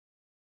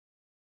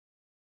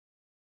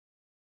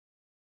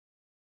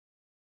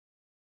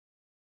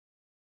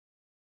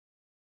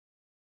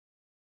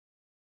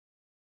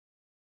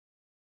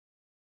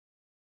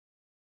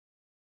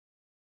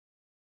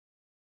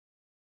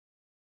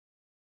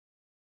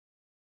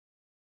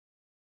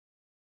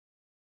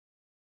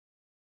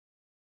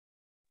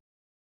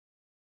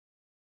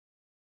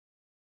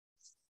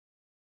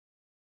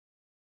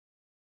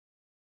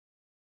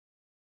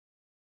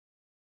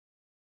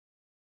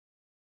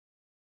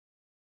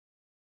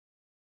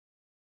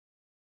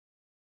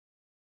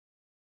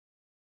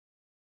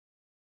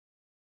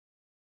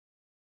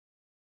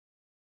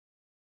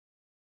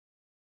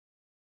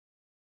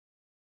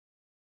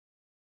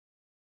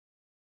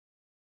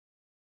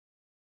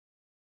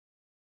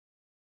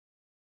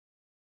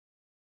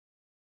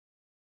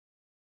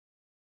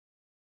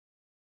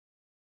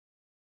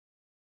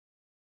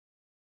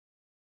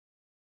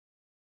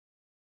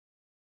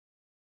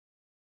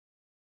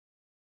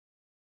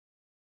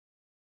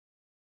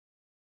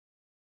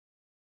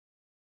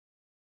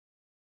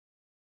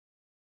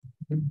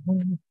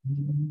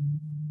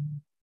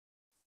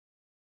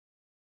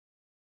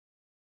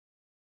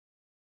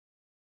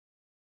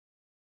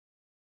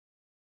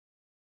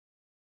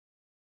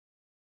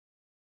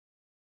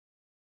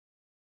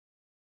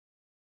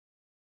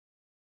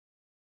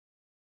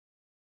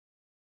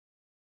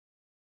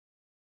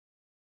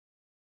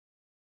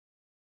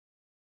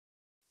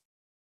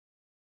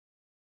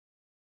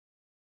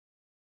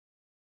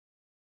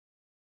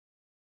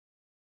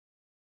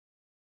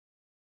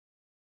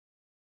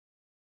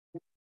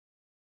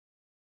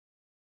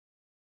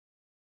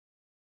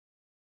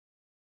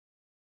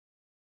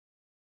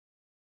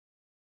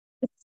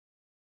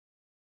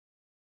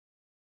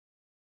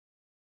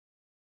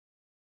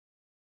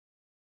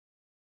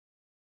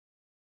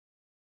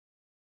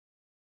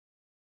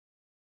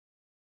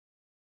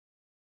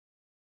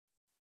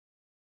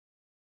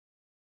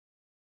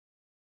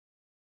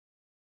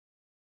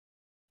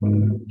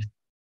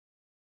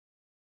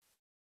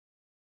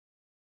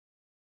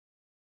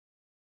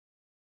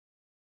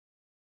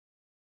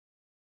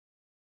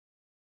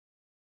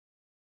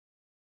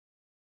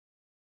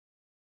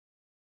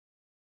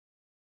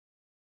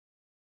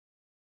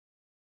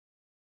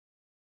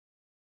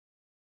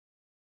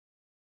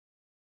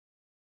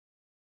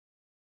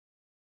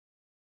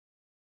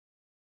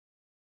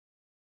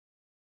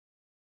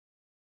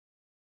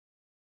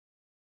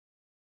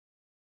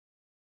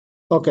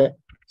Okay.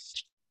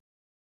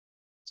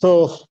 So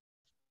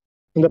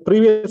in the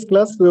previous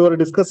class, we were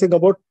discussing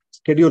about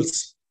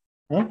schedules.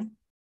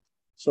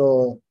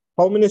 So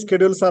how many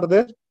schedules are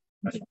there?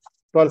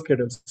 12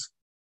 schedules.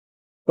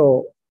 So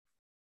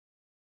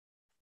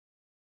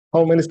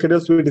how many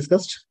schedules we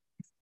discussed?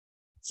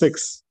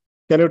 6.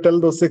 Can you tell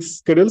those 6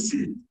 schedules?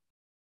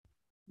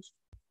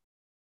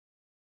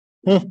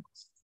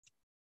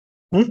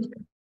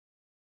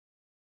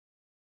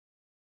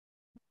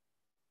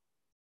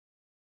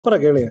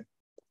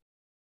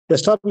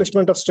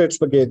 Establishment of states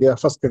ಬಗ್ಗೆ ಇದೆಯಾ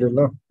first schedule.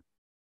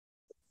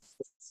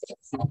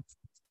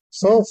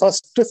 So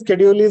first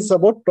schedule is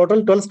about total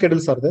 12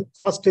 schedules are there.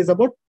 First is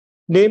about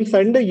names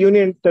and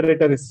union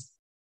territories.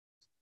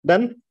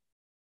 Then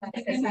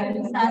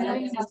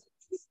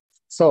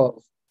so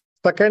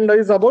second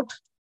is about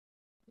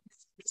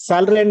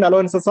salary and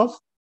allowances of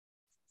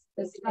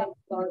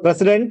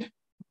president,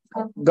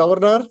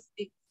 governor,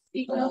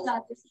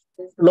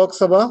 Lok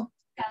Sabha.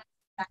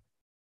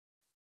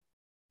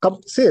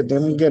 See,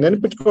 ನಿಮಗೆ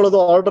ನೆನಪಿಟ್ಕೊಳ್ಳೋದು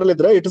order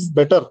ಇದ್ರೆ it is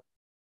better.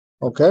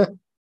 Okay,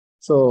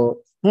 so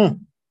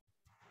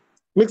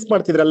mix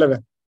ಮಾಡ್ತಿದ್ರೆ ಅಲ್ಲವೇ.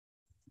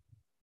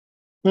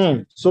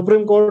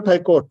 Supreme court,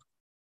 high court,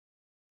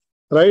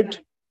 right.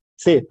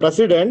 C,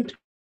 president,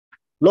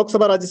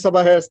 Lok Sabha,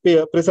 Rajya Sabha has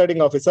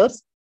presiding officers,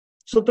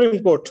 Supreme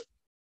Court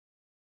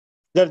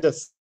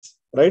judges,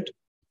 right?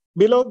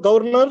 Below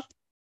governor,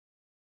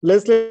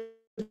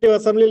 legislative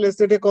assembly,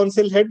 legislative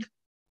council head,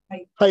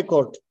 high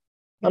court.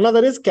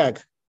 Another is CAG.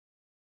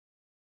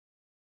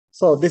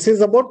 So this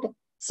is about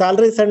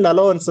salaries and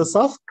allowances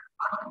of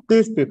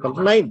these people.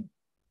 9.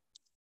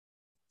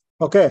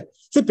 Okay.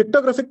 See,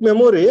 pictographic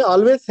memory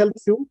always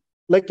helps you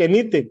like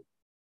anything.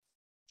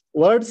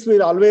 Words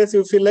will always,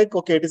 you feel like,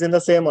 okay, it is in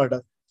the same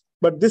order.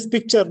 But this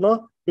picture, no,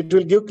 it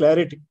will give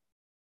clarity.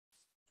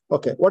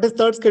 Okay. What is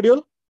third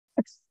schedule?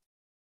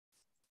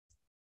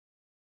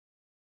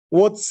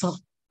 Oaths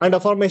and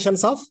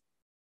affirmations of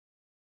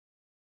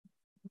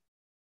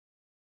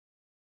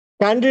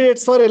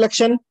candidates for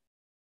election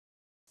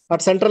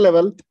at central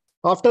level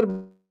after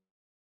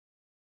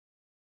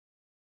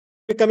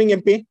becoming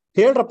MP.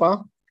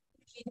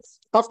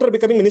 After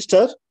becoming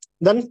minister,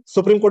 then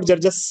Supreme Court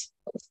judges.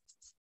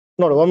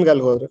 No,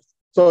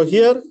 so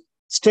here,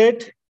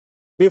 state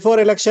before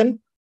election,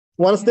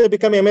 once they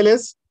become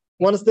MLAs,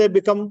 once they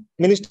become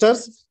ministers,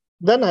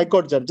 then High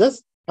Court judges.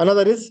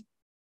 Another is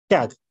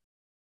CAG.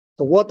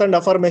 So oath and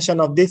affirmation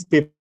of these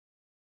people.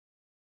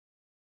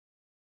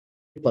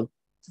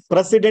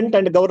 President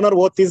and governor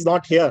oath is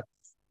not here,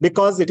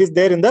 because it is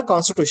there in the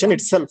constitution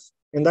itself.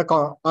 In the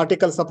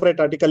article, separate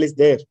article is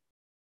there.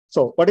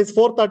 So what is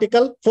fourth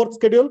article, fourth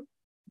schedule?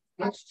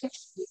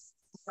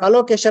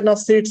 Allocation of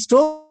seats to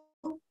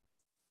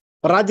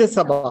Rajya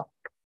Sabha.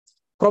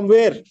 From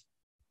where?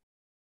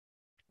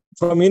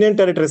 From union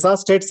territories,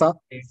 states,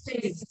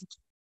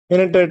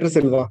 union territories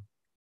ilva.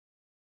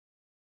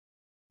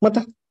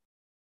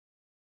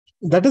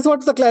 That is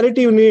what the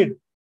clarity you need.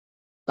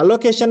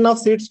 Allocation of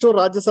seats to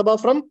Rajya Sabha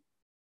from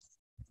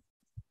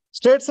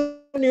states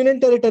and union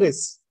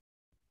territories.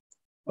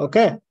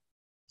 Okay.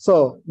 So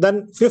then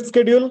fifth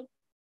schedule.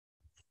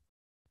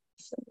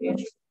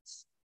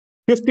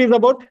 Fifth is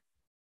about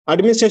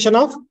administration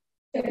of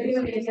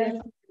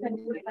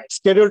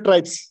scheduled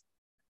tribes.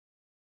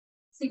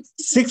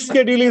 Sixth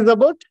schedule is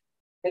about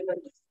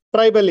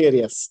tribal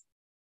areas.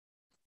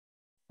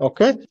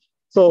 Okay.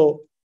 So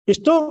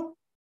isto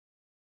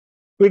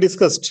we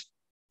discussed.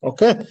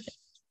 Okay.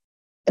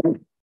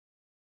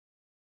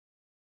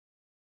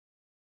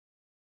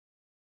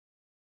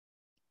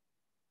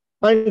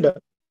 And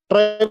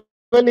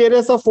tribal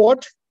areas of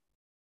what?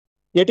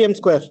 ATM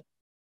square.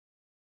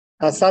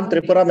 Assam,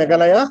 Tripura,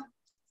 Meghalaya,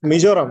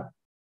 Mizoram.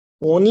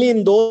 Only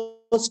in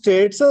those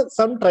states,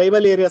 some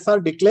tribal areas are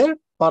declared.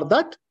 For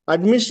that,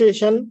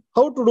 administration,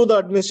 how to do the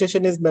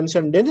administration is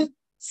mentioned in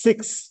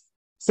sixth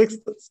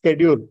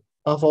schedule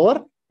of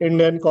our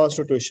Indian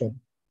Constitution.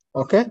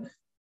 Okay.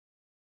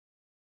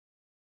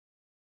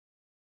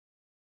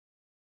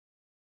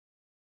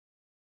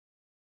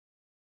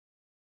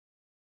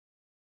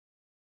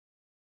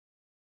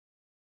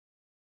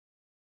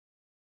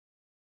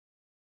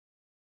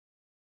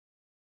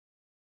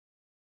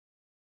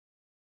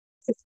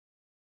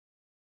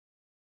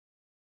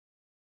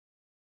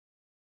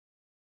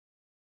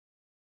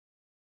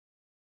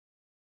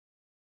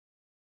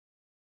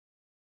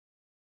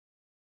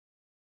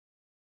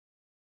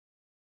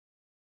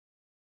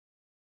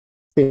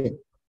 In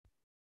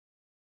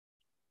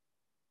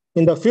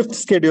the fifth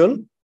schedule,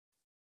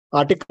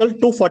 Article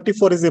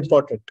 244 is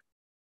important.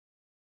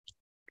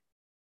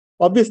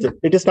 Obviously,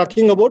 it is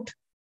talking about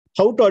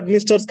how to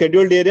administer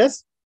scheduled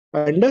areas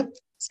and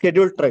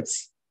scheduled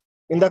tribes.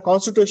 In the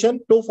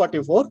Constitution,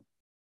 244,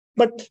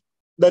 but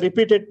the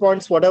repeated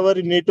points, whatever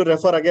you need to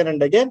refer again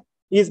and again,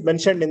 is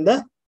mentioned in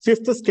the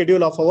fifth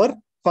schedule of our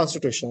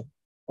Constitution.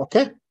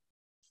 Okay.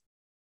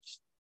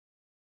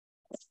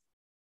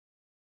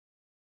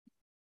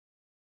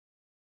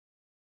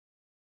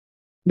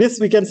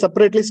 This we can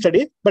separately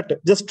study, but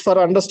just for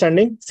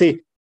understanding, see,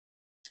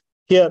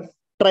 here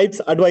Tribes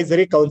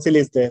Advisory Council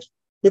is there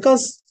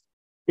because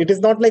it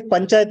is not like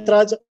Panchayat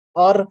Raj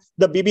or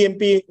the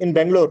BBMP in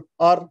Bengaluru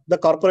or the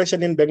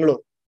corporation in Bengaluru.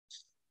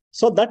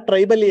 So that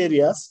tribal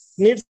areas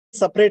need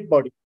separate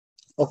body.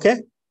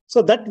 Okay.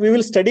 So that we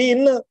will study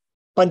in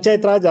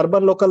Panchayat Raj,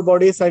 urban local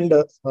bodies and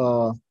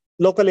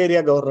local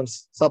area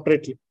governance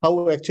separately.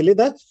 How actually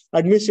the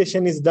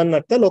administration is done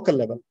at the local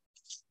level.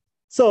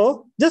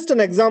 So just an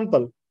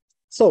example.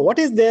 So what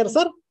is there,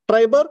 sir?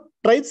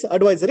 Tribes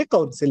Advisory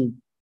Council.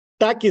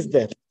 TAC is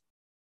there.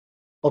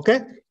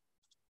 Okay.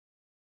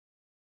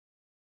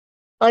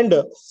 And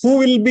who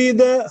will be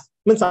the,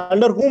 means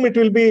under whom it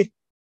will be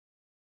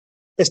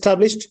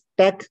established,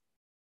 TAC?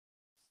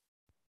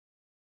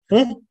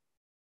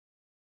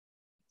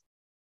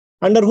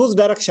 Under whose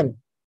direction?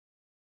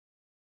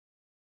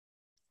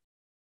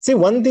 See,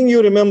 one thing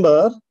you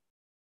remember,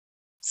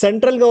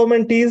 central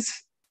government is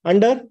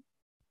under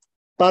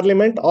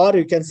Parliament, or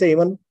you can say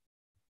even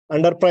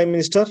under Prime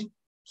Minister.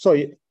 So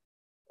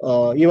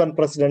even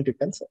President, you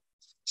can say.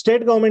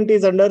 State government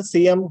is under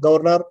CM,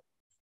 Governor.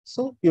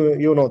 So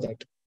you know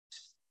that.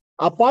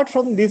 Apart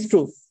from these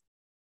two,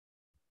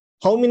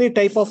 how many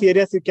type of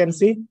areas you can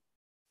see?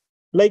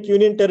 Like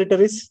Union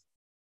Territories,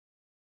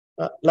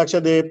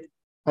 Lakshadweep,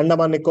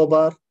 Andaman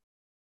Nicobar,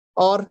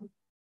 or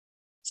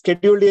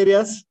scheduled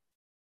areas,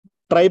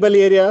 tribal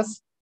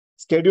areas,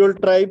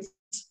 scheduled tribes,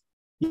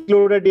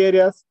 included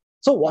areas.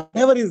 So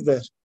whatever is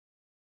there,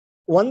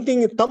 one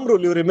thing, thumb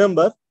rule you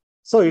remember,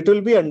 so it will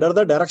be under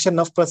the direction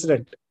of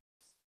president.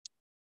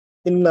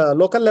 In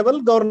local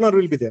level, governor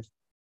will be there.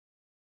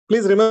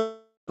 Please remember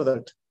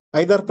that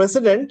either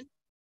president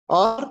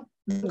or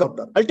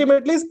governor.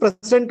 Ultimately, is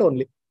president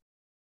only.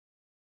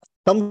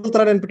 Thumb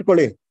rule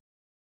and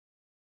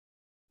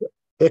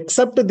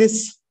except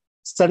this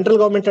central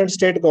government and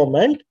state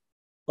government.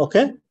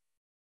 Okay.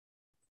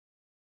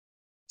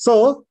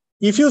 So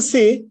if you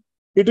see,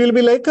 it will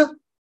be like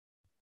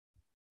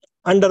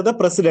under the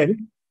president.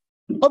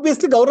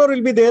 Obviously, governor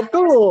will be there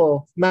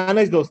to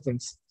manage those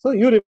things. So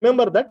you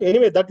remember that.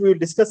 Anyway, that we will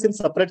discuss in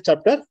separate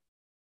chapter.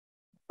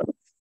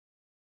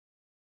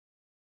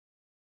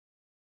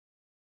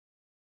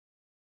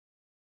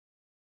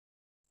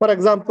 For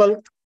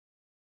example,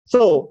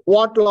 so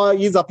what law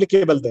is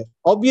applicable there?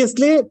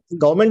 Obviously,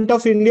 Government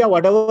of India,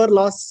 whatever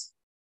laws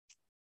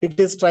it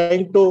is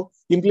trying to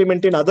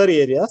implement in other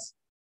areas,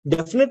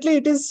 definitely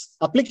it is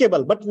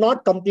applicable, but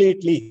not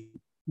completely.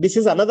 This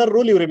is another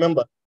rule you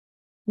remember.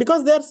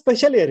 Because they are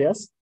special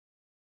areas.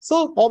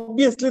 So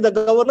obviously the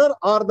governor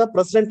or the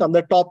president on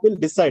the top will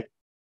decide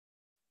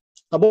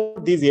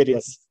about these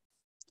areas.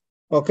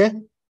 Okay.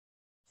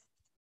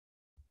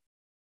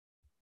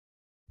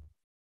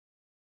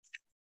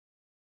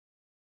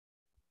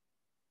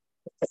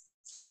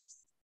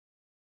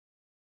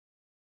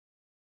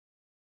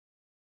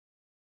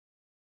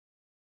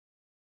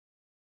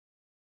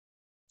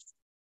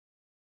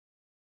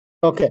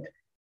 Okay.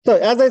 So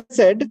as I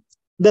said,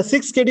 the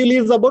sixth schedule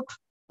is about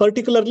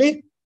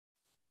particularly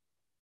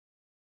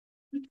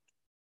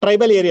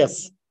tribal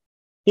areas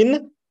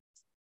in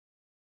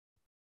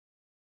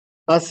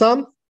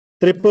Assam,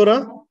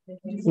 Tripura,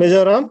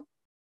 Mizoram,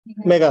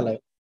 Meghalaya,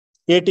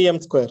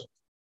 ATM square.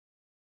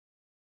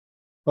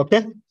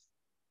 Okay.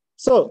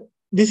 So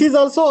this is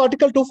also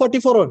Article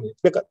 244 only,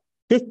 because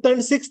fifth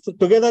and sixth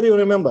together you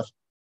remember.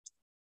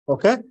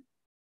 Okay.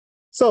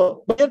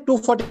 So here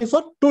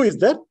 244, 2 is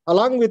there.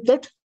 Along with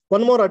that,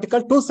 one more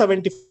article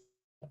 275.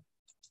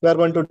 We are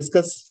going to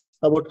discuss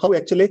about how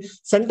actually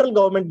central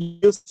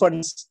government gives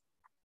funds.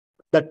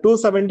 The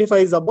 275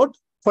 is about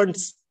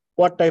funds.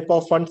 What type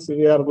of funds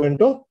we are going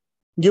to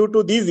give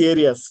to these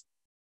areas.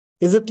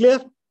 Is it clear?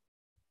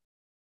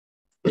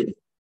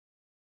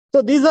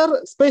 So these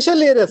are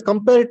special areas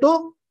compared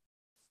to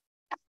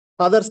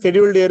other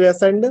scheduled areas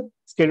and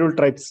scheduled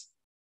tribes.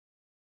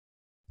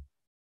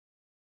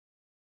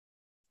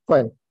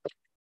 Fine.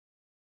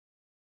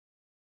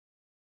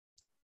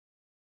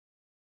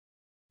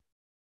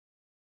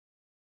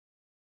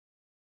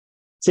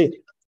 See,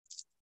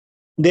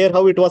 there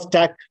how it was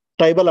stacked.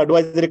 Tribal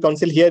Advisory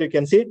Council. Here you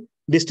can see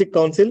District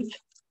Council,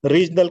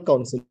 Regional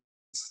Council.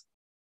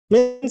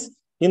 Means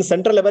in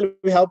central level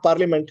we have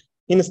Parliament.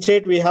 In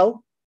state we have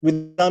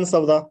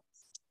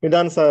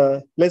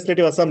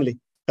Legislative Assembly.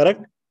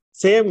 Correct?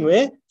 Same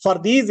way for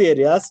these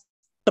areas,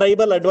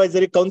 Tribal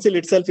Advisory Council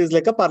itself is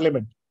like a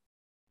Parliament.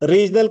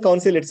 Regional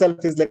Council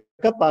itself is like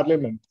a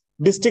Parliament.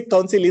 District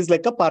Council is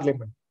like a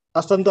Parliament.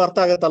 ಅಷ್ಟಂತೂ ಅರ್ಥ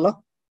ಆಗತ್ತಲ್ಲ?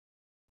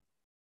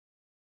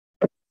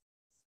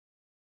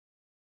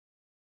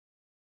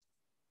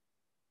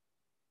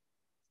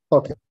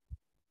 Okay.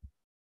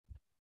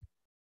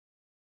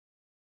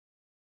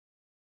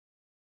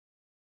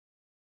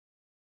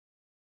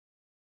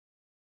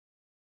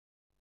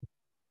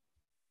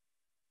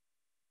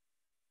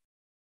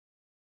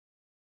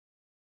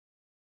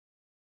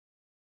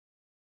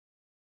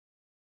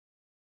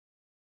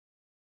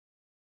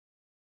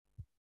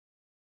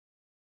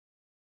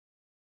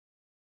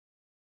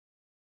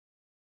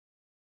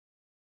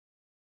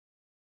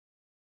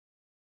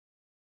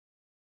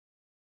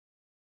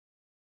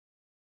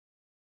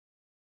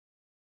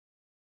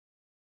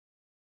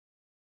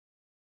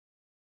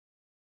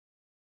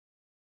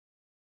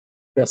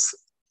 Yes.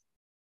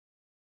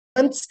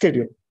 And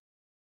schedule.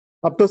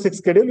 Up to 6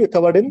 schedule we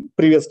covered in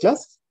previous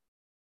class.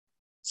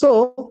 So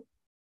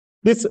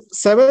this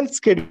 7th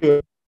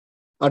schedule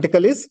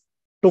article is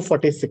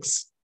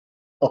 246.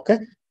 Okay.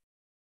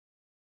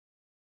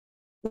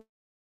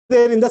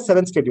 There in the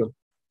 7th schedule,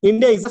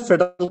 India is a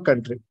federal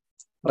country,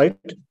 right?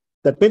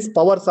 That means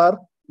powers are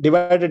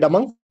divided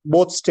among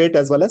both state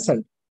as well as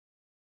central.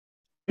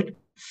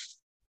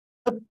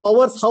 The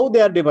powers, how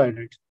they are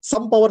divided.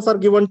 Some powers are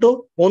given to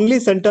only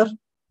center,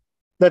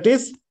 that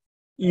is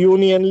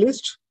union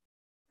list.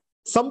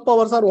 Some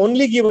powers are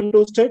only given to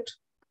state,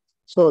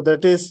 so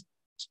that is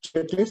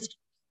state list.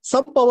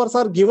 Some powers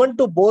are given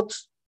to both,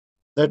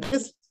 that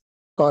is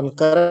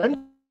concurrent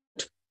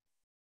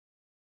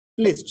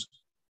list.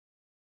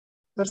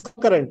 That's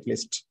concurrent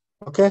list.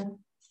 Okay.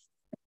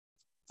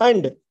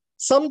 And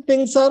some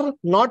things are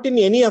not in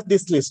any of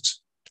this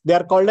list. They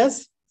are called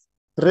as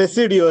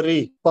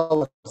residuary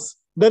powers.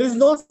 There is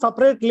no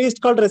separate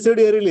list called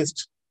residuary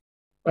list.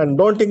 And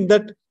don't think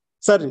that,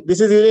 sir, this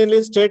is union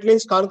list, state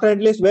list,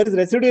 concurrent list. Where is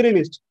residuary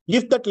list?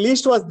 If that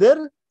list was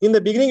there, in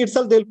the beginning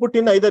itself, they'll put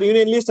in either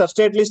union list or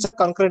state list or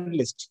concurrent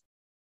list.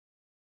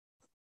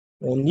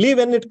 Only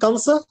when it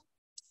comes a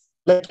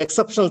like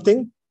exceptional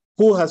thing,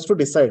 who has to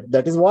decide?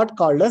 That is what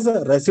called as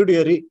a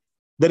residuary.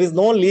 There is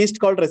no list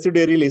called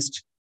residuary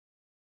list.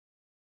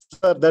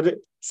 Sir, there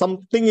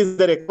something is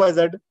there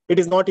XYZ. It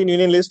is not in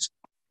union list,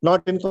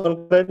 not in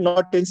concurrent,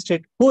 not in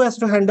state. Who has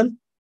to handle?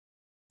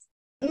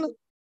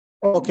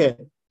 Okay.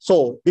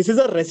 So this is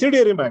a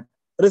residuary matter.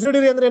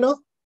 Residuary andre no?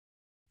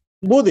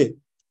 Budi.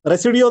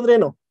 Residue andre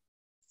no?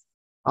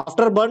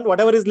 After burn,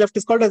 whatever is left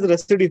is called as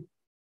residue.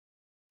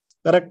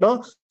 Correct,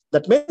 no?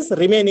 That means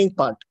remaining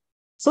part.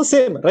 So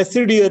same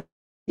residuary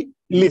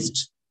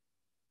list.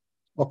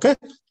 Okay.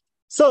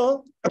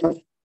 So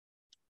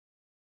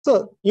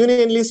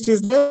union list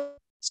is there,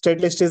 state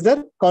list is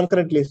there,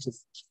 concurrent list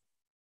is there.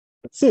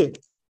 See,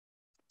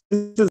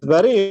 this is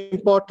very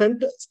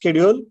important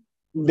schedule.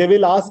 They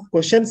will ask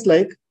questions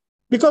like,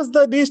 because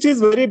the list is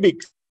very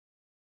big.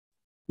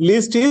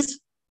 List is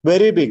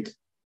very big.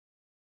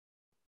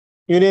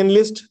 Union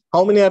list,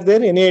 how many are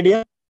there? Any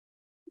idea?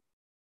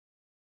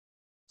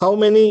 How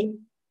many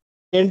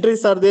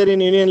entries are there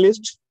in union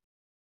list?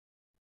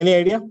 Any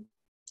idea?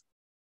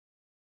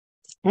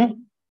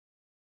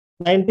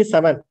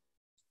 97.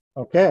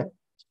 Okay.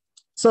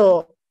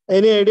 So,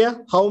 any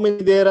idea how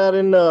many there are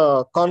in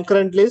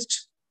concurrent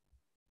list?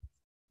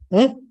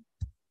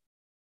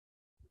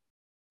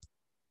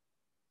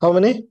 How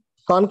many?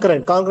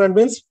 Concurrent. Concurrent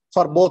means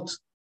for both.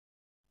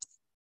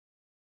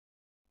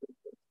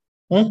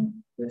 50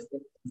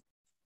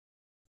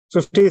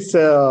 is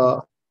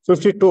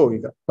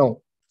 52.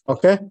 No.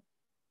 Okay.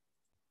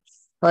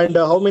 And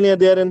how many are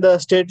there in the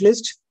state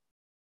list?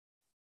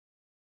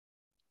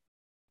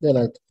 Then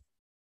I.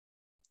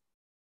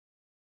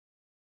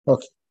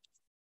 Okay.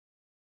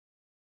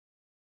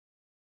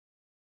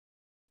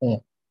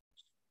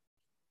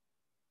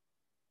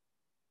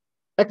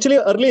 Actually,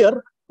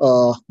 earlier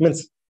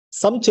means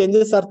some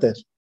changes are there.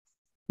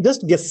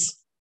 Just guess.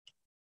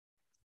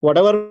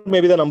 Whatever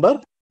may be the number,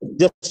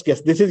 just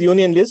guess. This is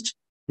union list.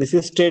 This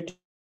is state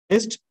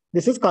list.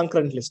 This is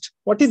concurrent list.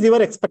 What is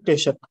your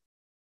expectation?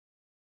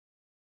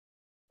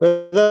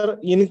 Whether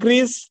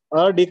increase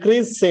or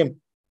decrease,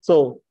 same.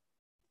 So,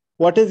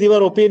 what is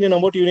your opinion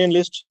about union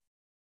list?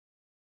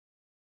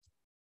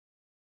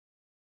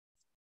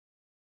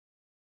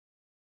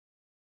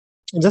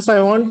 Just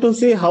I want to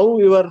see how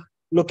you are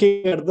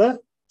looking at the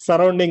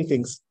surrounding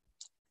things.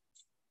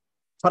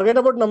 Forget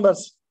about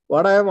numbers.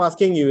 What I am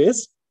asking you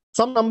is,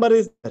 some number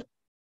is there.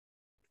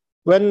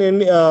 when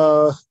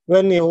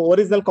the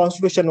original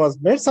constitution was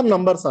made, some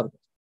numbers are there.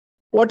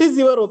 What is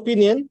your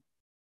opinion?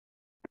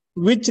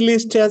 Which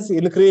list has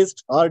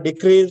increased or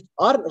decreased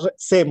or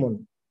same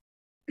only?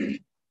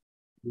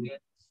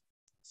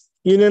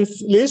 Union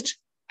list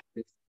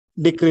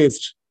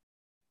decreased.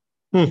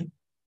 In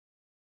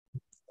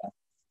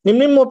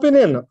my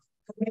opinion,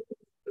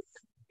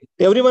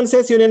 everyone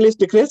says union list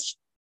decreased.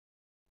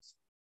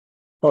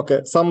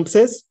 Okay, some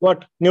says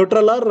what?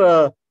 Neutral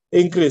or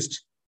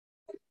increased?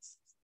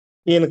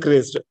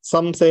 Increased.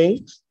 Some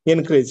saying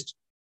increased.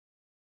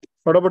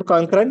 What about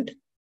concurrent?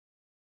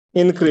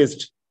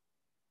 Increased.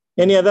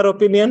 Any other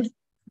opinion?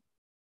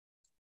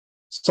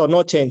 So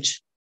no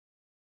change.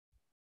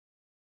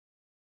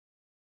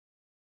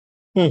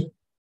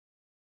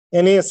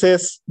 Any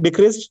says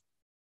decreased?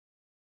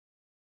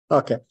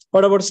 Okay.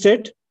 What about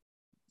state?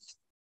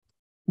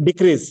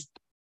 Decrease.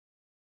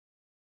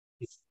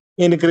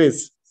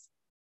 Increase.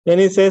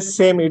 Any says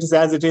same, it is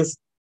as it is.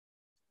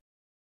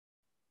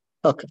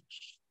 Okay.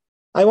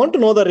 I want to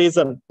know the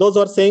reason. Those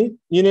who are saying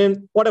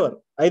union, whatever,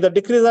 either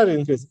decrease or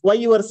increase. Why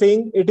you are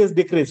saying it is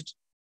decreased?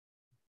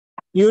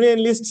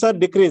 Union lists are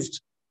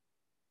decreased.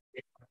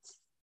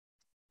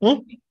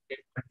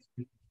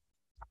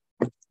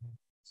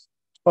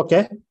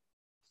 Okay.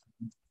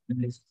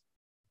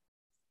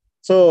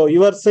 So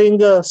you are saying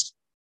the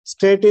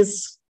state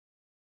is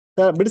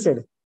bit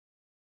said.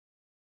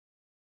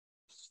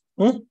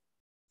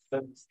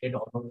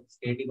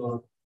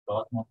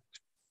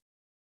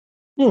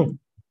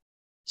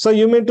 So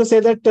you mean to say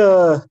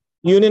that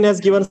union has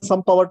given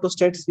some power to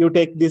states? You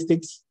take these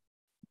things.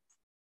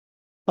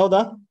 How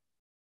the?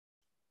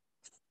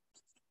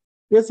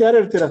 Yes, yaar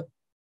ಹೇಳ್ತೀರಾ?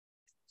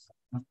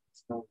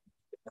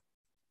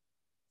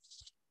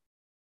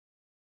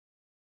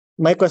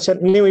 My question,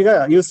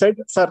 you said,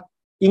 sir,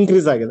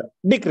 increase agida,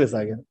 decrease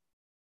agida.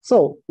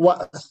 So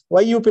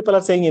why you people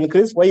are saying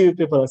increase? Why you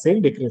people are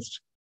saying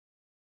decreased?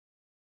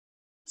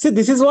 See,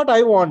 this is what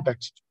I want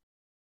actually.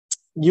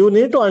 You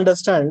need to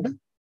understand.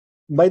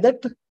 By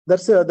that,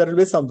 there will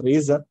be some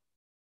reason.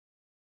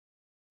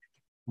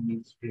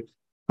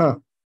 Huh.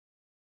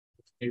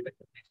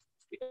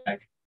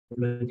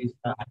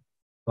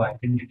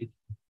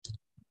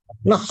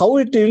 Now, how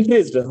it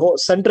increased?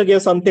 Center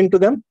gave something to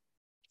them.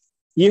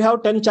 You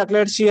have 10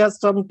 chocolates, she has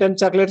some 10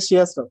 chocolates, she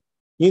has some.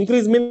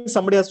 Increase means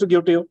somebody has to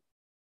give to you.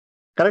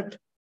 Correct?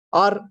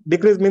 Or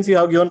decrease means you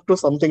have given to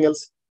something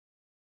else.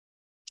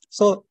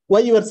 So why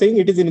you are saying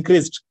it is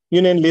increased,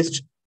 union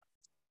list,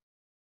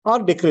 or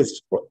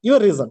decreased? Your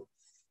reason.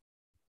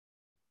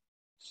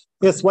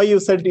 Yes, why you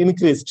said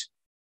increased?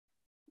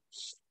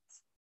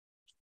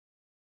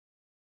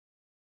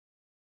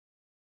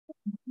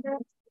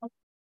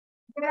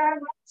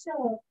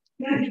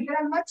 There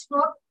are much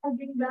work has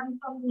been done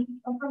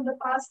from the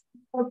past.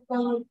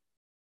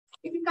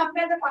 If you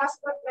compare the past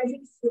or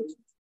present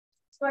situation,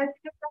 so I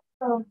think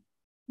that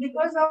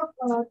because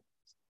of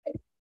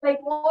like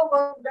more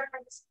work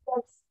done.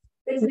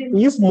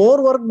 If more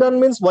work done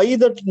means why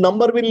that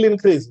number will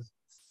increase?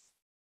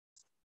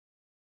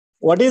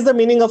 What is the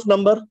meaning of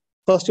number?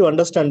 First, you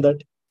understand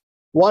that.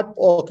 What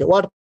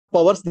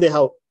powers they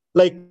have?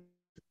 Like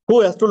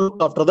who has to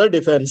look after the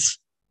defense?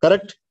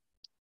 Correct?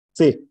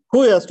 See,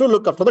 who has to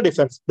look after the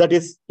defense? That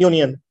is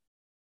union.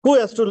 Who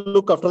has to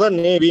look after the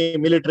navy,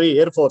 military,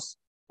 air force?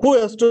 Who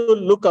has to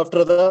look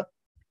after the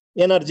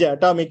energy,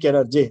 atomic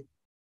energy?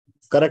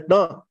 Correct?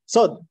 No.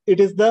 So it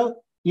is the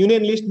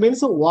union list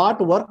means what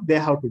work they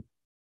have to do.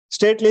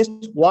 State list,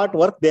 what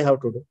work they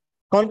have to do.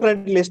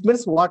 Concurrent list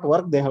means what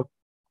work they have to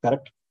do.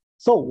 Correct?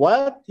 So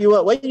why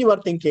you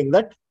are thinking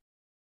that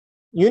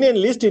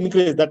union list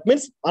increase? That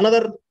means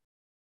another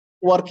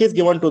work is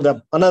given to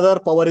them, another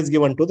power is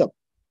given to them.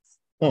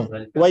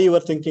 Why you were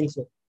thinking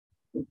so?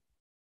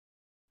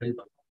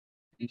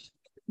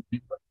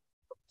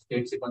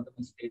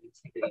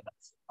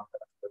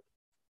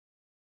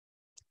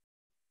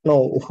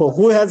 No,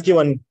 who has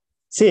given?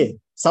 See,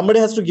 somebody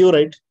has to give,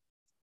 right?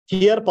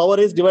 Here, power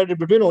is divided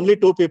between only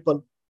two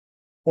people.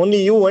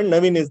 Only you and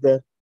Naveen is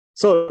there.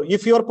 So,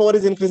 if your power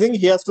is increasing,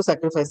 he has to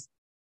sacrifice.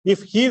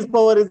 If his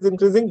power is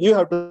increasing, you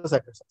have to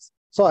sacrifice.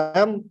 So, I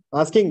am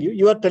asking you,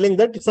 you are telling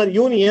that, sir,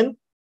 union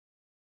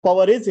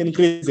power is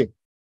increasing.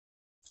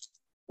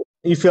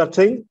 If you are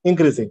saying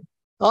increasing,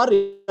 or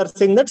you are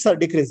saying that, sir,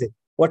 decreasing.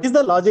 What is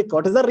the logic?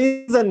 What is the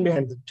reason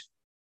behind it?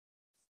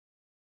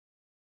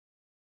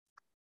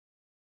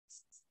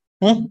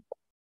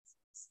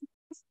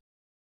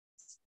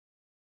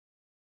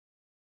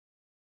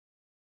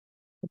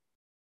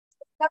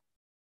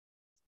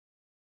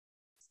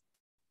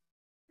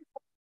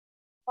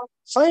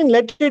 Fine,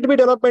 let it be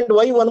development.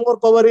 Why one more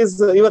power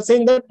is, you are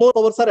saying that more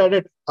powers are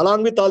added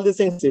along with all these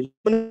things. How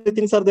many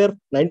things are there?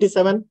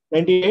 97,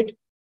 98,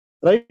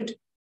 right?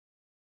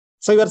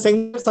 So you are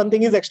saying that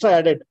something is extra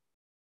added.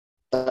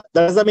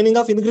 That is the meaning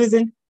of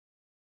increasing.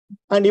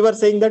 And you are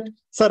saying that,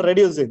 sir,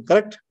 reducing.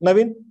 Correct,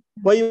 Naveen?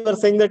 Why you are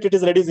saying that it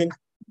is reducing?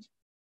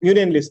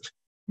 Union list.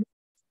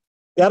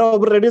 Yaro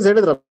obru reduce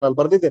hedidral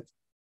bardide.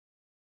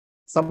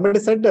 Somebody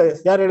said,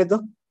 yaar hedidu?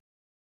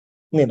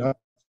 Neena.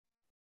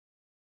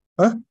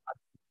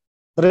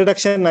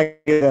 Reduction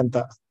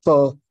aganta.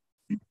 So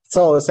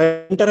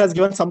center has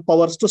given some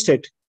powers to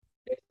state.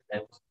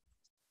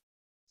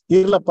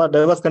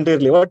 Diverse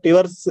country. What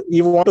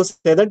you want to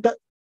say that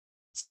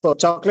so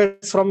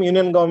chocolates from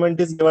union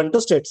government is given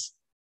to states.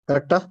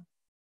 Correct?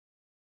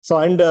 So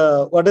and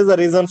what is the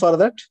reason for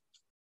that?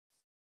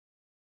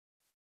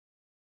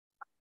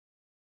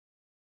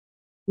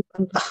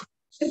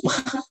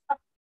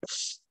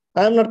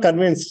 I am not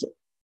convinced.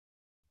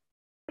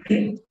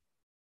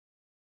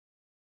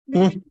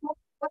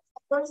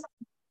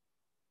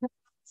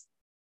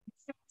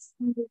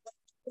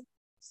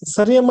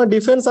 Sorry,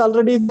 defense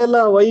already is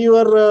there. Why you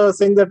are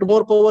saying that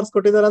more powers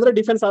kotidare?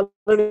 Defense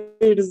already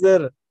it is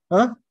there.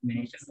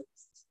 Already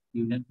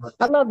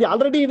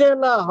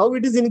there. How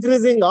it is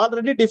increasing?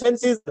 Already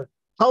defense is.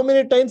 How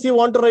many times you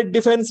want to write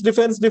defense?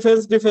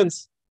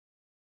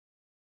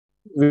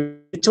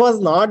 Which was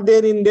not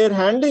there in their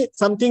hand,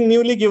 something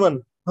newly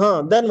given.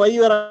 Then why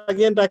you are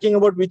again talking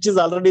about which is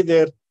already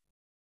there?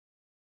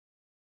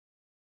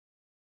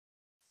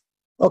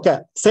 Okay,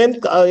 same,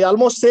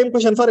 almost same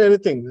question for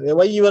everything.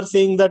 Why you are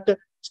saying that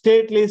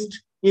state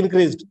list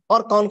increased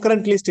or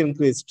concurrent list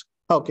increased?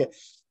 Okay,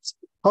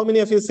 how many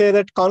of you say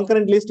that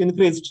concurrent list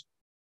increased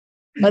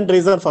and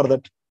reason for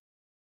that?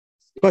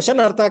 Question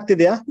artha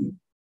agtidya?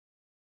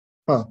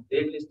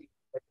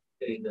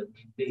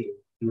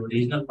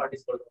 Regional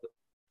parties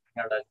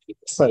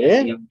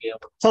sorry,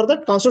 for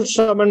that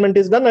constitutional amendment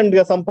is done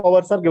and some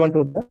powers are given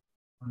to them.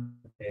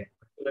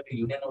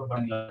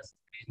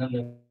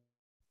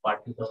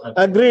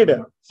 Agreed.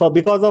 So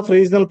because of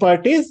regional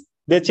parties,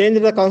 they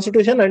changed the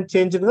constitution and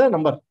changed the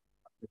number.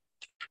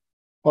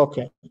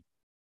 Okay.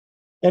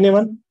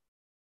 Anyone?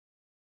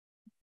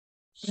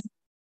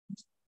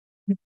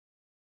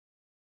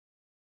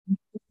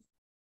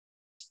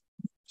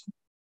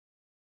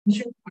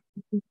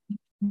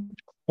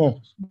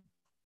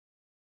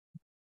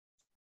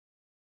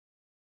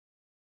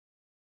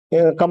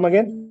 Come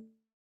again.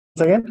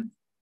 Again.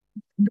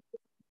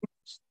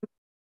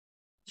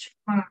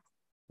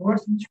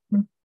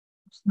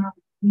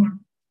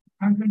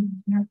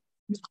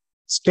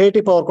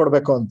 State power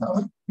kodbeku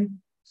anta.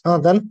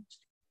 Then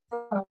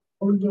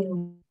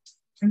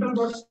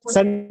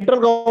central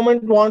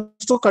government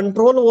wants to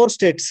control over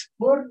states.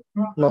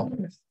 No,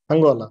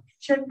 Angola.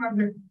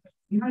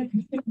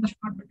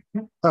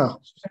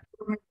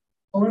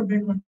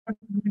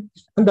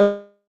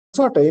 That's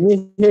what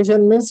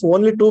initiation means.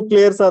 Only two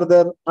players are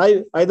there.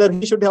 Either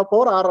he should have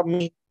power or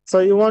me. So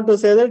you want to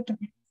say that?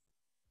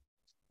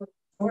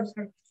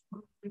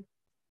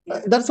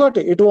 That's what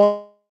it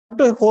want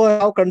to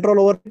have control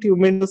over it. You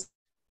mean to say?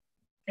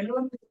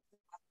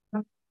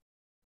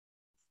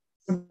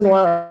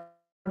 What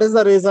is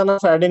the reason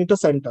of adding to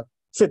center?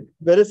 See,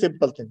 very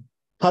simple thing.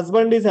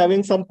 Husband is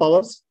having some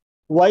powers.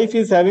 Wife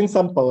is having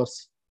some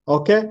powers.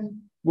 Okay.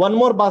 One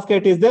more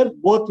basket is there.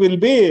 Both will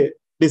be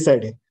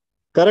deciding.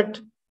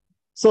 Correct?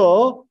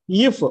 So,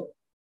 if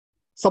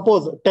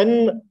suppose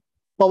 10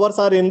 powers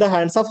are in the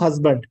hands of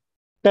husband,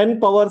 10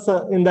 powers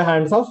are in the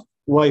hands of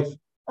wife,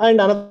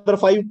 and another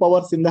 5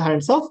 powers in the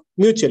hands of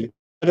mutually.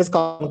 That is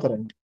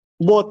concurrent.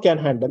 Both can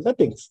handle the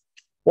things.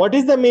 What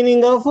is the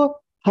meaning of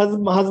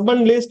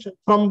husband list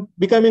from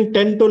becoming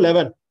 10 to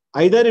 11?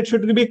 Either it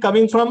should be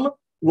coming from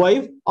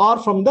wife or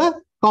from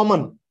the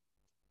common.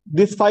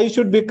 This 5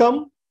 should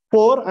become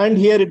 4 and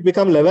here it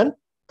become 11.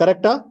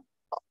 Correct?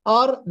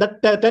 Or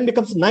that 10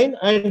 becomes 9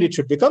 and it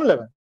should become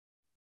 11.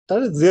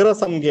 That is zero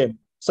sum game.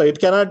 So it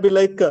cannot be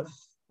like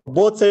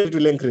both sides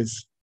will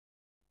increase.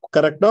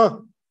 Correct?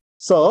 No?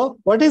 So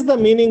what is the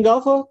meaning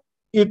of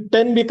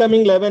 10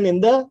 becoming 11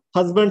 in the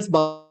husband's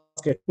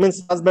basket?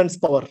 Means husband's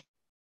power.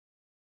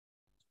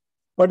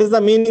 What is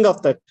the meaning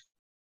of that?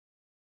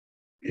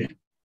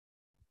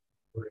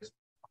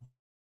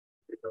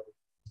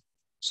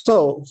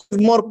 So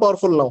it's more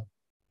powerful now.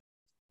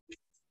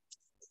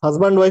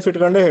 Husband, wife, it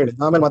can't head.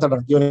 Husband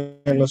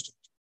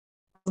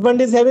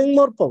is having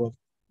more power.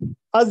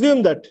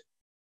 Assume that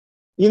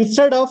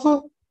instead of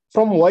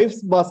from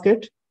wife's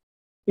basket,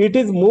 it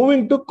is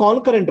moving to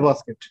concurrent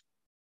basket.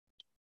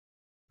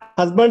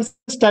 Husband's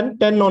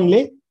 10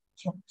 only.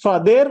 So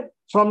there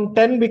from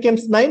 10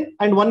 becomes 9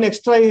 and one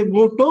extra is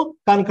moved to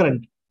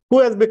concurrent. Who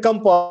has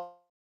become power?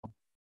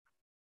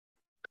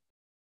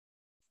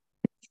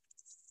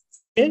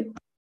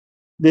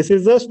 This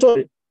is the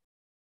story.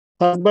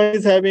 Husband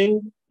is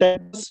having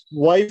 10 powers,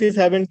 wife is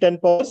having 10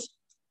 powers.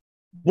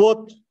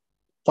 Both,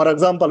 for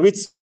example, which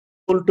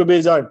school to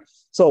be joined.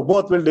 So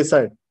both will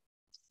decide.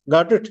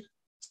 Got it?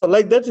 So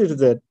like that it is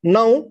there.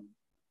 Now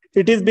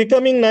it is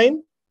becoming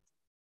 9.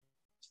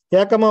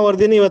 Yakama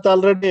Vardini with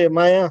already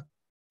Maya.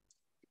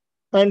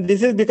 And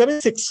this is becoming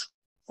 6.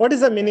 What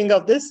is the meaning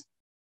of this?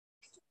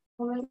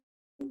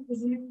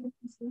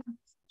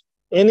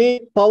 Any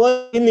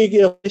power in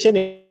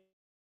equation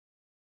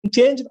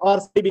change or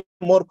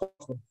more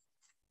powerful?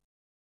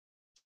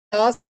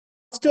 Last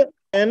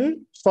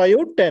 10,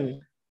 5,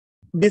 10.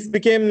 This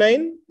became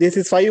 9. This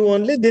is 5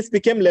 only. This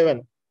became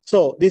 11.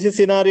 So this is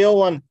scenario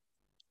 1.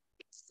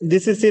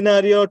 This is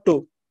scenario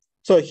 2.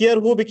 So here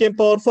who became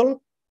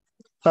powerful?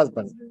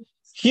 Husband.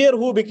 Here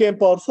who became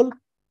powerful?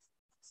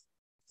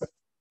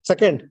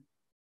 Second.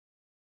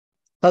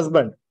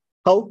 Husband.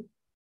 How?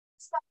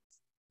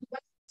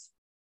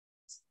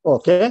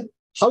 Okay.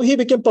 How he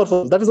became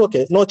powerful? That is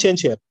okay. No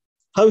change here.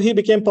 How he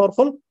became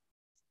powerful?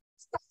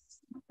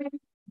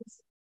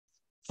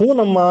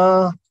 Foonamma.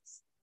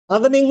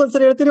 ಅದನ್ನ ಹಿಂಗ್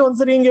ಒಂದ್ಸರಿ ಹೇಳ್ತೀರಿ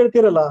ಒಂದ್ಸರಿ ಹಿಂಗ್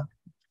ಹೇಳ್ತೀರಲ್ಲ.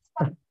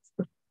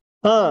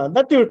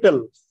 That you tell.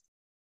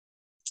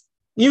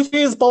 If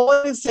his power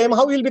is same,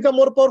 how he will become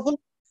more powerful?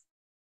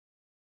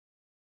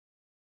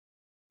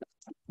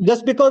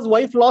 Just because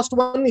wife lost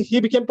one, he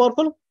became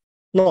powerful?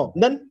 No.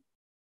 Then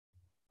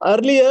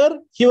earlier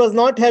he was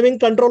not having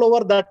control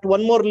over that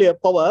one more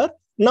power.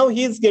 Now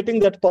he is getting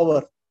that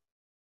power.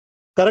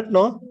 Correct?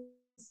 No.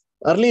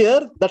 Earlier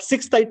that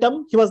sixth item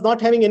he was not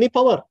having any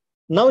power.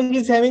 Now he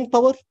is having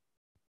power.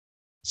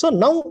 So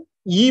now,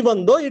 even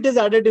though it is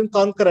added in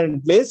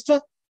concurrent list,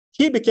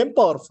 he became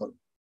powerful.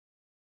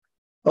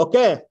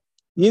 Okay.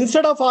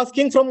 Instead of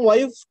asking from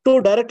wife to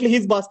directly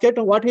his basket,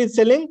 what he is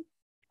telling?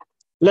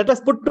 Let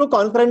us put to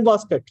concurrent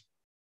basket.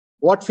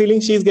 What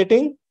feeling she is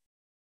getting?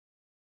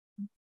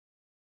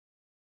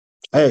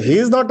 He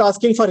is not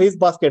asking for his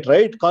basket,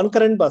 right?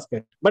 Concurrent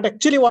basket. But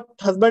actually what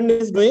husband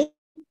is doing?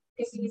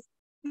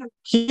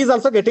 He is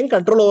also getting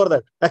control over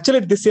that.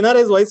 Actually, this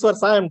scenario is vice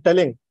versa, I am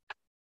telling.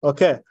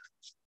 Okay.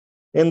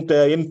 In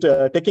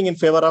taking in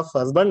favor of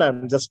husband, I'm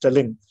just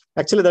telling.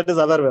 Actually, that is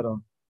other way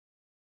around.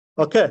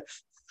 Okay.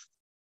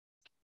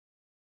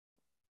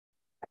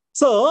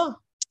 So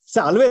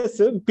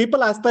always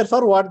people aspire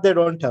for what they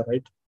don't have,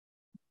 right?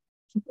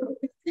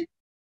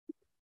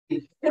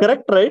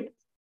 Correct, right?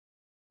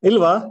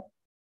 Ilva?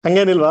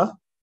 Hangenilva?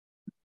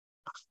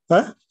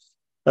 Huh?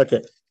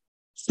 Okay.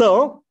 So,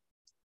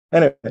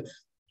 anyway,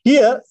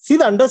 here, see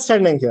the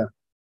understanding here.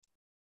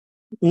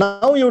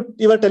 Now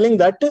you are telling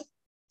that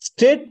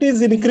state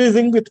is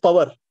increasing with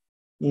power.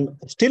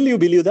 Still you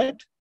believe that?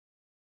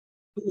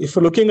 If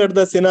looking at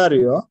the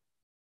scenario,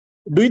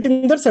 do you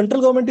think that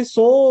central government is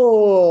so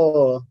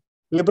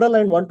liberal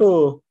and want to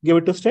give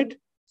it to state?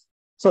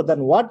 So then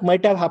what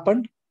might have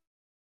happened?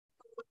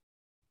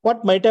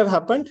 What might have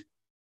happened?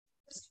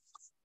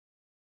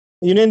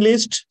 Union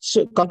list,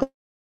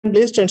 concurrent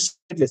list and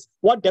state list.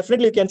 What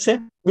definitely you can say?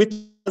 Which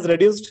has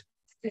reduced?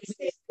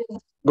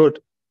 Good.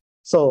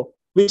 So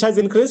which has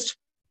increased?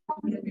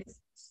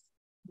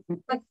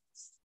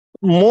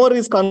 More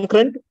is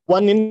concurrent,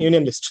 one in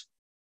union list.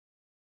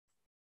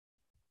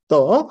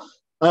 So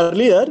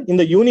earlier in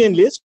the union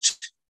list,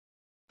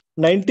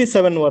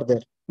 97 were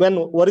there when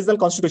original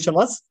constitution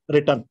was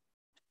written.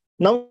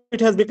 Now it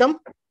has become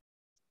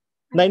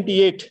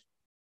 98.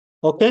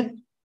 Okay.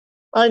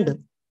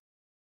 And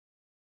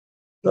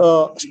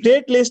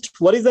state list,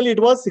 originally it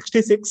was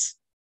 66.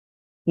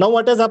 Now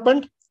what has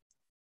happened?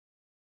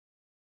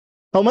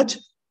 How much?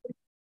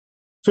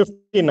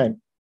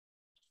 59.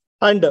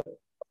 And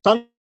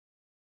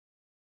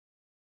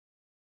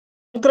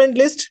concurrent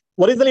list,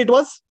 originally it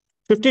was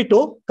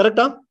 52, correct?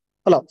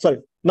 Hello, sorry.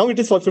 Now it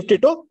is for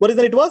 52.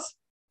 Originally it was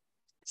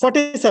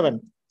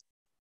 47.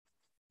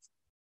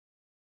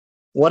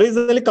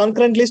 Originally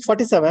concurrent list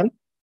 47.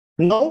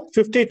 Now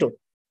 52.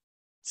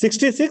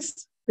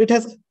 66, it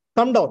has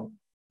come down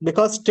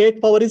because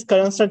state power is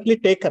constantly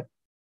taken.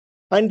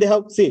 And they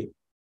have, see,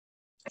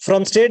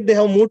 from state they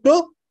have moved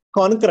to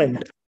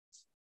concurrent.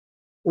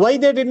 Why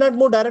they did not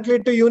move directly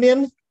to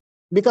union?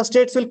 Because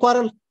states will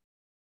quarrel.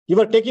 You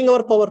are taking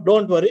our power,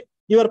 don't worry.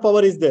 Your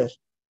power is there.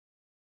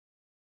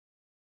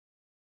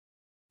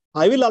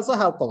 I will also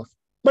have power.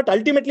 But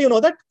ultimately, you know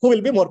that who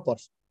will be more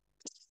powerful?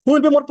 Who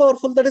will be more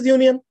powerful? That is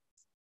union.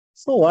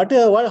 So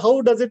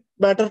how does it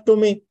matter to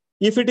me?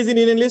 If it is in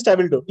union list, I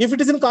will do. If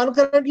it is in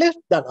concurrent list,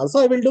 then also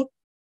I will do.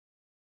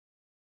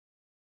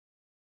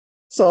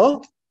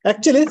 So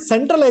actually,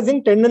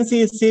 centralizing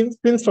tendency is seen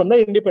from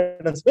the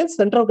independence. Means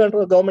central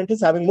government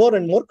is having more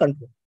and more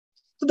control.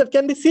 So that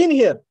can be seen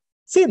here.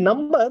 See,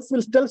 numbers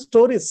will tell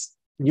stories.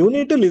 You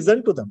need to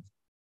listen to them.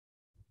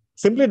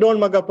 Simply don't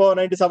mug up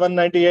 97,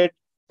 98,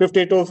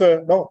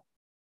 52. No.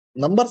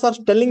 Numbers are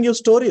telling you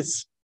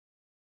stories.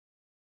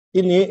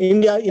 In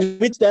India, in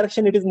which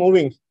direction it is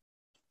moving.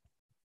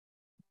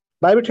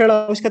 So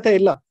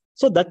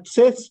that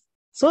says,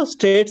 so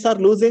states are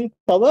losing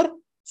power,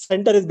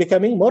 center is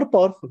becoming more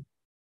powerful.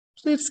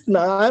 So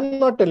I'm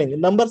not telling,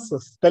 numbers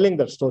telling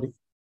that story.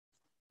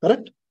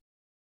 Correct?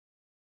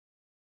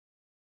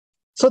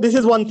 So this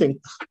is one thing.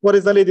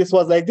 Originally this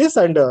was like this,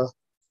 and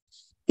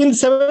in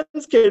 7th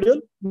schedule,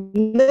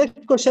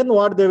 next question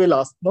what they will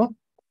ask, no?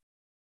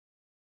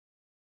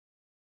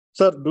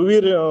 Sir, do we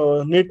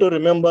need to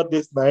remember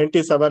this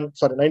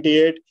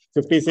 98,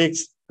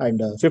 56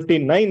 and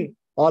 59,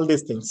 all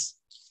these things?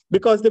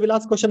 Because they will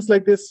ask questions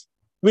like this.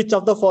 Which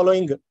of the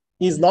following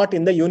is not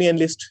in the union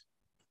list?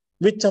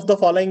 Which of the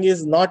following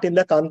is not in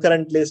the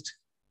concurrent list?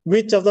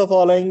 Which of the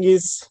following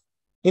is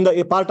in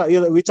the part?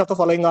 Which of the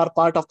following are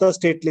part of the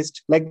state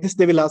list? Like this,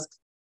 they will ask.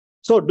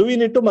 So, do we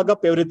need to mug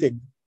up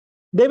everything?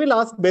 They will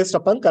ask based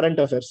upon current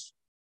affairs.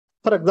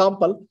 For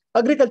example,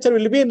 agriculture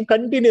will be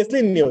continuously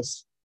in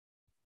news.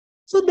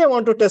 So they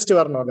want to test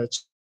your knowledge.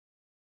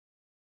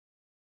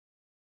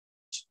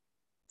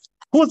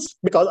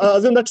 Because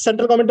assume that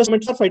central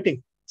government are fighting.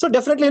 So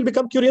definitely he'll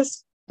become curious,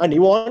 and he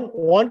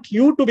want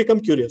you to become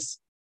curious.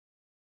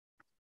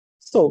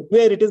 So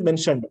where it is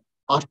mentioned,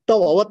 after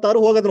avataru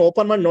hogadre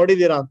open ಮಾಡಿ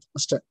ನೋಡಿದೀರಾ ಅಂತ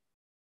ಅಷ್ಟೇ.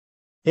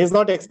 He is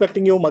not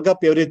expecting you mug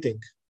up everything.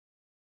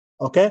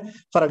 Okay.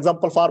 For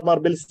example, farmer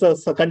bills,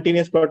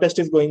 continuous protest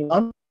is going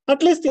on.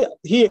 At least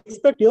he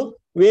expect you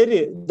where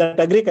that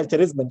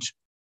agriculture is mentioned.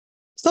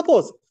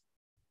 Suppose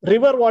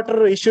river water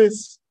issue is,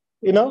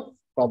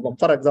 problem.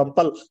 For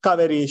example,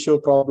 Kaveri issue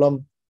problem.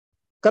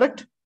 Correct?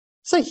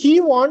 So he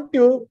want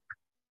you,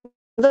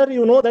 whether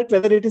you know that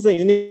whether it is a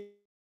union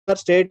or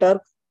state or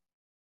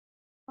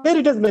where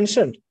it is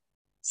mentioned.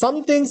 Some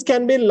things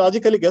can be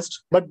logically guessed,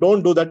 but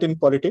don't do that in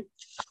polity.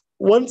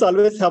 Once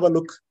always have a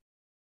look.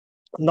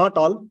 Not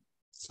all.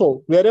 So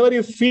wherever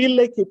you feel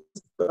like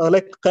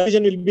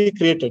confusion will be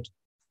created.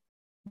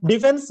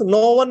 Defense,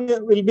 no one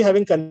will be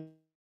having confusion.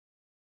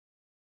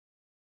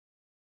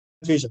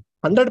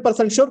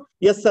 100% sure.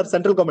 Yes, sir.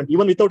 Central government,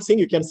 even without seeing,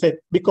 you can say,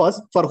 because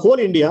for whole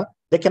India,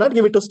 they cannot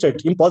give it to state.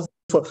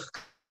 Impossible.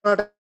 For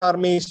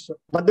army,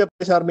 Madhya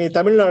Pradesh army,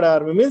 Tamil Nadu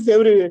army means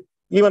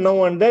even now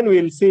and then we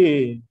will see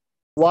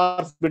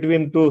wars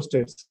between two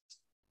states.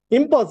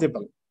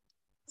 Impossible.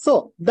 So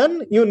then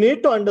you need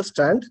to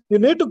understand, you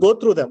need to go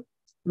through them.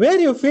 Where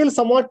you feel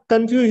somewhat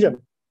confusion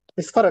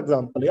is, for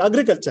example,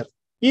 agriculture.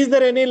 Is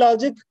there any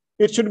logic?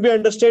 It should be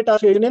under state or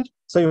union.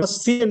 So you must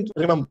see and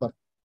remember.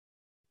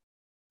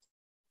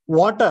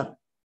 Water,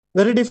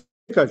 very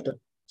difficult.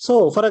 So,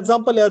 for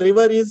example, a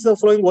river is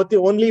flowing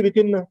only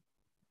within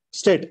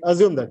state.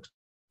 Assume that.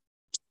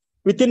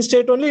 Within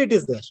state only it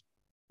is there.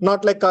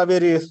 Not like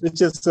Kaveri,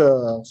 which is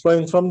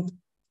flowing from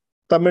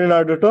Tamil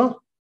Nadu to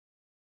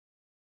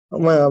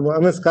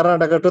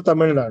Karnataka to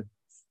Tamil Nadu.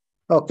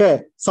 Okay.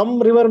 Some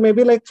river may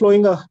be like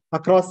flowing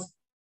across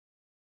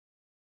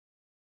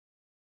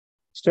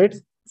states.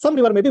 Some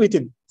river may be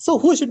within. So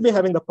who should be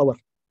having the power?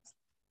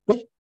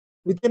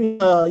 Within,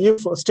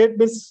 if state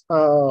means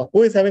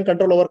who is having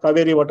control over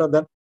Kaveri water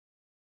then?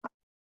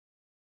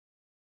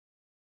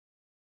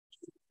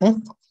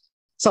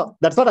 So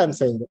that's what I'm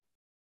saying.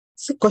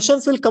 So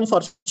questions will come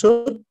for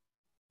sure.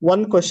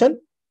 One question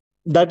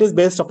that is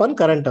based upon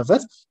current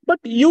affairs. But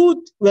you,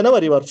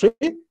 whenever you are free,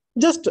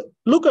 just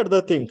look at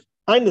the thing.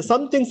 And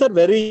some things are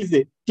very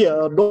easy.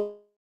 Don't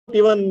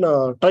even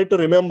try to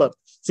remember.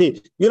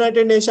 See,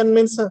 United Nations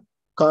means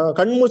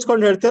kannu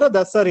muchkondu heltira,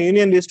 that's our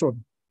union list one.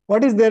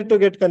 What is there to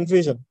get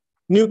confusion?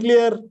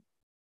 Nuclear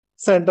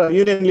center,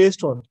 union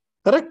list one.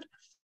 Correct?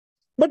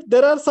 But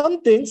there are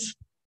some things,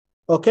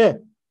 okay.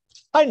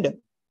 And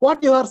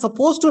what you are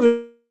supposed to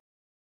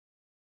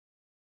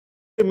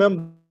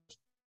remember,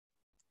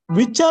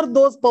 which are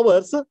those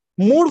powers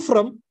moved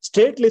from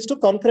state list to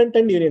concurrent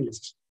and union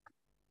list?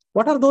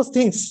 What are those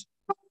things?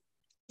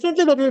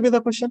 Definitely that will be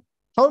the question.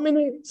 How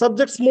many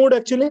subjects moved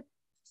actually?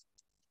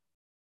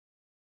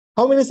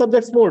 How many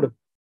subjects moved?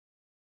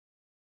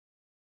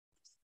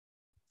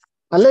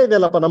 ಅಲ್ಲೇ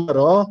ಇದೆಯಲ್ಲಪ್ಪ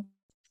number.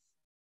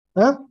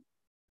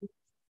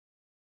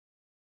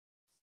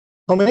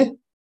 How many?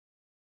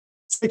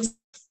 6,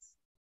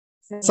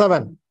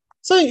 7.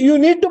 So you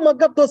need to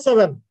mug up those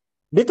 7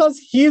 because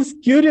he is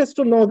curious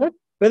to know that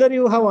whether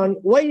you have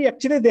why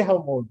actually they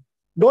have moved.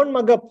 Don't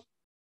mug up.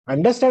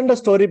 Understand the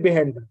story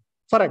behind it.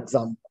 For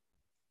example,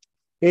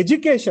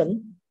 education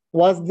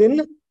was in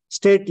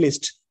state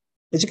list.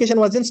 Education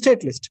was in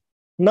state list.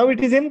 Now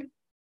it is in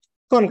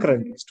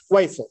concurrent list.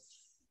 Why so?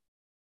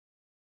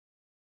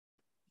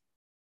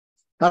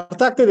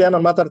 ಅರ್ಥ ಆಗ್ತಿದೆಯಾ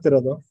ನಾನು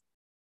ಮಾತಾಡ್ತಿರೋದು?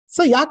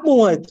 So ಯಾಕೆ move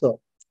ಆಯ್ತು?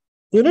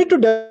 You need to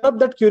develop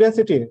that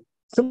curiosity.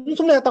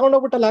 ಸುಮ್ಮನೆ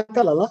ತಗೊಂಡೋಗ್ಬಿಟ್ಟಲ್ಲಿ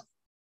ಹಾಕಲ್ಲ.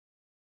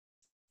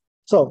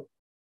 So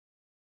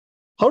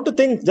how to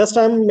think, just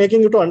I am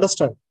making you to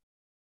understand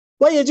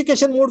why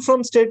education moved from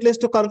state list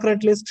to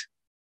concurrent list.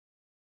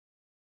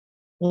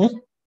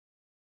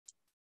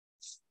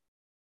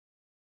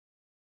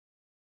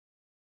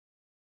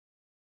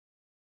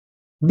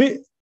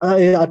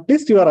 At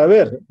least you are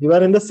aware. You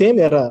are in the same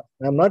era.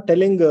 I am not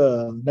telling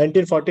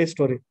 1940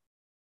 story.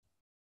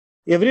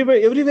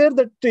 Everywhere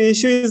that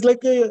issue is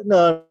like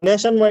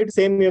nationwide,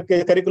 same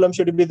curriculum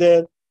should be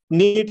there.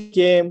 NEET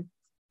came.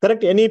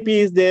 Correct. NEP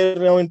is there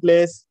now in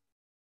place.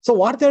 So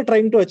what they are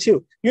trying to achieve?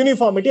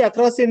 Uniformity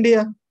across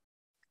India.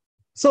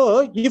 So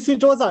if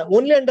it was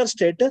only under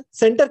state,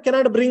 center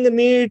cannot bring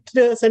NEET,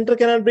 center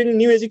cannot bring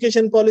new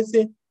education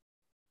policy.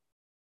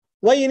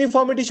 Why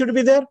uniformity should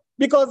be there?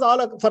 Because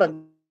all for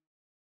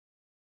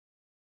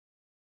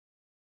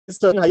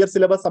higher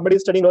syllabus, somebody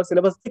is studying lower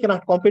syllabus, they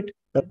cannot compete.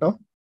 No?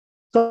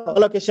 So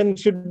allocation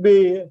should be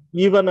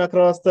even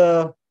across the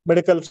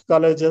medical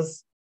colleges.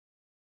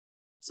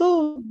 So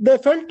they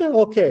felt,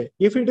 okay,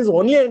 if it is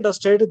only under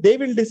state, they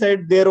will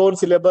decide their own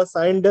syllabus,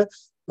 and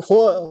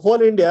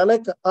whole India,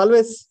 like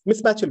always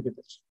mismatch will be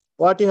there.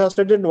 What you have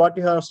studied and what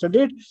you have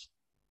studied.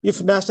 If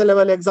national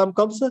level exam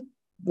comes,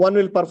 one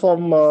will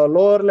perform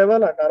lower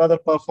level and another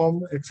perform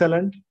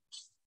excellent.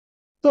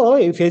 So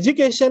if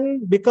education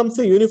becomes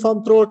a uniform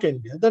throughout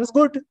India, that is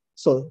good.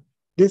 So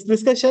This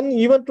discussion,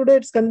 even today,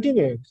 it's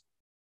continued.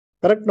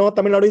 Correct? No,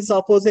 Tamil Nadu is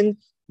opposing.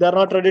 They are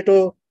not ready to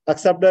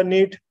accept the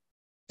need.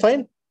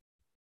 Fine.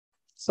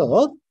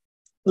 So,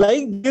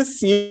 like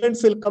these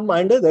events will come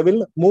and they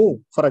will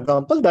move. For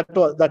example,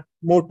 that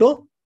move to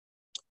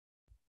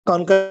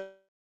concurrent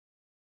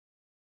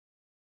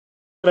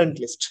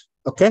list.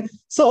 Okay.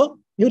 So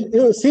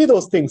you see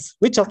those things.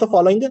 Which of the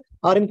following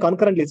are in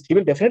concurrent list? He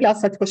will definitely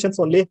ask such questions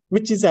only,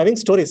 which is having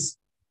stories.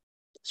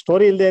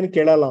 Story ilde en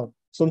kelala.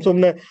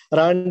 Sumne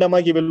random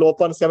he will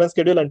open 7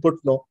 schedule and put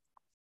no.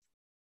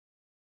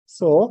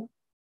 So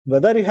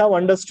whether you have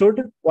understood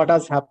what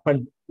has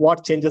happened,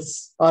 what changes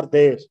are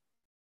there.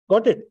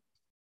 Got it?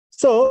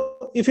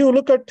 So if you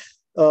look at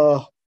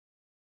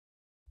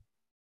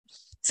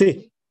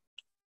see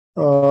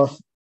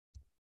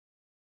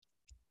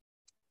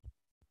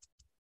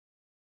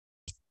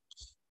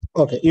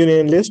okay,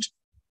 union list.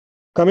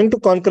 Coming to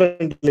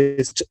concurrent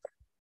list.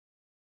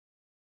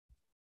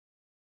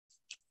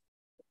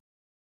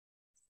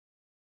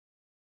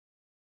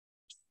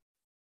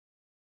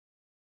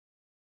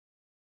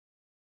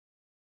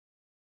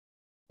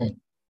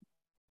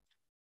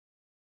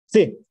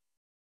 See,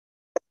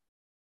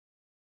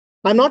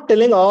 I'm not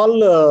telling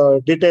all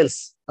details.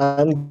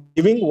 I'm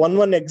giving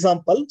one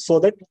example so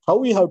that how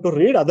we have to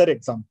read other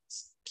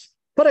examples.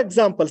 For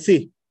example,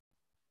 see,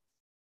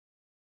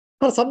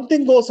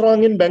 something goes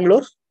wrong in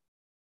Bengaluru.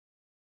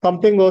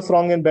 Something goes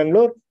wrong in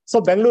Bengaluru.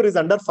 So Bengaluru is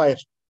under fire.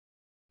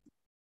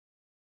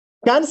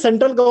 Can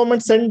central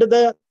government send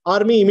the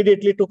army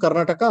immediately to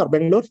Karnataka or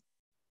Bengaluru?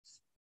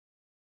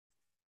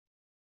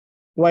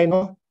 Why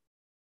not?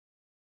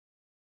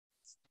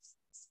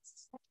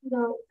 No,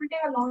 it will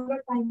take a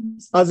longer time.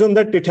 Assume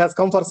that it has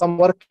come for some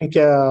work in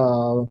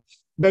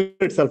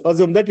Bengaluru itself.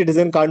 Assume that it is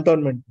in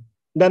cantonment.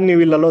 Then you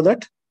will allow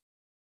that.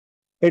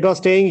 It was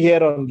staying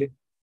here only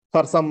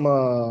for some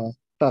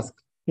task.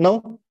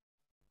 Now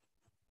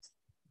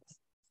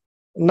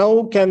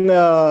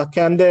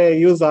can they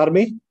use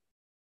army?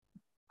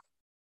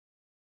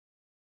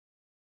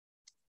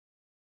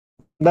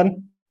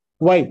 Then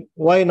why?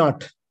 Why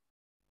not?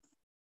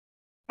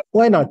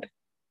 Why not?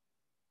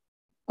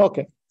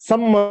 Okay.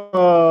 Some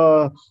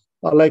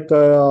like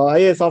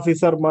IAS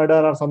officer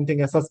murder or something,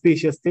 a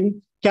suspicious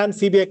thing. Can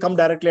CBI come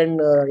directly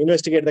and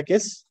investigate the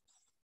case?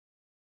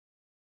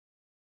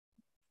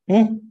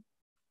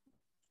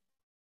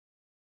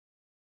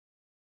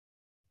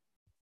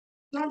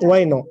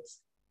 Why no?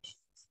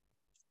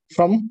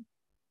 From?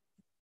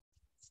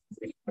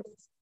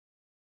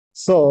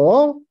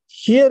 So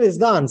here is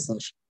the answer.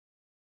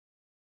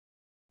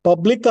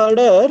 Public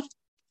order,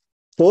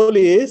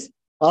 police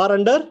are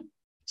under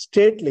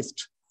state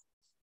list.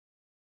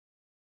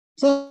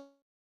 So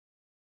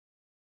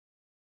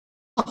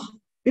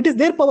it is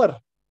their power.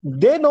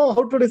 They know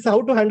how to decide,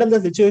 how to handle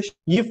the situation.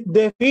 If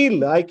they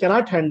feel I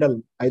cannot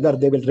handle, either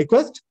they will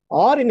request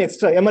or in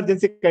extra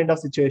emergency kind of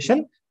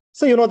situation.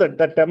 So you know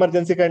that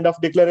emergency kind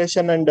of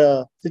declaration and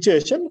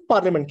situation,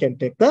 Parliament can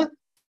take the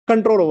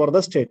control over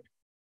the state.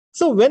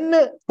 So when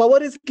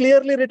power is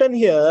clearly written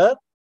here,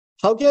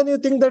 how can you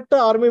think that the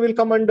army will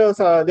come and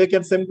they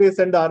can simply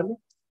send the army?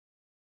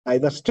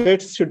 Either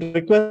states should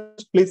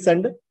request, please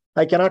send.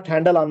 I cannot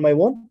handle on my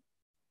own.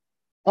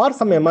 Or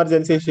some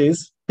emergency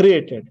is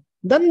created.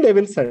 Then they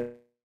will send.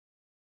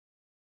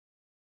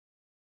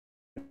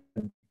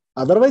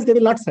 Otherwise, they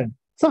will not send.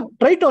 So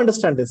try to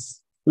understand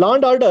this. Law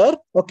and order,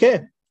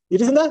 okay.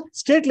 It is in the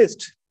state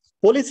list.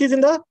 Police is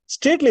in the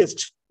state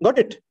list. Got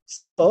it?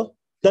 So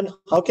then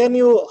how can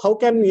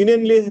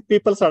union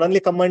people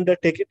suddenly come and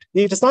take it?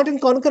 It is not in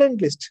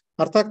concurrent list.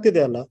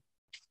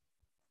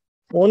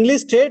 Only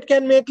state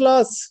can make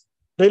laws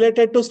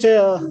related to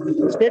state.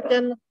 State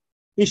can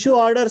issue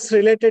orders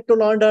related to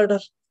law and order.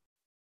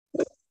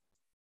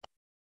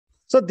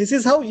 So this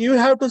is how you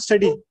have to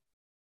study.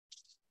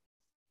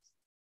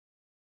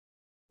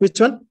 Which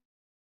one?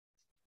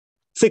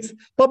 6.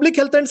 Public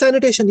health and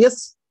sanitation.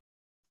 Yes.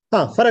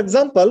 For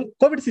example,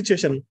 COVID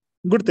situation.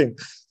 Good thing.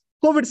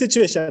 COVID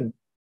situation.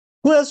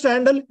 Who has to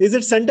handle? Is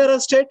it center or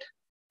state?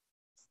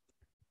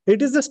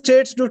 It is the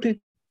state's duty.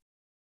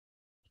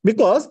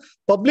 Because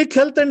public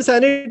health and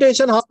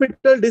sanitation,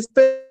 hospital,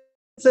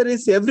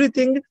 dispensaries,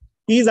 everything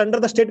is under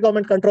the state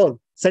government control.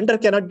 Center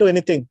cannot do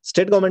anything.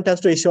 State government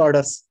has to issue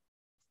orders.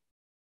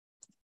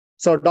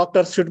 So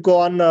doctors should go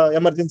on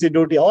emergency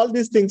duty. All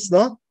these things,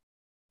 no?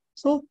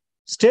 So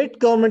state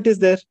government is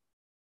there.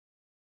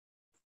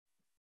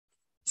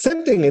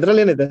 Same thing.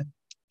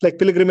 Like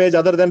pilgrimage,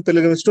 other than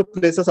pilgrimage to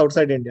places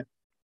outside India.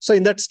 So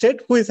in that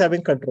state, who is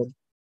having control?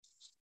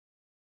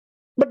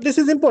 But this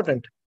is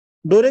important.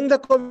 During the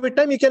COVID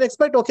time, you can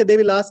expect, okay, they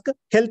will ask,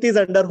 health is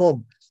under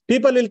home.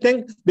 People will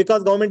think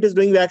because government is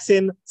doing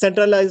vaccine,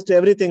 centralized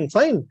everything,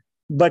 fine.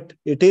 But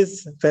it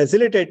is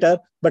facilitator.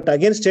 But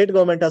again, state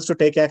government has to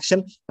take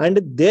action and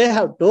they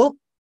have to,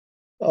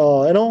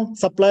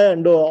 supply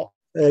and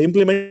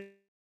implement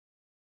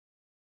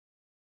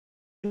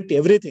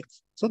everything.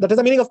 So that is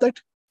the meaning of that.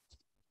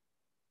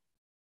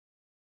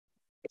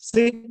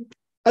 See,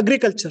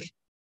 agriculture.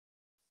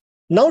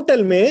 Now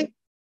tell me,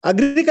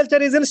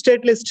 agriculture is in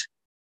state list.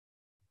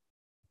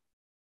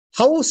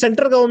 how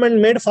central government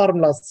made farm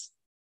laws.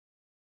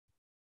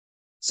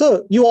 So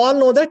you all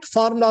know that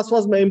farm laws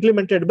was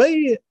implemented by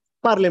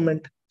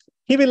parliament.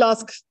 He will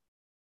ask,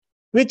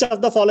 which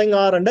of the following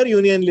are under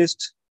union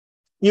list?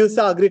 You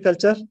say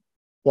agriculture.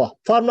 Wow.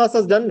 Farm laws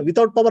was done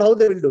without power. How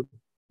they will do?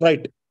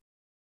 Right.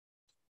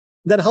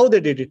 Then how they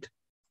did it?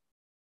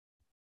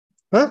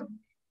 Huh?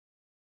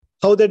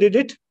 How they did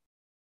it?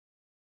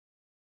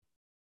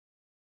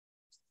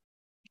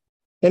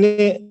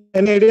 Any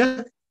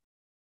idea?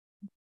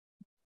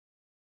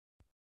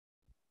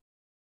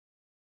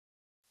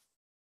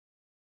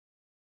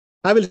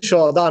 I will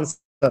show the answer.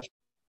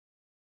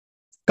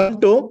 Come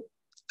to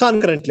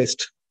concurrent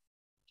list.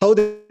 How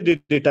they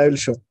did it, I will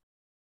show.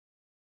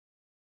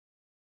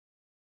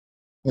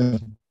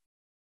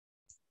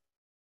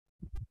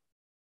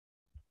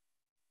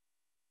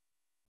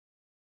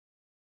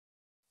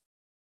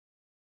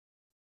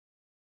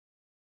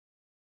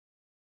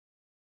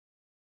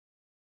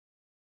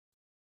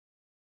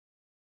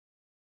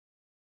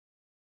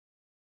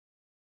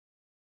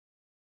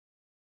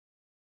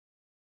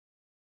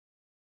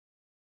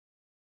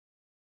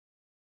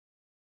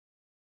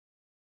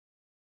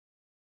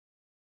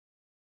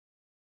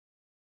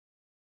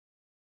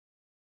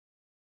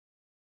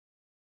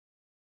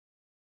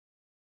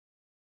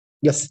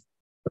 Yes.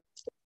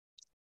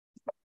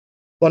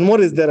 One more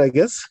is there, I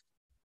guess.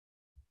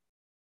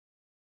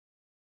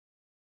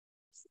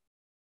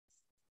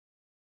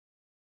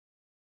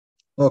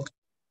 Okay.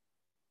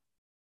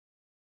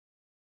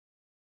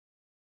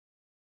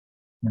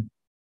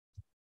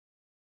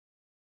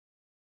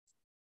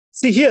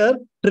 See here,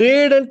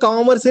 trade and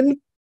commerce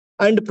in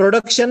and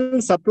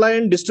production, supply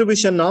and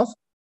distribution of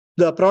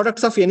the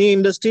products of any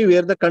industry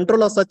where the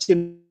control of such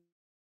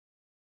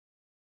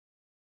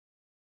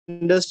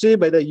industry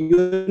by the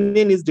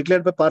union is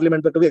declared by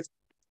parliament. But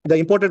the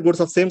imported goods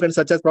of same kind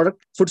such as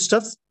product,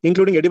 foodstuffs,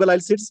 including edible oil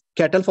seeds,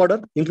 cattle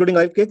fodder, including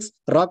oil cakes,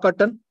 raw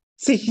cotton.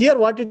 See here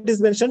what it is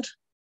mentioned.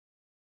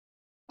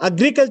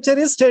 Agriculture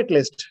is state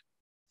list.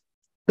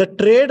 The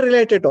trade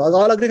related to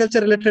all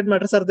agriculture related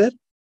matters are there.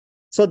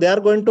 So they are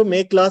going to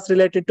make laws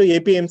related to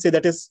APMC,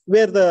 that is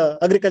where the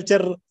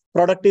agriculture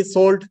product is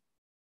sold,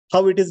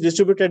 how it is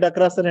distributed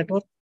across the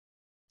network.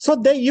 So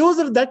they use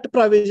that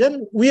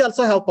provision. We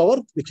also have power,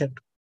 we can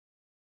do.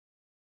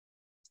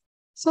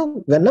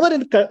 So whenever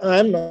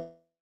I'm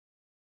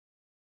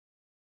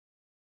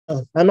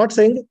not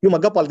saying you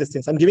mug up all these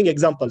things. I'm giving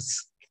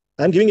examples.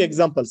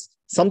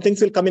 Some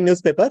things will come in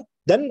newspaper.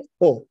 Then,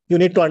 oh, you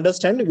need to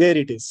understand where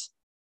it is.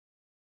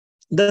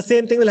 The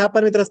same thing will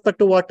happen with respect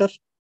to water.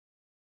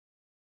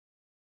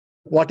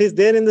 What is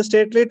there in the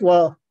state list?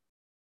 Well,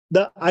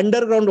 the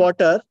underground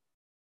water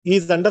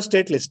is under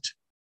state list.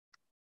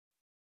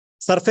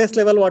 Surface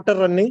level water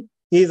running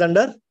is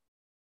under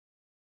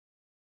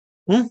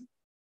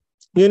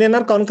union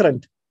or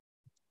concurrent.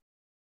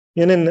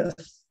 Union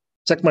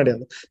check madi.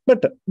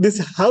 But this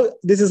is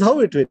how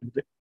it will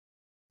be.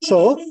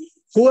 So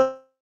who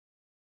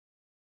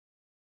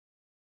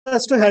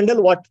has to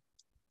handle what?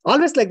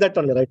 Always like that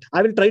only, right?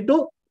 I will try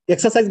to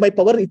exercise my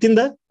power within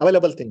the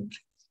available thing.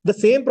 The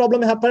same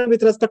problem happened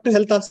with respect to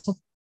health also.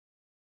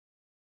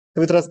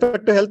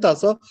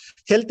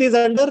 Health is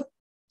under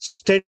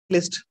state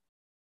list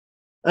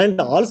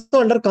and also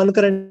under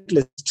concurrent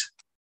list.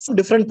 So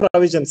different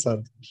provisions are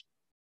there.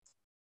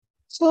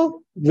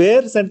 So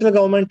where central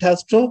government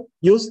has to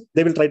use,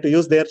 they will try to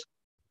use their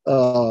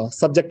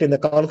subject in the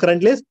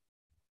concurrent list.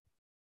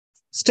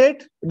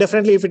 State,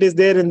 definitely if it is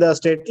there in the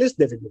state list,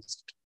 they will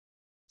use it.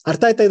 I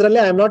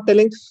am not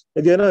telling,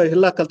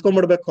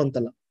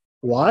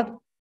 what?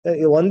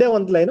 One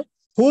line,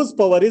 whose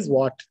power is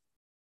what?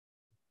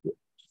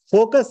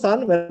 Focus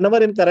on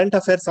whenever in current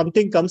affairs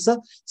something comes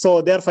up,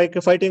 so they are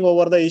fighting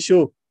over the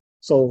issue.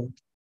 So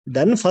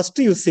then first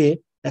you say,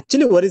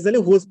 actually originally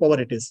whose power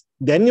it is.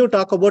 Then you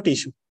talk about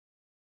issue.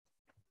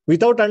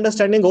 Without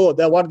understanding, oh,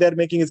 what they are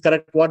making is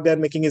correct, what they are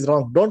making is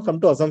wrong. Don't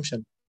come to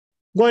assumption.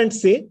 Go and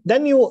see.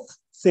 Then you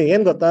say,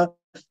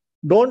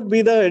 don't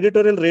be the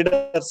editorial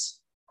readers.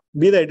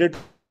 Be the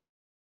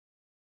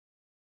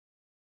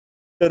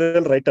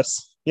editorial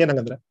writers.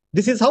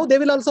 This is how they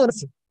will also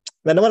answer.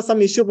 Whenever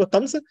some issue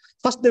comes,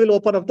 first they will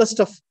open up the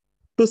stuff.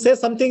 To say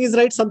something is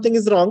right, something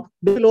is wrong,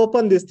 they will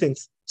open these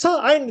things.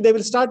 So, and they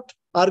will start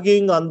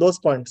arguing on those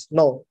points.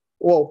 No,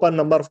 open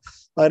number,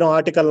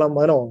 article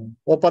number,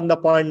 open the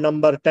point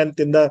number 10th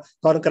in the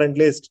concurrent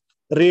list.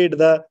 Read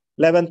the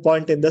 11th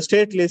point in the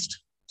state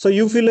list. So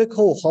you feel like,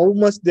 oh, how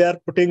much they are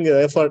putting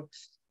effort.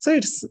 So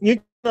you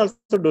can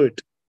also do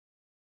it.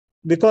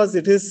 Because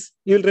it is,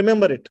 you will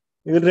remember it.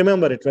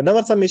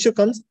 Whenever some issue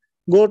comes,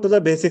 go to the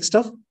basic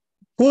stuff.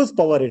 Whose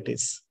power it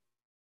is.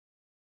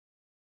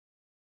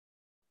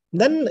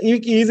 Then you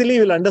easily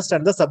will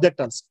understand the subject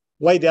also.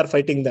 Why they are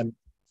fighting them.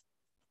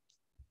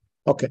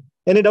 Okay.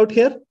 Any doubt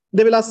here?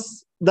 They will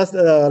ask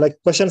like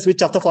questions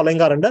which of the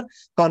following are under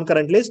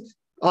concurrent list,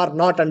 are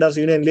not under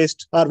union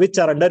list, or which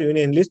are under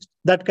union list.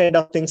 That kind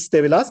of things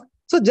they will ask.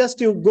 So just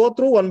you go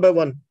through one by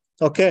one.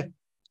 Okay.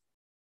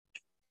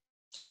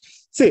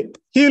 See,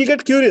 he will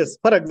get curious.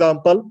 For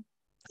example,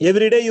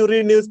 Every day you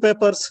read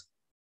newspapers.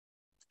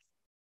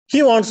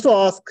 He wants to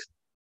ask,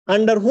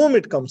 under whom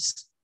it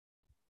comes?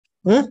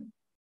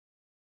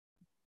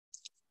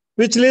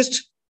 Which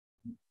list?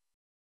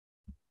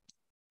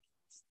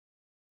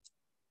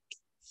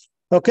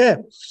 Okay.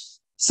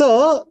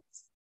 So,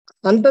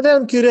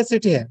 under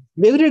curiosity,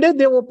 every day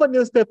they open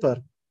newspaper.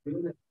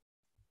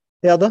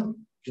 Yada?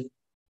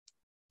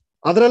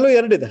 Adrallu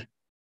erudide.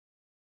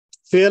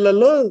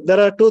 Fuel, there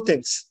are two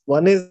things.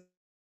 One is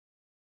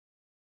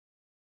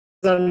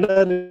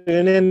under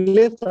union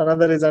list,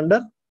 another is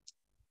under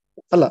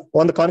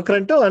one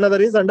concurrent,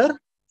 another is under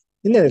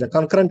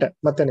concurrent.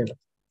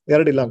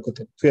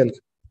 Fuel.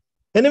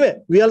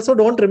 Anyway, we also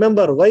don't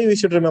remember why we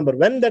should remember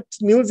when that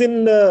news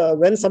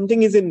when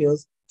something is in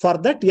news. For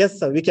that, yes,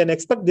 sir, we can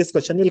expect this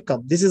question will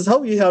come. This is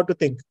how you have to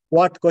think.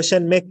 What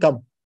question may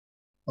come?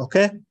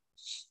 Okay.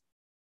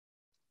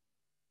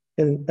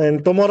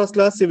 In tomorrow's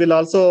class, we will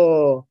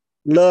also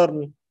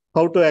learn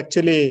how to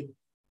actually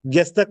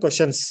guess the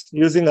questions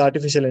using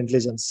artificial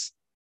intelligence.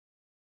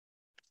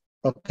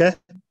 Okay.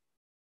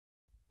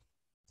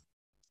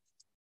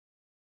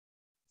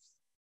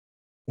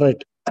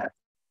 Right.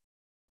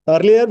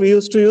 Earlier, we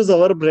used to use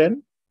our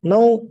brain.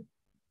 Now,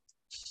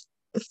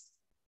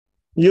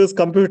 use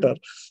computer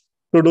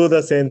to do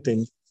the same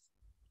thing.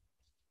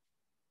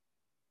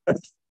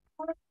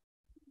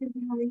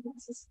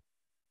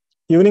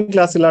 Evening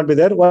class will not be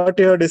there. What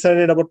you have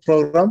decided about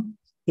program?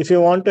 If you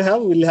want to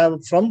have, we'll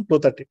have from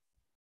 2:30.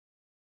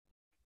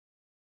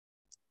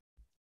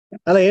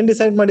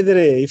 Decide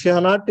madidire. If you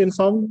are not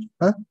informed,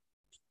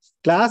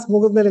 class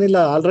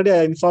already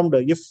I informed.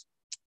 If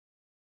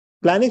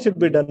planning should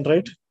be done,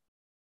 right?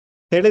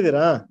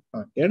 Done.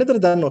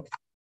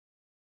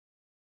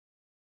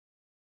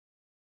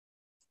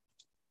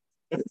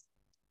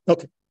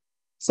 Okay.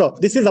 So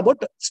this is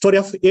about story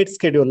of 8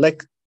 schedule.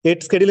 Like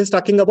 8 schedule is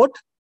talking about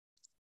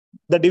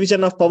the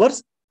division of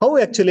powers, how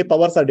actually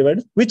powers are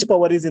divided, which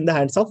power is in the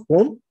hands of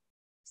whom,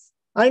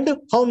 and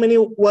how many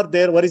were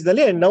there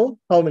originally and now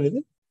how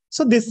many.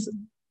 So these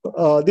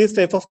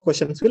type of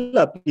questions will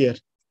appear.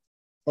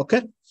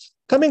 Okay.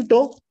 Coming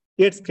to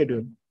 8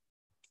 schedule.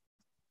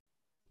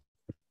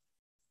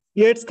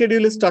 8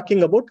 schedule is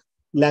talking about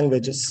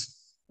languages.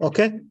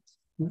 Okay.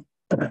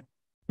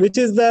 Which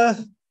is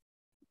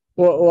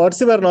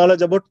what's your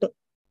knowledge about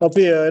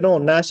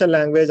national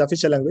language,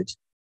 official language?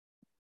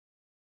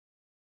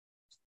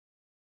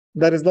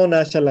 There is no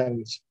national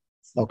language.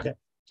 Okay.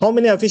 How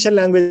many official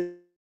languages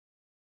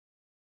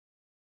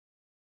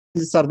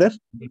are there?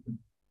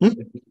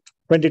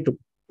 22.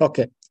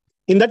 Okay.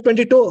 In that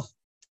 22,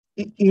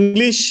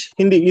 English,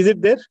 Hindi, is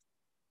it there?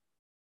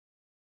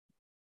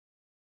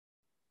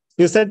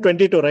 You said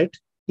 22, right?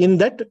 In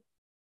that,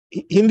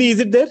 Hindi, is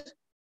it there?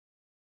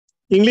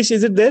 English,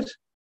 is it there?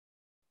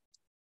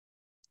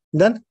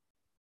 Then,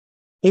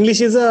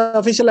 English is an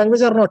official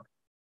language or not?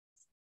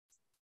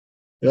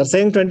 You are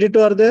saying 22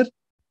 are there,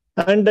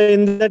 and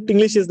in that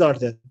English is not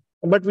there.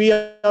 But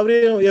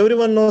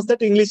everyone knows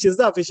that English is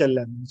the official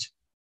language.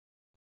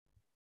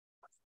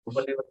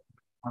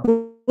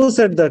 Who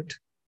said that?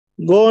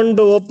 Go and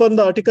open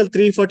the article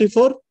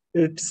 344.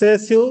 It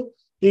says you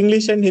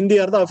English and Hindi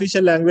are the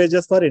official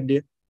languages for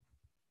India.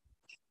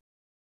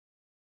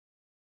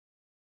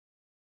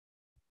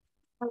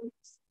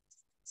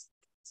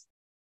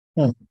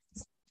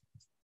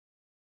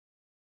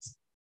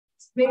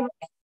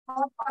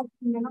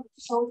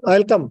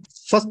 I'll come.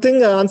 First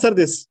thing, answer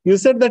this. You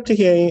said that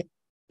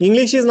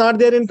English is not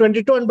there in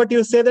 22, but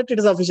you say that it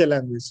is official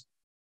language.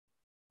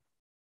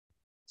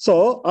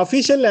 So,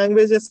 official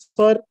languages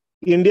for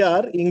India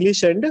are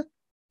English and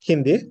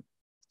Hindi.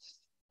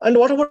 And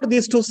what about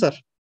these two, sir?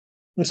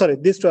 I'm sorry,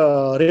 these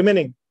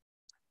remaining.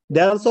 They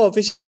are also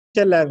official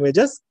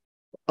languages.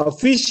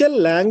 Official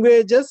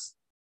languages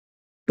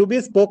to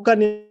be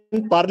spoken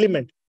in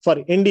Parliament for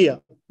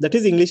India. That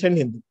is English and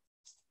Hindi.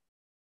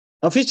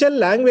 Official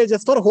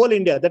languages for whole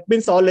India. That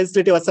means all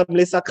legislative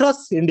assemblies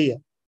across India.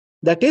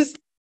 That is,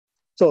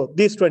 so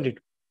these 22.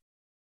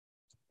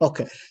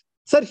 Okay.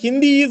 Sir,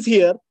 Hindi is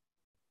here.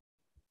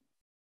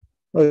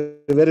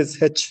 Where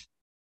is H?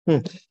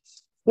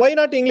 Why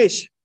not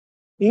English?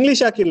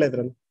 English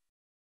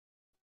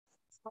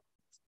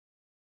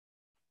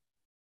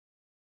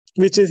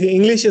which is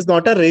English is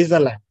not a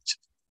regional language.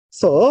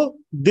 So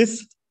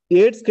this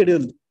 8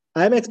 schedule,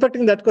 I am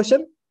expecting that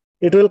question.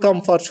 It will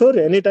come for sure.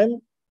 Anytime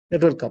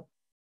it will come.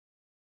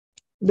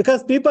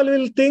 Because people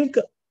will think,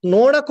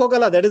 Noda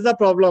Kogala, that is the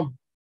problem.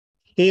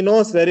 He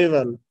knows very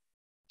well.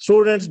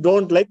 Students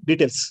don't like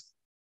details.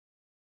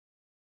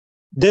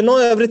 They know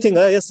everything.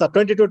 Yes, sir,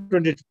 22,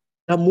 22.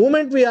 The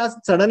moment we ask,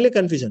 suddenly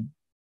confusion.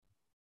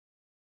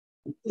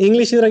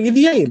 English is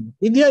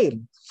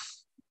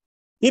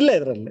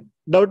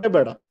doubt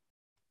beda.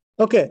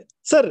 Okay,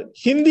 sir,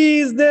 Hindi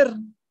is there,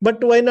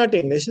 but why not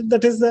English?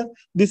 That is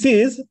this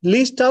is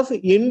list of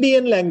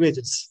Indian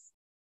languages.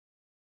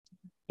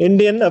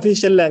 Indian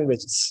official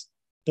languages.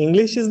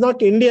 English is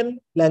not Indian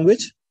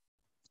language.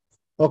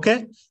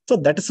 Okay, so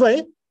that is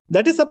why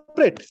that is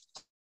separate.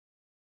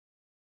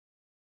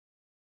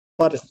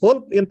 for whole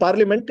in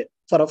Parliament,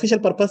 for official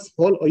purpose,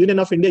 whole Union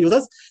of India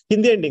uses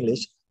Hindi and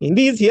English.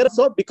 Hindi is here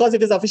so because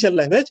it is official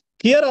language.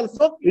 Here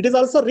also, it is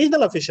also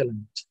regional official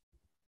language.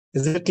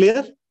 Is it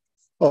clear?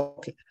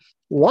 Okay.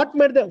 What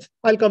made them?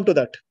 I'll come to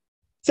that.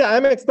 See, I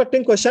am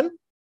expecting question.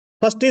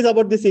 First is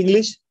about this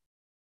English.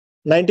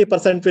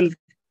 90% will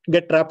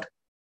get trapped.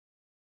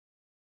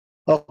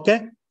 Okay.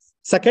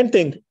 Second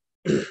thing,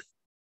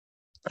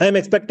 I am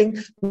expecting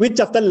which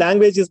of the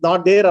language is not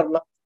there or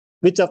not,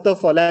 which of the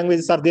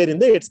languages are there in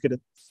the 8th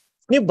schedule.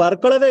 ನೀವು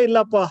ಬರ್ಕೊಳ್ಳೋದೇ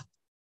ಇಲ್ಲಪ್ಪ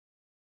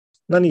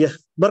ನನಗೆ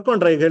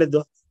ಬರ್ಕೊಂಡ್ರ ಈಗ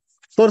ಹೇಳಿದ್ದು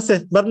ತೋರ್ಸೆ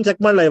burn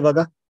check ಮಾಡ್ಲಾ ಇವಾಗ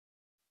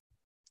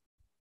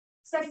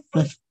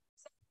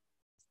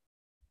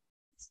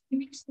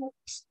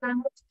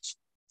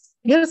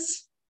yes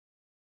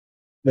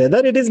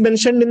whether it is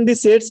mentioned in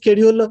this 8th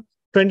schedule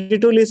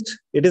 22 list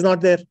it is not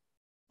there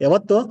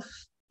ಯಾವತ್ತು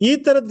ಈ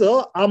ತರದ್ದು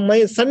ಆ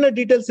ಸಣ್ಣ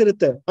ಡೀಟೇಲ್ಸ್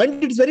ಇರುತ್ತೆ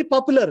ಅಂಡ್ ಇಟ್ಸ್ ವೆರಿ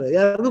ಪಾಪ್ಯುಲರ್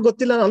ಯಾರಿಗೂ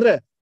ಗೊತ್ತಿಲ್ಲ ಅಂದ್ರೆ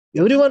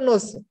every one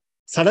nose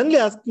suddenly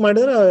ask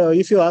ಮಾಡಿದ್ರೆ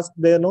ಇಫ್ ಯು ಆಸ್ಕ್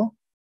ದೇನೋ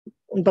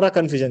ಒಂಥರ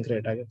ಕನ್ಫ್ಯೂಷನ್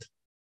ಕ್ರಿಯೇಟ್ ಆಗುತ್ತೆ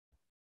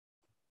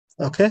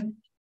okay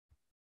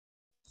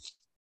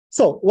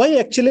so Y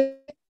actually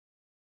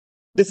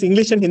this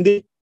English and Hindi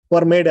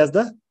were made as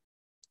the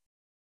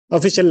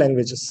official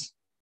languages?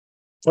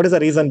 What is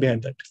the reason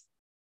behind that?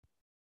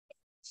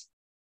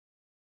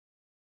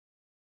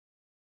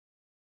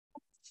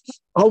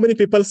 How many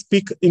people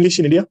speak English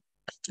in India?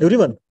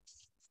 Everyone.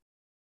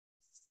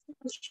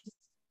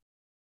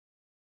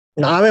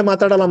 ನಾವೇ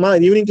ಮಾತಾಡಲ್ಲಮ್ಮ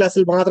evening class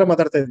ಅಲ್ಲಿ ಮಾತ್ರ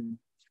ಮಾತಾಡ್ತಾ ಇದ್ದೀವಿ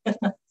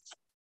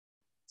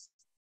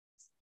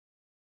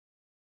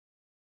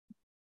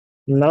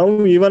now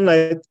even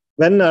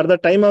when at the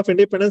time of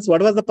independence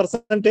what was the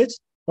percentage?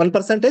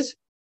 1%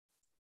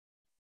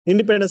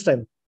 independence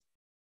time.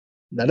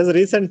 That is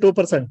recent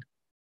 2%.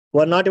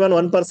 Or not even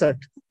 1%.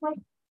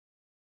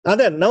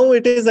 Then now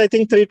it is I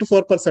think 3 to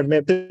 4%,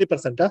 maybe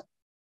 3%.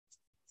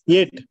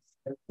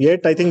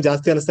 8 I think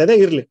ಜಾಸ್ತಿ ಅನಿಸ್ತಾ ಇದೆ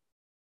ಇರ್ಲಿ.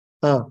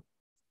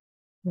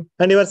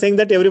 And you are saying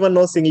that everyone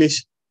knows English.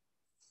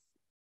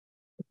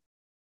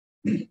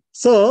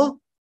 So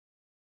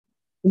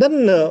then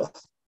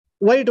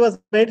why it was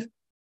made?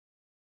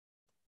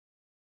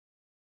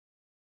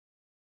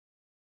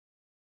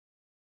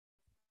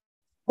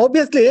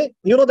 Obviously,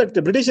 you know that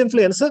the British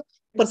influence,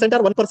 percent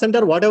or 1%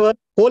 or whatever,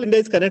 whole India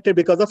is connected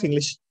because of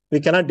English. We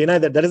cannot deny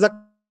that. That is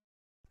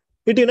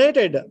it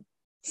united.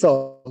 So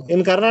in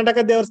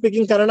Karnataka, they were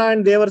speaking Kannada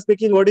and they were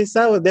speaking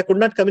Odisha. They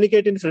could not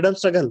communicate in freedom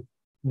struggle.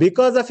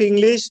 Because of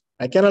English,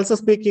 I can also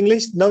speak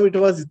English. Now it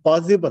was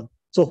possible.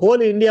 So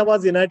whole India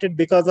was united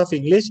because of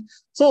English.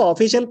 So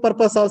official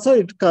purpose also,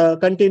 it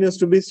continues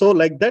to be so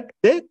like that.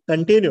 They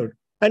continued.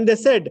 And they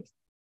said,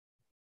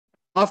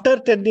 after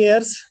 10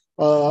 years,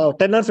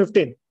 10 or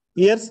 15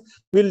 years,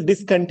 we'll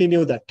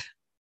discontinue that.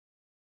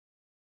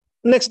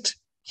 Next,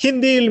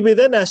 Hindi will be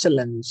the national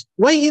language.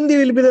 Why Hindi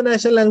will be the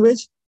national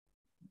language?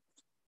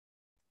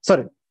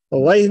 Sorry,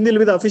 why Hindi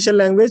will be the official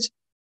language?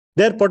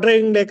 They're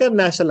portraying like a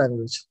national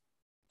language.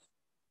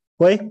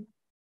 Why?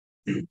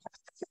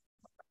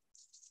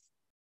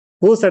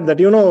 Who said that?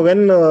 You know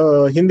when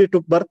Hindi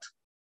took birth?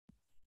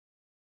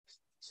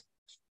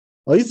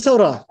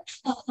 5,000.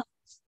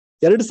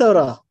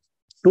 2,000.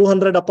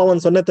 200 ಅಪ್ಪ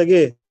ಒಂದ್ ಸೊನ್ನೆ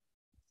ತೆಗಿ.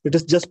 It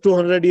is just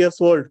 200 years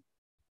old.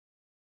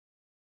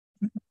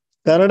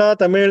 Kannada,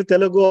 Tamil,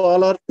 Telugu,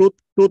 all are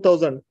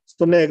 2,000.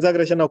 ಸುಮ್ಮನೆ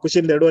exaggeration ನಾವು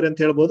ಖುಷಿಯಿಂದ 2,500 ಅಂತ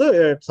ಹೇಳ್ಬೋದು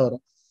 2,000.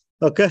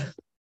 Okay.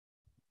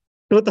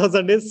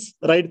 2,000 is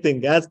right thing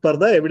as per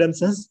the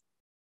evidences.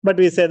 But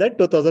we say that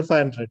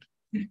 2,500.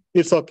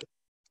 It's okay.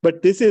 But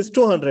this is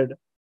 200.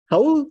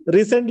 How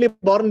recently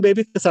born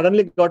baby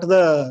suddenly got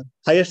the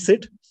highest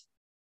seat?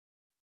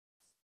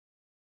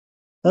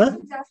 Huh?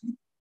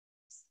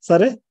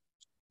 Sorry?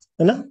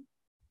 Anna?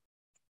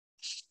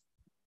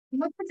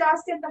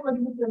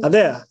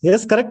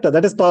 Yes, correct.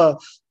 That is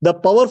the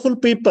powerful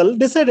people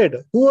decided.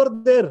 Who are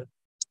there?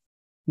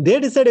 They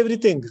decide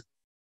everything.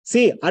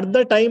 See, at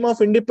the time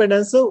of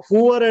independence,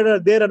 who are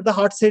there at the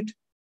hot seat?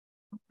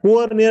 Who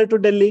are near to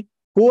Delhi?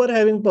 Who are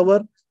having power?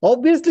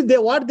 Obviously,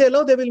 what they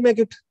allow, they will make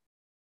it.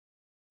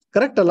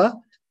 Correct, Allah?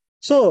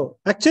 So,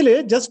 actually,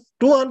 just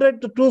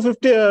 200 to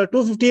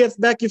 250 years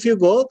back, if you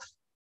go,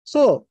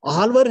 so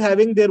all were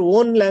having their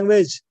own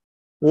language.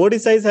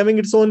 Odisha is having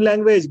its own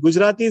language.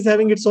 Gujarati is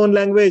having its own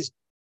language.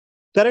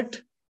 Correct?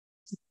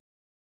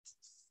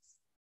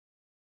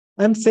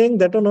 I'm saying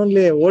that one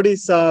only.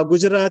 Odisha,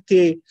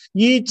 Gujarati,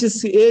 each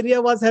area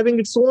was having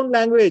its own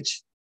language.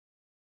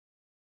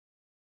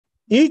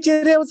 Each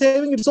area was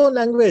having its own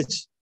language.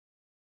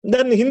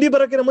 Then Hindi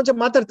barakina munche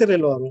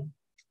maatartirilla avaru.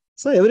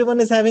 So everyone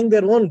is having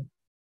their own.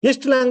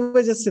 ಎಷ್ಟು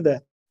languages ಇದೆ.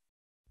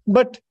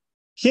 But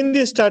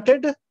Hindi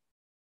started,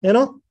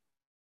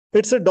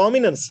 it's a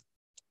dominance.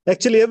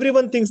 Actually,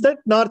 everyone thinks that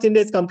North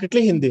India is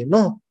completely Hindi.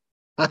 No.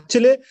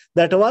 Actually,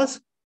 that was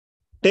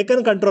taken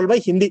control by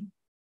Hindi.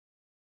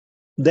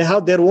 They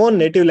have their own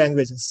native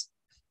languages.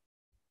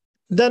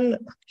 Then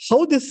how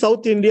this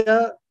South India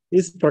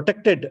is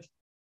protected?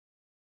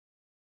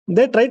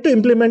 They try to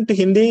implement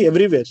Hindi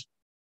everywhere.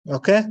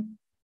 Okay.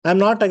 I'm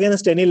not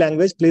against any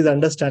language. Please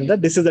understand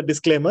that. This is a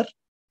disclaimer.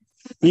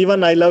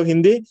 Even I love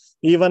Hindi.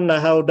 Even I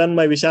have done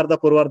my Visharda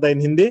Purvarda in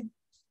Hindi.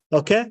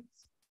 Okay.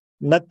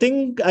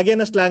 Nothing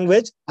against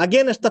language,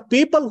 against the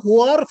people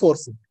who are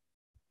forcing.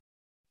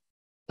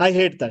 I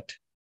hate that.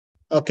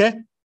 Okay.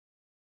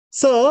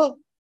 So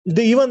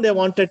even they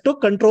wanted to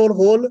control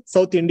whole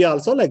South India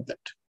also like that.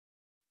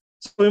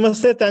 So we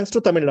must say thanks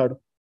to Tamil Nadu.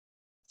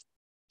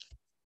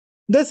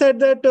 They said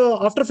that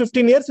after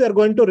 15 years, we are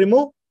going to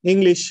remove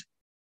English.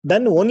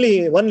 Then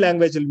only one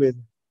language will be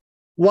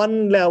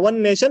one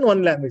nation,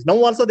 one language. Now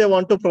also they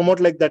want to promote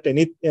like that.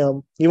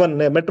 Even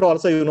metro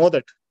also, you know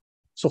that.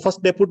 So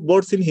first they put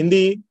boards in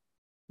Hindi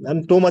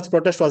and too much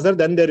protest was there.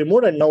 Then they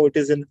removed and now it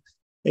is in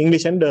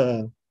English and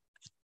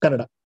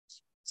Kannada.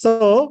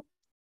 So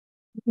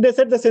they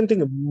said the same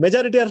thing.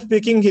 Majority are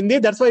speaking Hindi.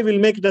 That's why we'll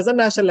make it as a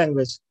national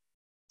language.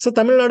 So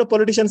Tamil Nadu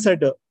politicians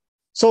said,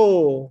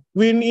 so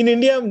in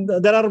India,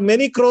 there are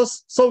many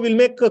crows. So we'll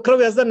make crow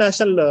as the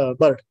national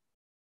bird.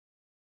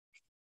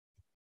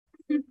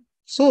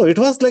 So it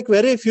was like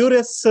very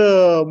furious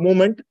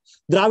movement,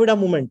 Dravida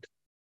movement.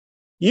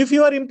 If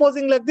you are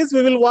imposing like this,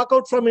 we will walk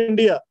out from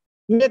India,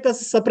 make a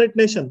separate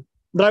nation,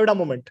 Dravida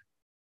movement.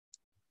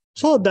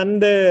 So then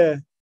they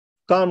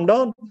calm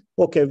down.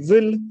 Okay,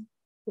 we'll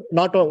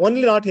not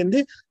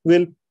Hindi,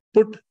 we'll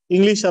put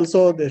English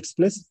also in its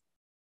place.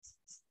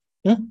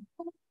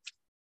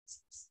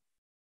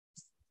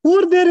 Who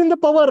are there in the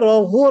power?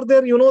 Who are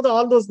there? You know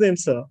all those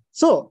names.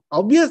 So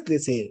obviously,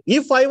 say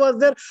if I was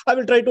there, I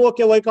will try to.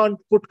 Okay, why can't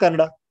put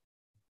Kannada?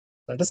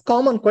 That is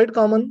common, quite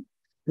common.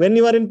 When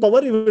you are in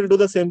power, you will do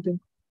the same thing.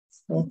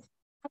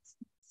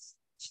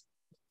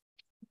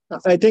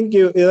 I think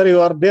either you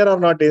are there or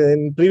not.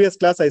 In previous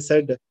class, I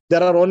said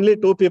there are only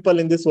two people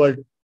in this world.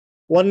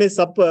 One is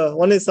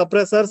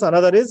suppressors,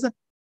 another is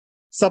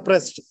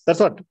suppressed.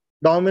 That's what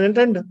dominant,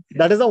 and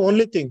that is the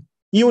only thing.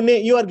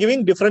 You are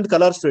giving different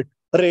colors to it.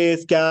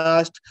 Race,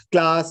 caste,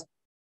 class,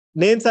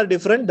 names are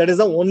different. That is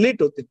the only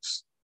two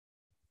things.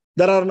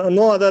 There are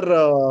no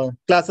other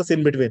classes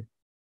in between.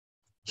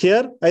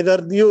 Here,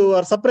 either you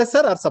are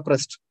suppressor or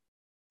suppressed.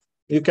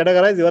 You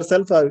categorize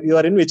yourself, you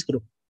are in which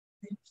group.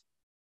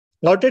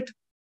 Got it?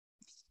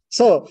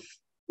 So,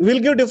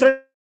 we'll give different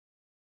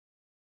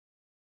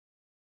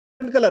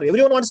color.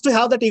 Everyone wants to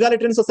have that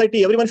egalitarian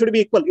society. Everyone should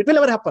be equal. It will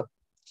never happen.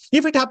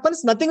 If it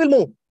happens, nothing will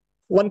move.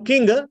 One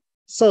king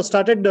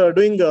started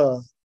doing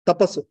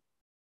tapassu.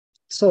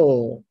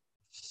 So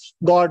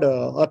God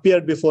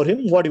appeared before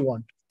him. What do you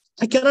want?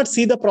 I cannot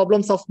see the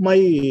problems of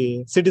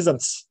my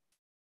citizens.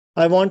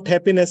 I want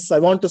happiness. I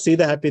want to see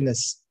the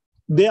happiness.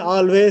 They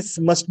always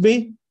must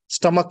be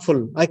stomach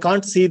full. I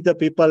can't see the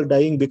people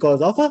dying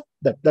because of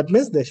that. That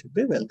means they should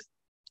be wealthy.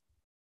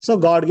 So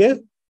God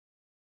gave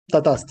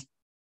Tatasti.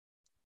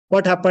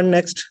 What happened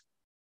next?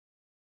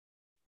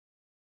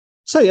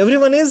 So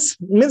everyone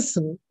means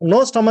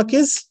no stomach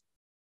is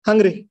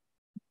hungry.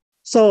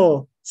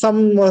 So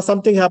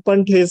something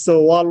happened. His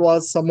wall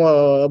was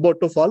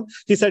about to fall.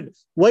 He said,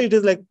 "Why it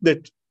is like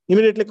that?"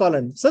 Immediately call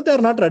in. So they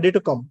are not ready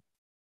to come.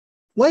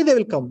 Why they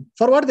will come?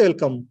 For what they will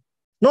come?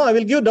 No, I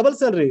will give double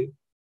salary.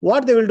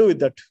 What they will do with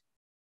that?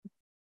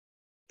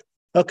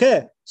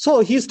 Okay. So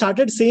he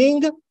started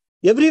saying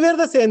everywhere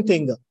the same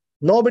thing.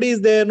 Nobody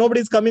is there. Nobody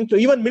is coming to.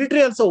 Even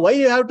military also. Why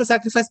you have to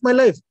sacrifice my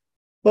life?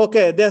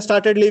 Okay. They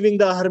started leaving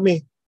the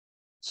army.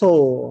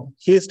 So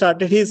he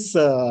started his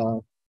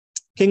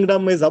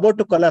kingdom is about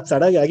to collapse.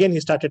 Again,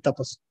 he started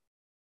tapas.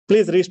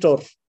 Please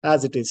restore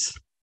as it is.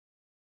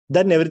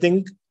 Then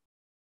everything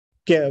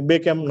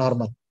became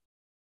normal.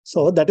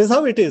 So that is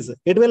how it is.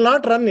 It will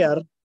not run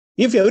here.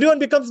 If everyone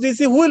becomes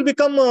DC, who will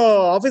become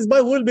office boy?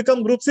 Who will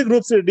become group C,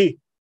 group D?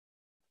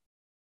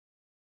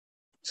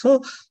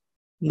 So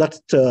that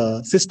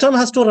system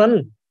has to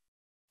run.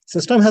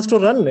 System has to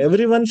run.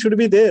 Everyone should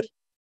be there.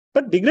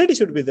 But dignity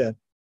should be there.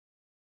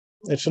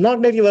 It should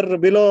not like you are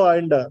below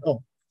and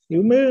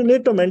you may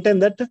need to maintain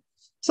that.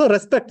 So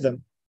respect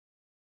them.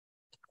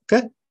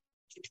 Okay.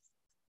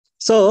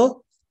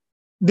 So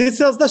this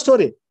was the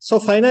story. So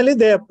finally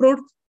they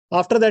approved.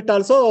 After that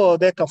also,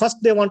 first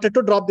they wanted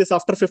to drop this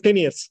after 15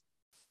 years.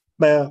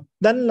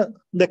 Then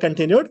they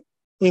continued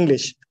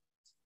English.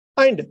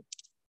 And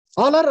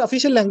all are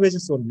official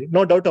languages only,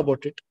 no doubt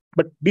about it.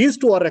 But these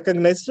two are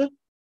recognized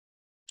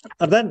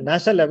at the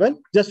national level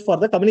just for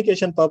the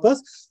communication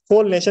purpose.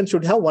 Whole nation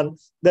should have one.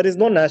 There is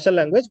no national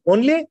language,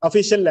 only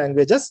official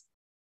languages.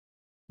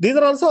 These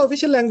are also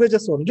official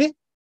languages only.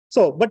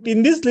 So, but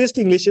in this list,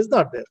 English is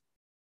not there.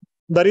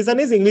 The reason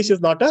is English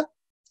is not a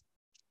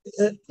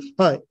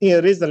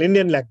regional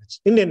Indian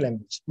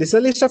language. This is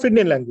a list of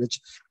Indian language.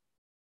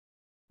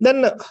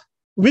 Then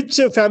which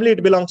family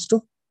it belongs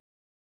to?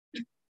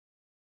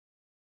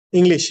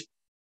 English.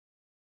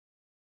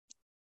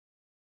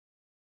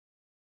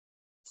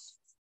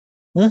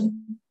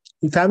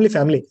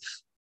 Family.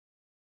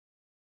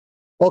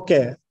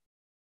 Okay.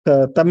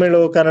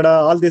 Tamil,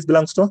 Kannada, all this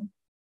belongs to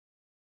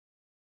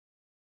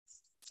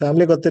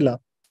family gottilla.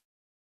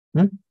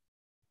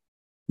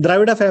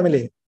 Dravida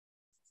family.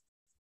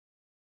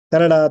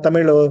 Kannada,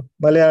 Tamil,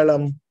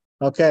 Malayalam.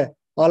 Okay.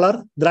 All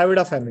are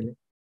Dravida family.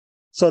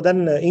 So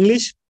then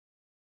English,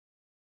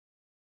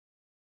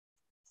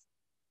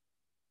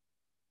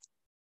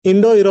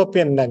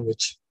 Indo-European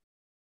language.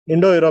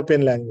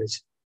 Indo-European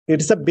language.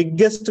 It is the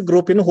biggest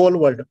group in whole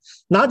world.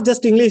 Not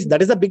just English,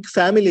 that is a big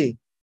family.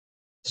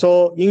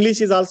 So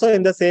English is also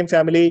in the same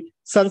family.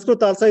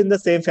 Sanskrit also in the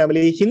same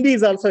family. Hindi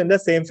is also in the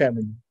same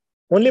family.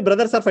 Only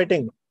brothers are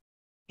fighting.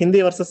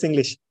 Hindi versus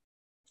English.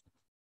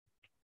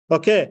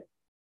 Okay.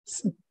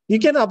 You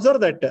can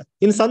observe that.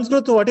 In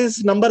Sanskrit, what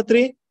is number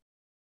 3?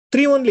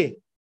 3 only.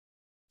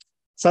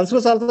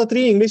 Sanskrit also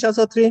 3, English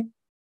also 3.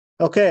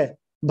 Okay.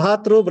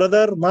 Bhatru,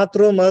 brother,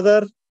 Matru,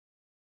 mother.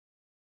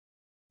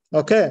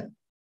 Okay.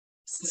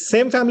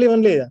 Same family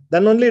only.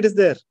 Then only it is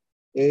there.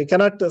 You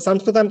cannot,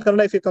 Sanskrit and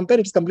Kannada, if you compare,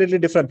 it's completely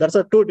different. That's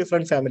two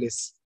different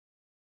families.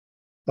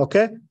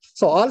 Okay.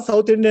 So all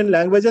South Indian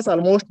languages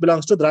almost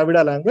belongs to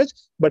Dravida language.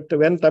 But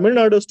when Tamil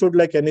Nadu stood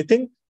like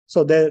anything,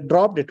 so they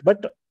dropped it.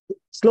 But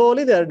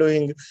slowly they are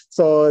doing.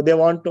 So they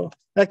want to,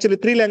 actually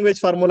 3 language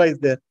formula is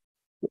there.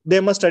 They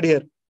must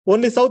adhere.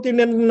 Only South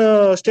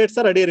Indian states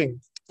are adhering.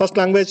 First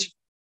language,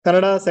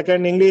 Kannada,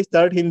 second English,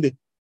 third Hindi.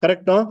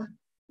 Correct, no?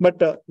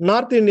 But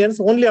North Indians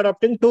only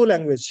adopting 2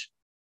 language,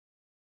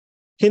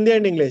 Hindi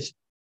and English.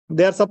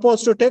 They are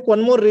supposed to take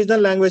one more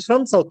regional language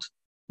from South.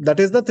 That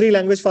is the 3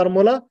 language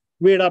formula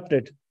we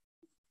adopted.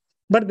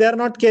 But they are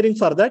not caring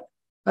for that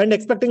and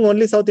expecting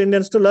only South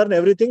Indians to learn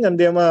everything, and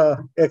they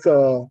are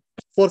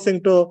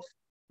forcing to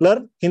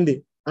learn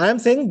Hindi. I am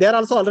saying they are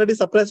also already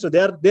suppressed.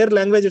 Their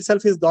language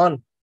itself is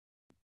gone.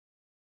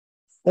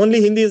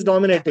 Only Hindi is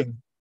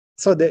dominating.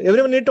 So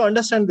everyone need to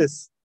understand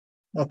this.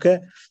 Okay.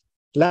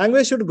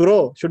 Language should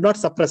grow, should not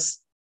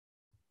suppress.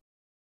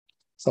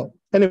 So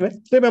anyway,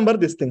 remember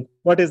this thing.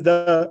 What is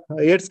the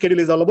 8th schedule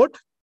is all about?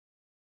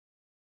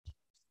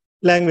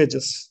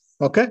 Languages.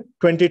 Okay.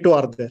 22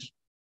 are there.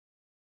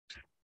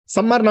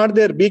 Some are not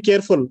there. Be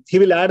careful. He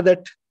will add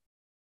that.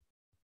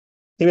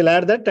 He will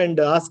add that and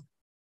ask.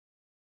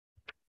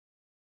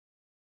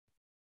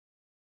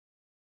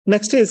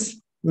 Next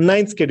is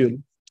 9th schedule.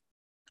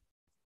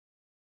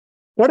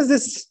 What is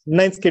this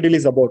 9th schedule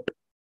is about?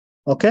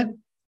 Okay.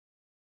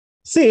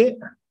 See,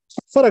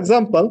 for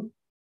example,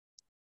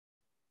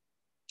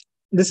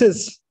 this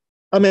is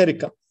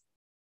America.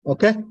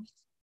 Okay.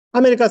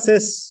 America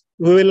says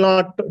we will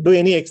not do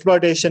any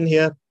exploitation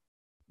here.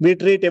 We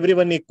treat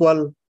everyone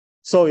equal.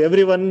 So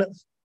everyone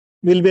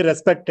will be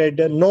respected.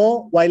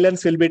 No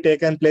violence will be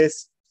taken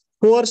place.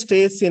 Whoever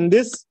stays in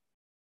this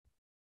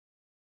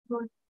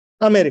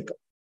America.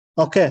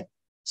 Okay.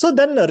 So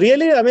then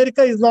really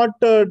America is not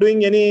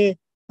doing any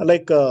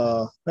like,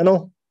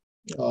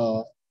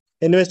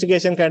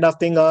 investigation kind of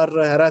thing or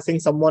harassing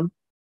someone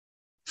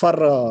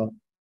for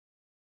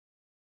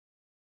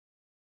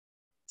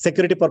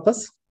security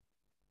purpose.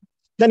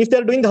 Then if they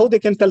are doing, how they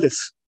can tell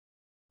this?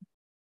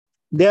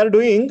 They are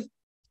doing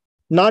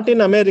not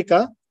in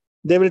America.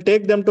 They will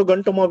take them to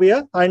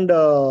Guantanamo and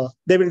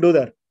they will do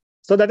that.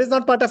 So that is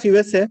not part of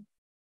USA.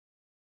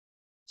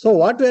 So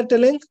what we are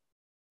telling?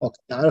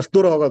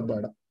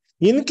 Okay.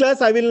 In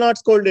class, I will not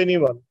scold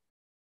anyone.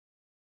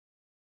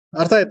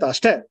 ಅರ್ಥ ಆಯ್ತಾ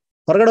ಅಷ್ಟೇ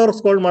ಹೊರಗಡೆ ಅವ್ರಿಗೆ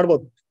scold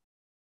ಮಾಡ್ಬೋದು.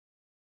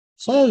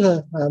 So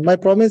my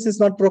promise is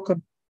not broken.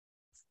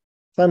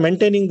 So I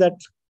maintaining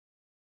that.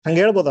 ಹಂಗೆ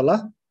ಹೇಳ್ಬೋದಲ್ಲ.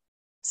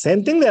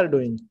 Same thing they are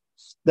doing.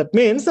 That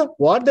means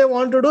what they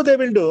want to do they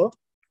will do,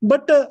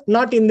 but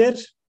not in their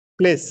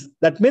place.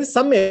 That means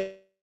some USA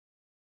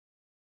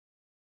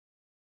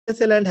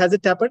land, has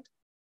it happened?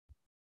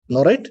 No,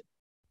 right?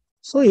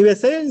 So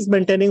USA is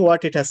maintaining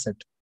what it has said.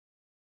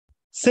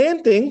 Same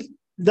thing,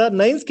 the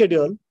 9th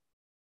schedule,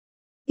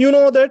 you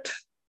know that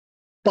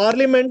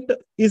Parliament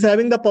is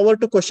having the power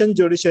to question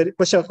judiciary.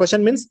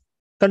 Question means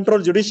control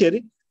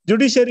judiciary.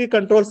 Judiciary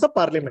controls the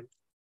Parliament.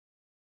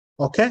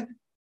 Okay?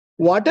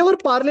 Whatever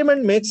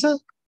Parliament makes,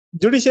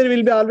 judiciary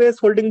will be always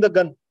holding the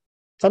gun.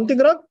 Something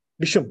wrong?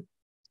 Dishum.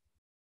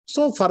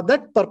 So for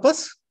that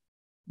purpose,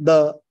 the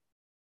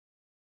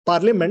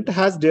Parliament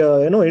has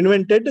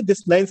invented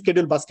this 9th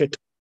schedule basket.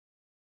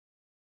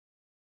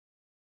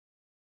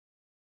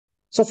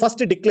 So first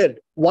it declared,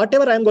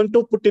 whatever I am going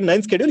to put in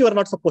 9th schedule, you are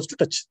not supposed to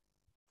touch.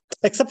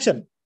 Exception.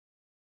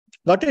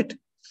 Got it?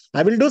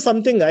 I will do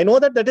something. I know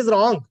that is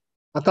wrong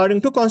according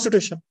to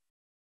Constitution.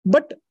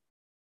 But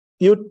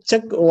you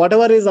check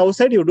whatever is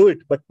outside, you do it,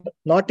 but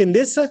not in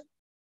this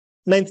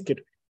 9th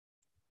schedule.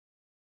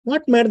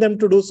 What made them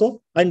to do so?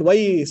 And why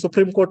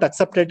Supreme Court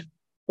accepted?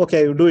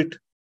 Okay, you do it.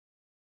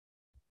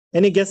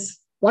 Any guess?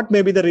 What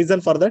may be the reason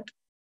for that?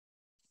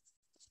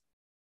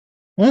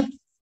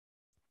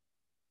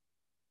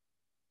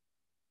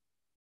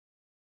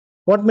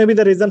 What may be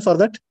the reason for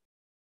that?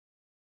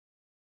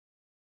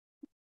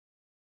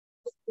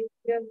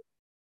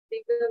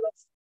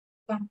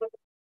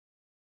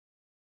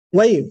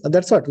 Why?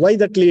 That's what. Why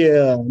that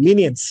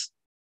lenience?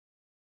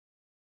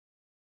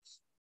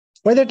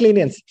 Why that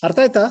lenience?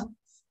 Artha aita?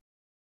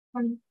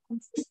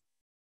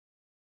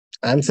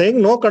 I am saying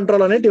no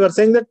control on it. You are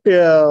saying that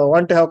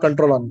want to have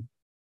control on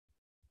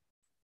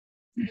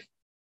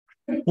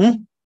it.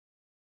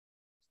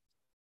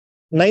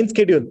 9th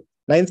schedule.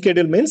 9th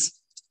schedule means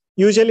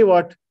usually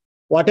what?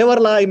 Whatever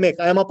law I make,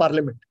 I am a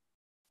Parliament.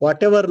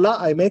 Whatever law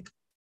I make,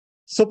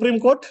 Supreme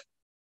Court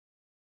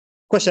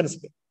questions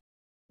me.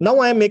 Now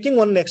I am making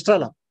one extra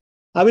law.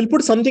 I will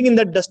put something in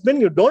that dustbin.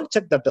 You don't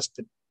check that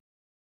dustbin.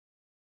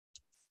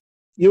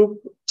 You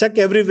check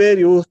everywhere.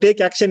 You take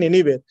action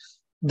anywhere.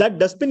 That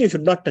dustbin you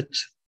should not touch.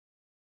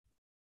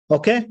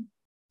 Okay.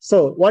 So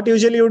what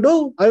usually you do?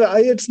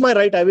 It's my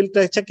right. I will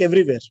check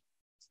everywhere.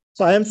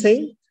 So I am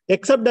saying,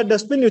 except that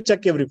dustbin, you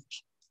check everywhere.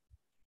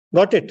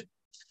 Got it?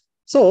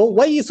 So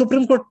why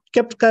Supreme Court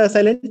kept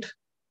silent?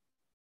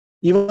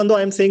 Even though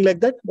I am saying like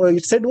that,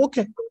 it said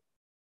okay.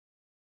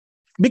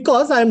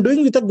 Because I am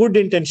doing with a good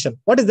intention.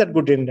 What is that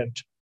good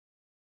intention?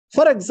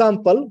 For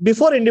example,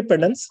 before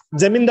independence,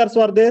 Zamindars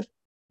were there,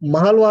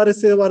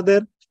 Mahalwaris were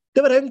there.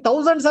 They were having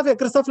thousands of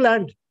acres of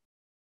land.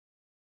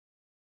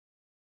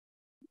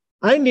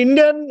 And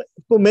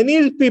many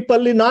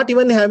people not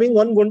even having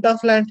 1 gunta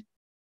of land.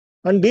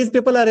 And these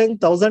people are having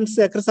thousands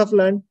of acres of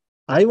land.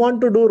 I want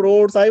to do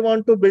roads. I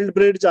want to build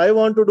bridge. I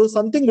want to do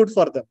something good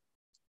for them.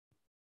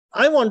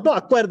 I want to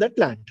acquire that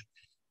land.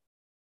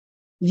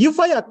 If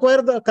I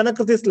acquire the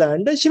Kanakriti's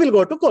land, she will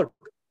go to court.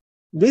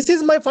 This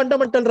is my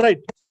fundamental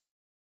right.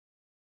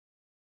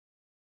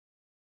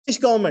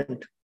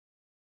 Government.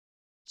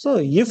 So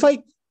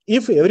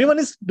if everyone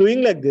is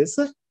doing like this,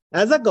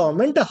 as a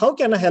government, how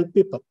can I help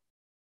people?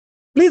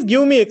 Please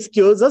give me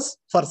excuses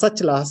for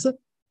such laws.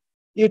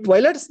 It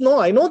violates, no,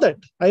 I know that.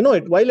 I know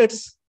it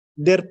violates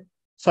their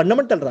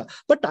fundamental law.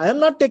 But I am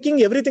not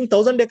taking everything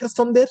 1,000 acres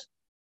from there.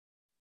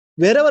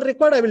 Wherever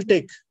required, I will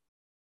take.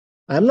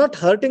 I am not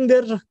hurting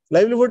their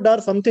livelihood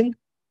or something.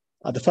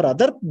 For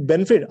other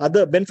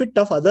benefit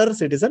of other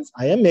citizens,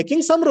 I am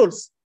making some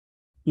rules.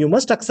 You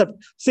must accept.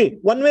 See,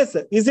 one way,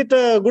 is it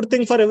a good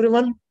thing for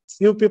everyone?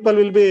 You people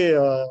will be,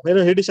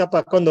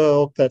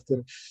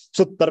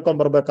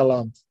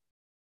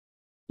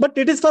 but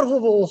it is for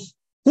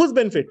whose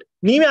benefit?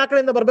 You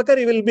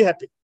will be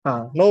happy.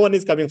 No one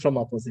is coming from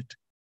opposite.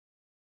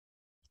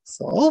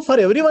 So for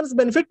everyone's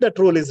benefit, that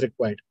rule is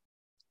required.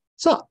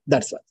 So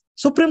that's why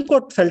Supreme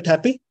Court felt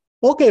happy.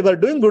 Okay, we're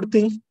doing good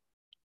thing.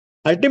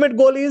 Ultimate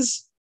goal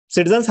is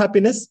citizens'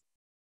 happiness.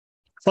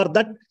 For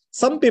that,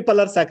 some people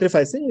are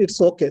sacrificing.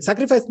 It's okay.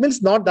 Sacrifice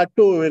means not that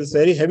too is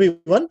very heavy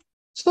one.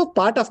 So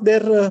part of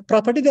their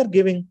property they are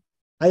giving.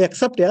 I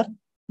accept. Yeah,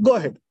 go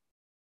ahead.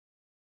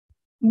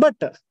 But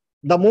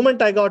the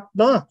moment I got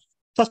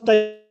first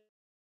I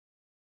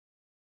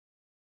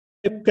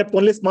kept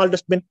only small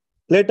dustbin.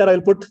 Later I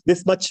will put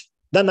this much.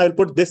 Then I will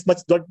put this much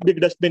big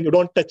dustbin. You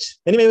don't touch.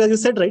 Anyway, as you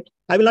said, right?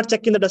 I will not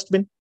check in the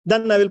dustbin.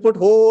 Then I will put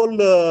whole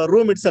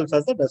room itself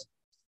as the dustbin.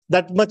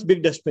 That much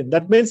big dustbin.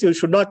 That means you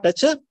should not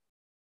touch.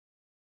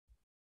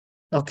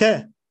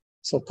 Okay.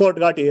 So court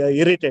got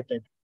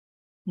irritated.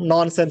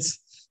 Nonsense.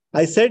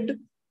 I said,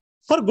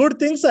 for good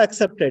things I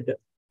accepted.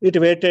 It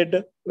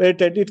waited.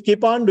 It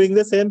keep on doing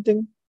the same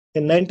thing.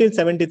 In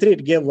 1973,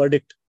 it gave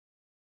verdict.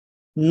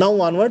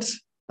 Now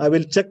onwards, I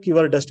will check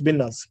your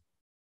dustbin also.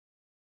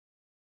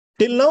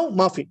 Till now,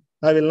 Mafi.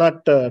 I will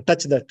not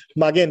touch that.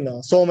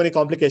 Again, so many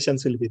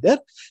complications will be there.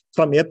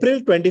 From April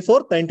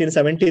 24th,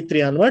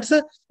 1973 onwards,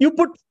 you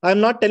put, I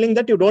am not telling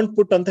that you don't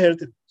put on the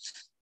health.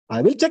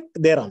 I will check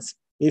there also.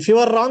 If you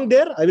are wrong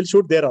there, I will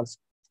shoot there also.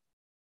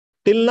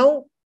 Till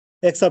now,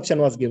 exception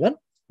was given.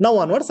 Now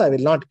onwards, I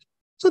will not.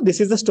 So this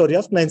is the story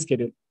of 9th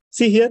schedule.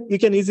 See here, you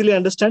can easily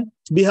understand.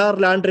 Bihar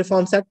Land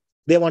Reforms Act,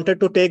 they wanted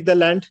to take the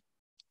land.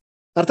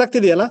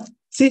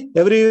 See,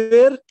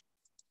 everywhere,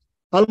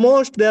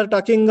 almost they are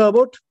talking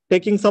about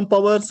taking some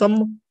power,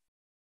 some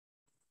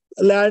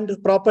land,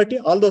 property,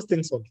 all those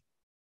things only.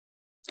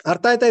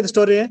 The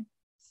story.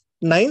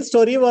 9th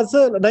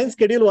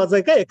schedule was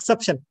like an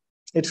exception.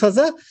 It was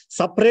a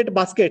separate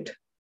basket,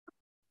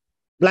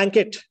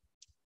 blanket.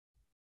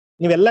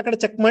 ನೀವೆಲ್ಲ ಕಡೆ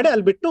check ಮಾಡಿ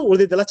ಅಲ್ಲಿ ಬಿಟ್ಟು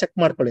ಉಳಿದಿದ್ದೆಲ್ಲ check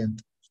ಮಾಡ್ಕೊಳ್ಳಿ ಅಂತ.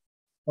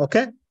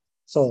 Okay,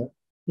 so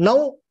now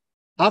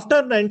after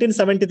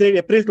 1973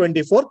 April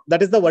 24th,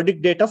 that is the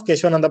verdict date of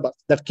Keshavananda,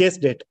 that case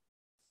date.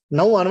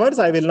 Now onwards,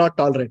 I will not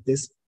tolerate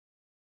this.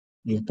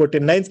 You put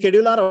in 9th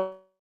schedule or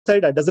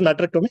outside, it doesn't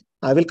matter to me.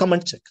 I will come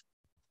and check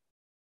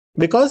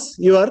because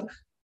you are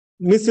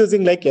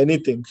misusing like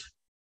anything.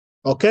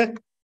 Okay.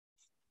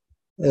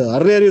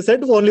 Earlier you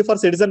said only for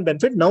citizen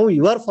benefit. Now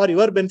you are for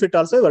your benefit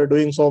also. You are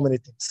doing so many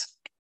things.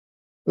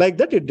 Like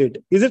that it did.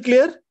 Is it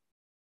clear?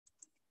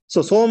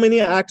 So many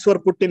acts were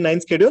put in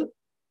 9th schedule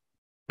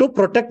to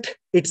protect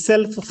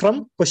itself from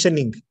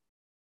questioning.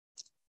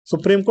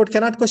 Supreme Court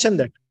cannot question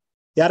that.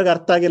 ಯಾರಿಗ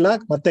ಅರ್ಥ ಆಗಿಲ್ಲ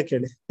ಮತ್ತೆ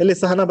ಕೇಳಿ. ಎಲ್ಲಿ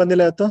ಸಹನ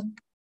ಬಂದಿಲ್ಲ ಇವತ್ತು?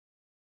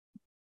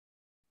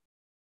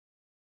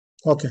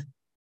 Okay,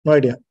 no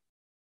idea.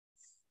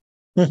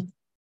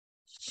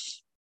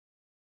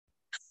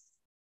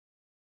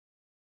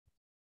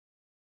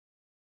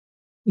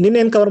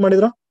 ನಿನ್ನೇನ್ cover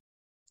ಮಾಡಿದ್ರು?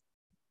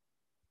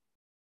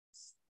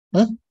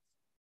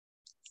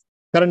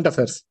 Current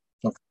affairs.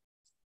 Okay.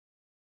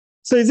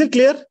 So is it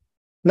clear?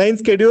 9th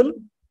schedule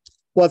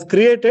was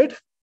created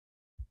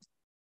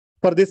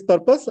for this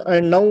purpose,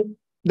 and now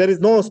there is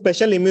no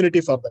special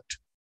immunity for that.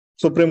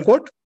 Supreme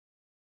Court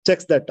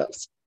checks that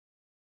also.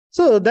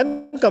 So then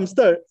comes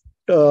the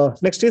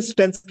next is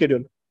 10th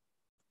schedule.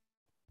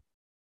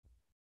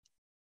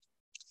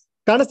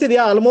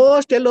 ಕಾಣಿಸ್ತಿದ್ಯಾ?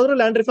 Almost ಎಲ್ಲೋದ್ರು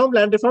land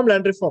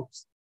reforms.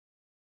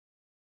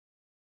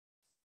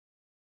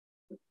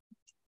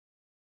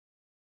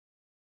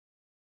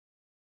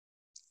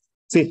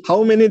 See how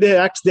many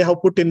acts they have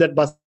put in that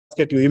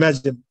basket, you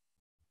imagine.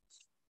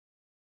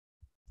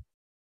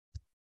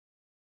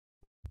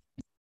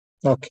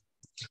 Okay.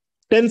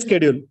 10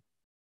 schedule.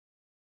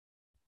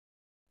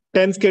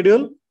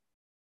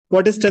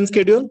 What is 10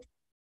 schedule?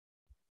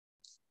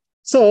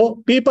 So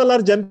people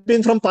are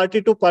jumping from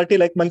party to party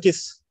like monkeys.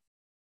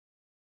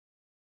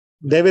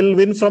 They will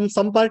win from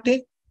some party.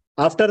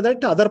 After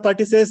that, other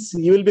party says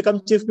you will become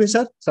chief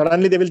minister.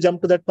 Suddenly they will jump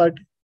to that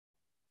party.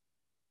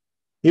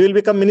 You will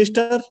become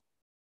minister.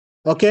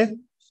 Okay.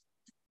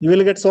 You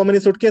will get so many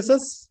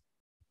suitcases.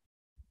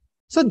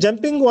 So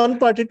jumping one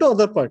party to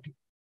other party.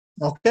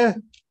 Okay.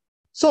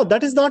 So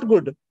that is not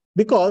good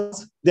because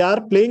they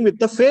are playing with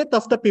the faith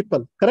of the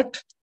people. Correct?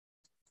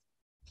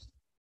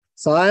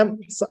 So I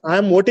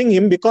am voting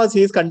him because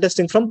he is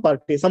contesting from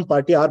some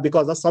party or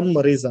because of some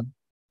reason.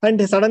 And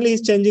suddenly he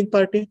is changing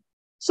party.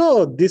 So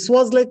this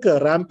was like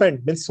rampant.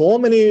 In so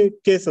many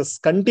cases,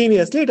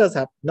 continuously it has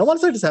happened. Now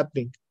also it is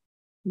happening.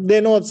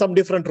 They know some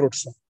different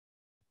routes.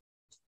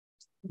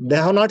 They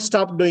have not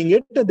stopped doing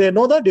it. They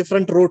know the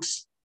different routes.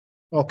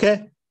 Okay.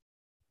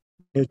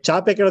 You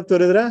ಚಾಪೆ ಕೆಳಗೆ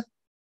ತೋರಿದ್ರೆ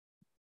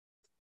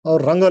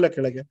ಅವ್ರು ರಂಗೋಲೆ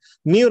ಕೆಳಗೆ,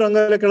 ನೀವು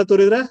ರಂಗೋಲೆ ಕೆಳಗೆ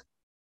ತೋರಿದ್ರೆ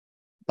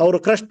ಅವರು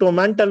crust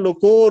ಮ್ಯಾಂಟಲ್ಲು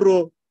ಕೋರು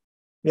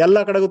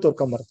ಎಲ್ಲಾ ಕಡೆಗೂ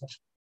ತೋರ್ಕೊಂಡ್ಬರ್ತಾರೆ.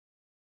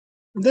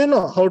 They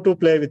know how to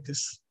play with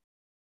this.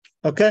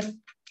 Okay.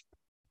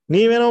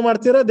 ನೀವೇನೋ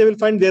ಮಾಡ್ತೀರಾ, they will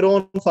find their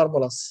own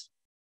formulas.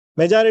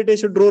 Majority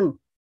should rule.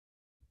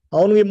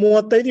 ಅವನಿಗೆ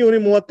 35,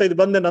 ಇವನಿಗೆ 35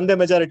 ಬಂದೆ, ನಂದೇ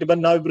ಮೆಜಾರಿಟಿ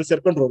ಬಂದು ನಾವಿಬ್ರು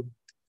ಸೇರ್ಕೊಂಡು rule.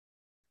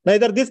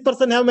 Neither this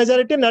person have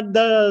majority, not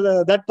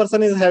that person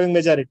is having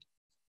majority,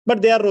 but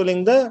they are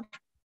ruling the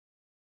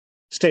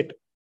state.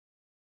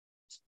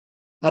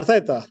 ಅರ್ಥ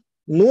ಆಯ್ತಾ?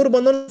 100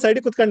 ಬಂದವನು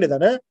ಸೈಡಿಗೆ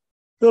ಕುತ್ಕೊಂಡಿದ್ದಾನೆ,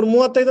 ಇವ್ರು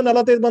 35,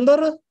 45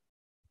 ಬಂದವರು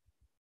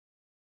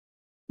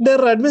they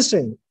are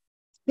administering.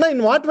 Now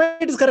in what way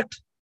it is correct?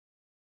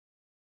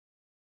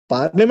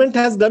 Parliament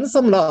has done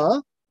some law,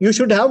 you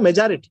should have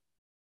majority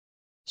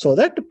so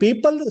that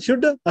people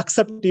should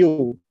accept you.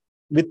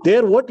 With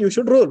their vote you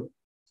should rule.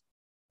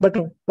 But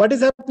what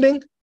is happening?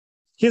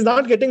 He is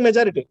not getting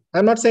majority. I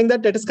am not saying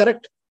that it is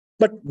correct,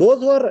 but those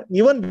who are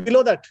even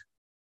below that,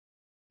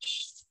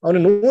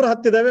 ಅವನಿಗೆ 100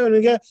 ಹತ್ತಿದಾವೆ,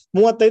 ಅವನಿಗೆ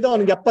 35,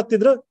 ಅವನಿಗೆ 70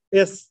 ಇದ್ರು,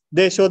 yes,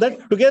 they show that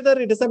together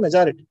it is a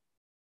majority.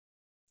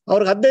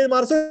 ಅವ್ರಿಗೆ 15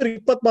 marks,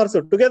 20 marks,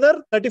 together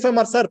 35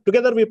 marks, sir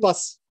together we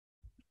pass.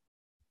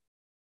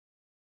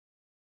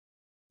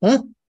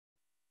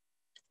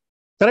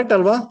 Correct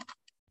ಅಲ್ವಾ?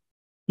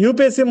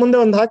 UPSC ಮುಂದೆ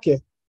ಒಂದು ಹಾಕಿ,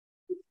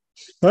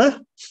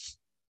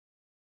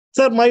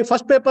 sir my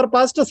first paper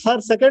past,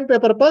 sir second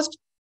paper past,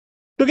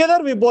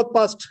 together we both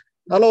past,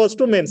 allow us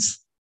to mains.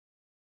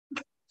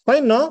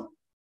 Fine, no?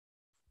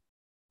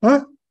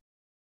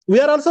 We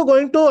are also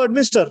going to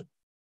administer.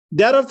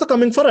 They are also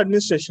coming for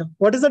administration.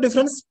 What is the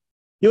difference?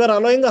 You are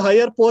allowing a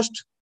higher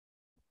post,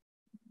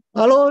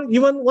 allow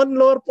even one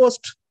lower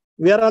post.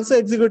 We are also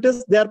executives.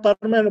 They are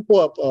permanent,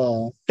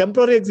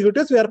 temporary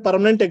executives. We are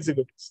permanent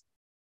executives.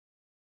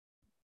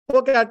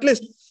 Okay, at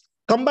least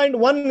combined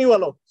one you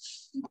allow.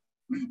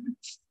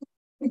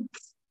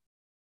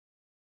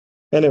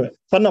 Anyway,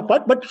 fun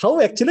apart. But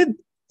how actually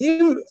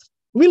you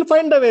will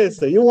find the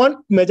ways. You want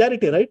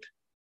majority, right?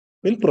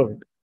 We'll prove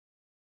it.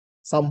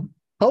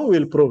 Somehow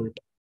we'll prove it.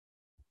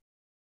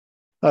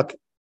 Okay.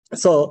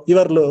 So you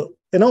are,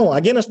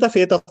 against the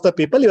faith of the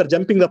people, you are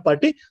jumping the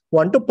party,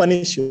 want to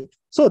punish you.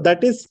 So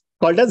that is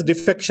called as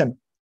defection.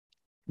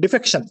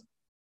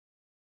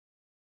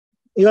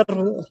 You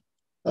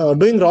are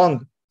doing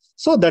wrong.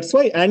 So that's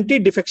why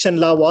anti-defection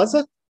law was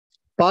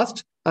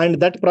passed, and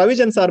that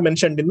provisions are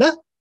mentioned in the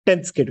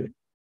 10th schedule.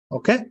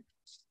 Okay.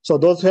 So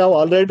those who have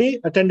already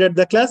attended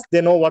the class,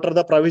 they know what are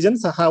the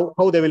provisions,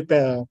 how they will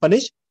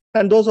punish,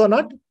 and those who are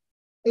not,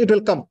 it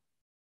will come.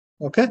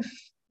 Okay.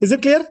 Is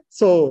it clear?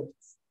 So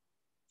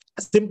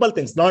simple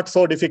things, not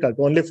so difficult.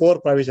 Only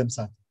 4 provisions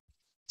are.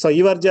 So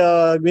you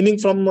are winning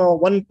from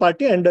one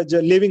party and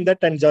leaving that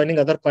and joining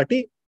other party,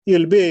 you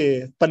will be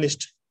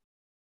punished.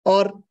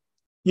 Or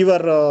you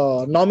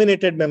are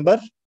nominated member,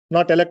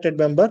 not elected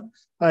member,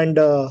 and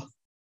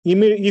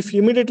if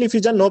immediately if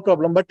you join, no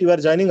problem. But you are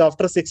joining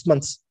after 6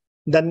 months,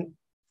 then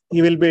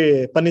you will be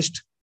punished.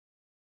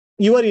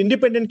 You are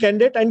independent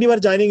candidate and you are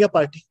joining a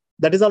party.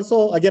 That is also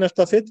against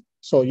the faith.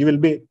 So you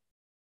will be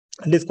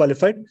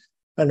disqualified.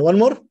 And one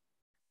more.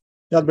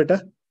 Yeah, better.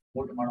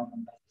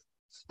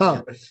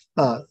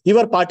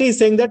 Your party is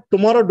saying that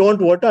tomorrow don't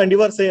vote, and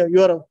you are saying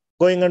you are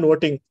going and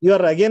voting. You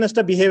are against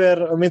the behavior,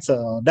 means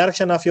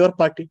direction of your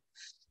party.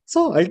 So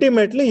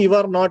ultimately, you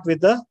are not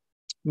with the,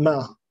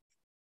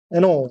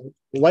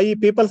 why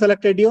people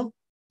selected you.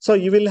 So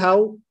you will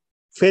have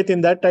faith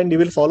in that and you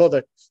will follow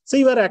that. So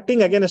you are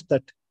acting against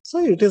that. So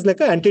it is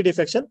like an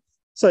anti-defection.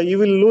 So you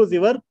will lose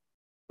your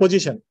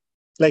position.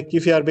 Like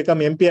if you are become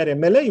MP or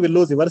MLA, you will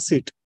lose your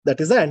seat. That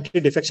is the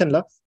anti-defection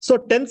law. So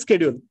 10th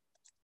schedule.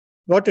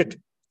 Got it?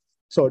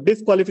 So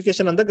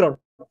disqualification on the ground.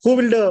 Who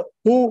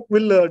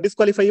will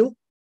disqualify you?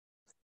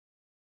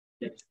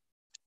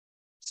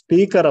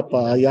 Speaker ಅಪ್ಪ,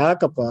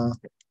 ಯಾಕಪ್ಪ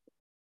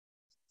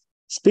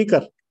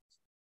speaker?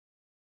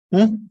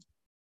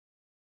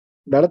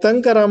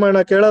 ಬೆಳತಂಕ Ramayana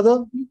ಕೇಳೋದು.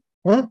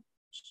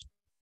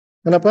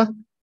 ಏನಪ್ಪ?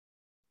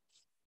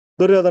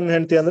 ದುರ್ಯೋಧನ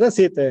ಹೆಂಡತಿ ಅಂದ್ರೆ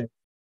Sita.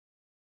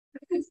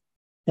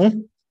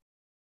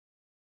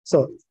 So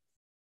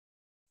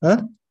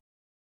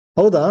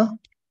ಹೌದಾ?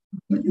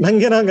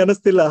 ನಂಗೆ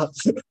ಅನಿಸ್ತಿಲ್ಲ.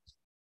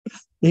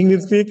 ಈಗ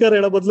ನೀನ್ ಸ್ಪೀಕರ್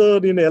ಹೇಳೋ ಬದಲು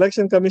ನೀನ್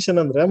ಎಲೆಕ್ಷನ್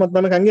ಕಮಿಷನ್ ಅಂದ್ರೆ ಮತ್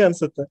ನನಗೆ ಹಂಗೆ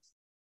ಅನ್ಸುತ್ತೆ.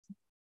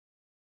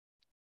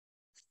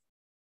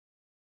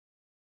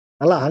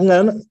 ಅಲ್ಲ ಹಂಗ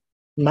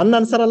ನನ್ನ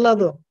ಆನ್ಸರ್ ಅಲ್ಲ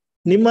ಅದು,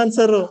 ನಿಮ್ಮ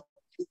answer.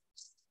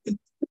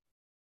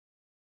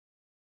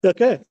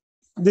 Okay,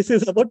 this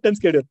is about 10th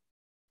schedule.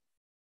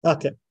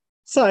 Okay,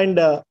 so and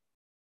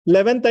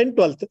 11th and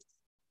 12th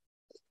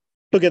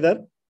together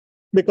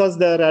because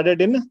they are added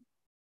in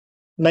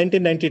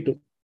 1992.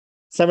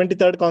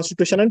 73rd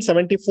Constitution and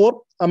 74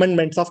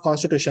 amendments of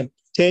Constitution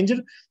changed.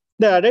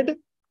 They added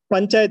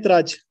Panchayat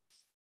Raj.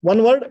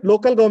 One word,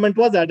 local government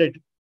was added.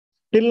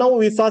 Till now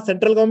we saw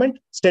central government,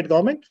 state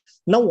government.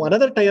 Now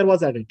another tier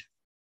was added.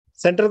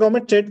 Central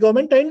government, state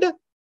government and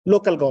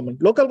local government.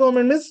 Local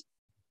government is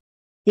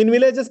in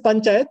villages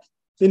Panchayat,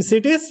 in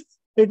cities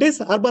it is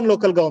urban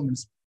local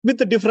governments with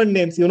different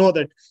names. You know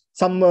that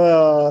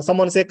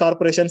someone say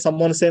corporation,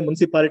 someone say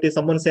municipality,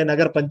 someone say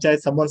Nagar Panchayat,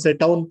 someone say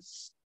town.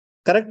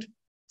 Correct?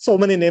 So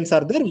many names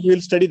are there. We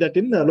will study that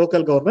in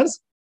local governments.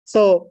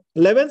 So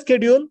 11th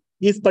schedule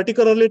is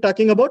particularly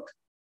talking about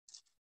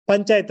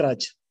Panchayat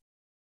Raj.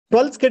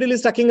 12th schedule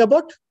is talking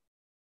about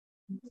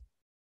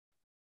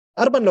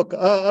urban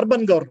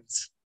governments.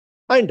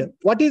 And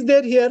what is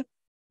there here?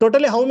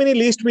 Totally how many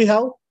lists we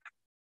have?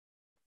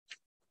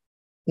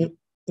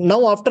 Now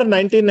after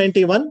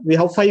 1991, we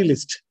have 5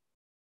 lists.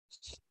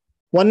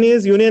 One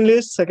is union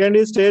list, second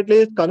is state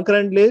list,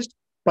 concurrent list,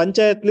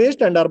 Panchayat list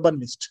and urban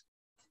list.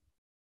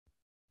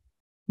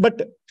 But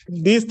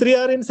these 3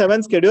 are in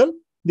 7th schedule.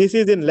 This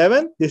is in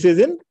 11th, this is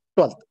in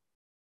 12th.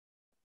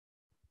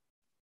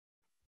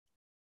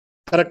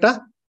 Correct?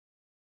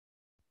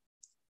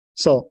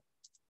 So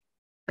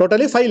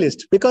totally 5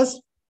 lists, because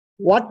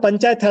what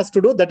Panchayat has to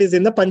do, that is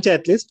in the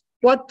Panchayat list.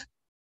 What?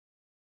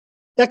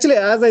 Actually,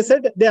 as I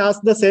said, they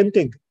asked the same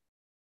thing.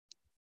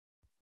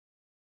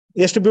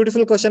 Yes,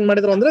 beautiful question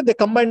madidru andre they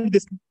combined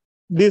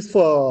these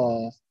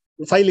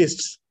 5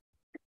 lists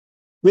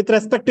with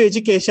respect to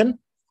education,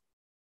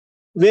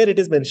 where it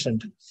is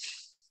mentioned.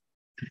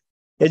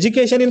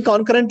 Education in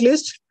concurrent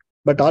list,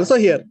 but also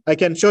here I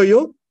can show you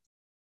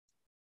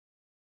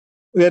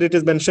where it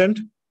is mentioned.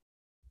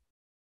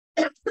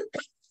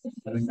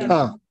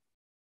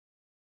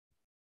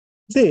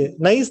 See,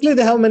 nicely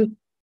they have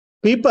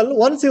people,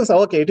 once you say,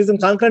 okay, it is in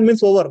concurrent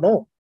means over, no.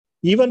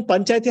 Even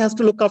Panchayati has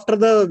to look after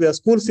the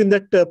schools in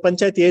that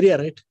Panchayat area,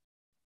 right?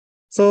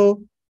 So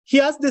he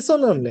asked this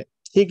one only.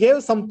 He gave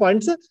some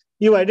points.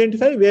 You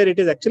identify where it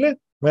is actually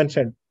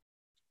mentioned.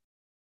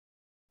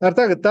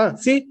 Artha agutta?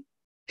 See,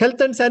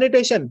 health and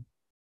sanitation.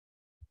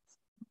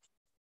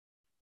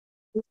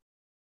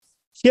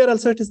 Here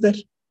also it is there.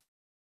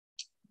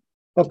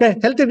 Okay,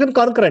 health is in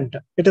concurrent.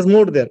 It is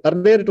moved there.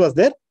 Earlier it was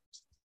there.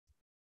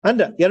 And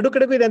ಎರಡು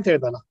ಕಡೆಗೂ ಇದೆ ಅಂತ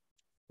ಹೇಳಿದಲ್ಲ,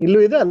 ಇಲ್ಲೂ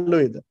ಇದೆ ಅಲ್ಲೂ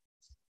ಇದೆ.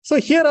 So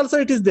here also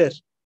it is there.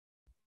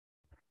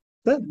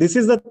 This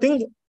is the thing.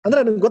 ಅಂದ್ರೆ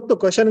ನಿಮ್ಗೆ ಗೊತ್ತು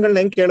ಕ್ವಶನ್ಗಳನ್ನ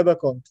ಹೆಂಗ್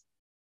ಕೇಳಬೇಕು ಅಂತ.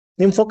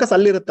 ನಿಮ್ ಫೋಕಸ್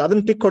ಅಲ್ಲಿರುತ್ತೆ,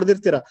 ಅದನ್ನ ಟಿಕ್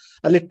ಹೊಡೆದಿರ್ತೀರಾ.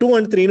 ಅಲ್ಲಿ 2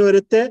 and 3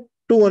 ಇರುತ್ತೆ,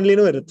 2 only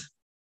ಇರುತ್ತೆ.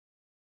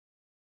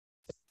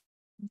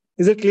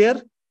 Is it clear?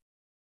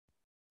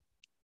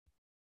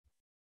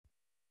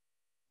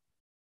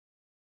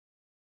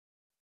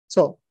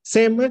 So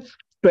same,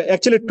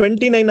 actually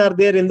 29 are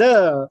there in the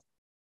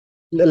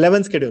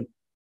 11th schedule.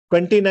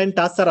 29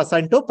 tasks are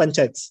assigned to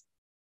panchayats.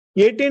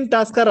 18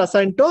 tasks are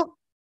assigned to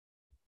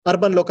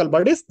urban local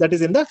bodies. That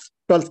is in the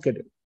 12th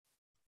schedule.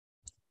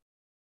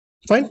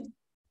 Fine.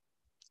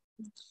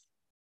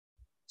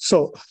 So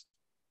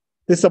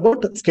this is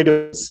about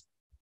schedules.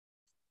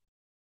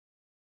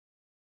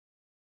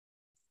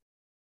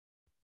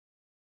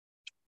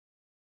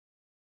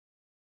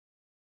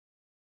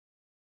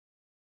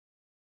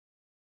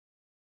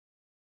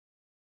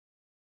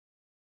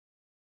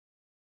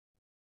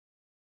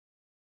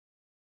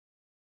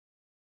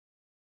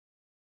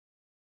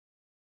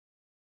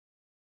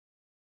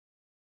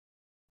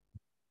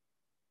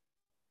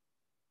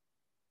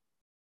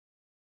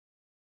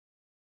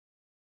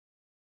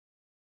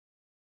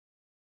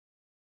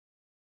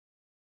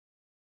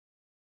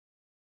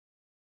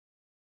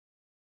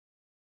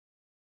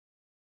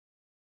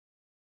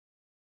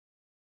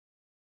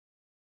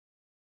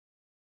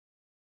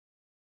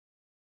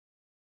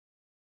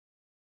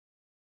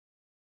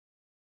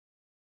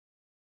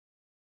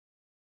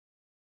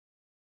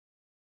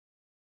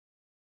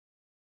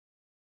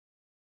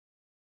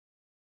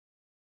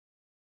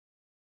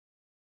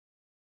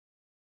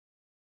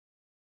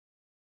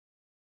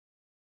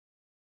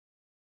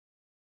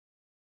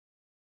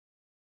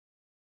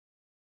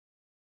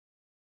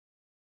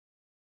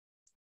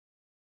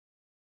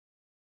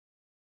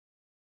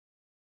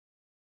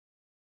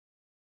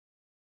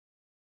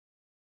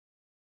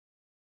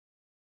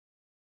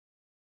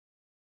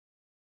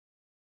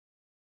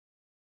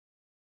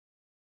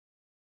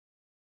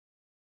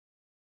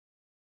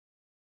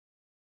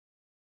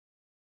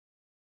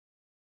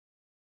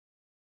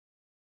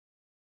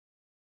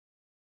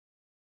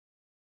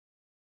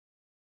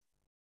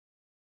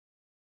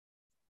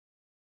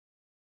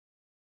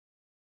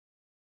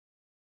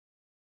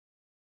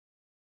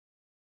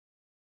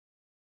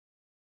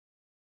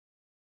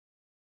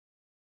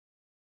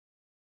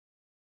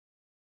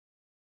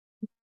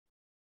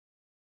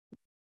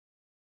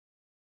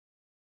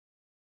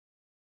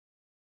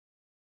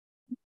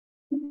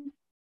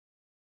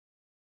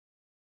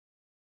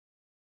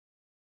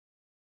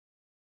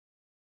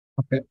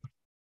 Okay.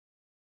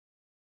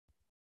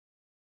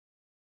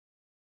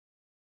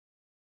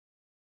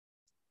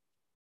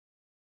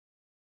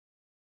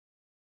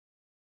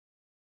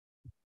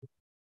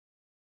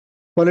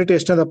 Polity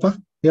ಎಷ್ಟದಪ್ಪ?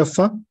 F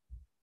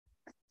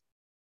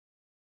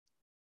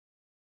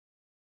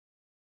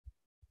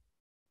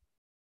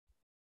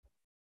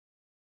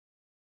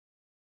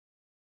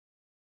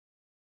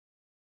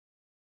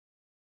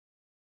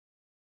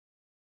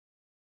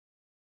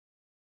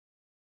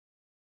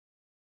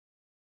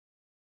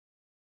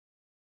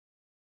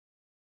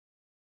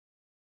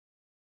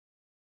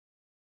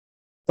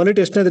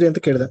Polity ಎಷ್ಟನೇದ್ರಿ ಅಂತ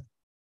ಕೇಳಿದೆ.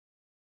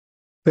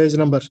 Page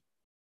number.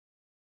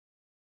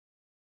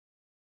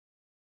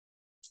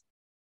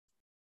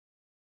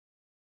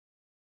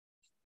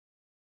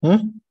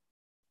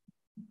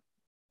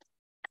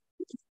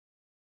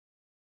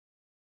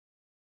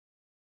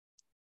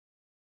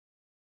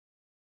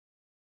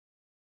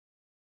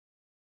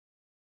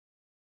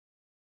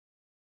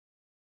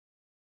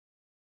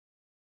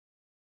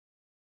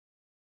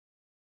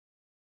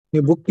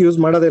 ನೀವು book use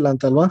ಮಾಡೋದಿಲ್ಲ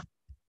ಅಂತಲ್ವಾ?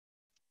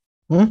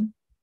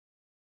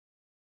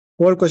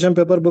 Old question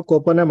paper book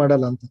open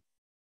ಮಾಡಲ್ಲ ಅಂತ.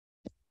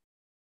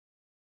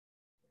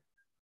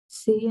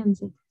 C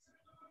ಅನ್ಸುತ್ತೆ.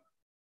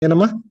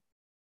 ಏನಮ್ಮ?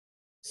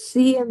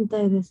 C ಅಂತ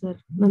ಇದೆ ಸರ್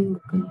ನನ್ನ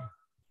ಬುಕ್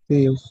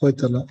ಅಲ್ಲಿ.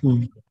 ಹೋಯ್ತಲ್ಲ.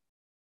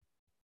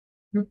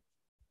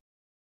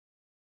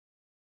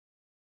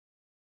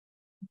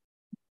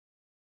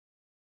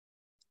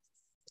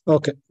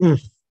 Okay.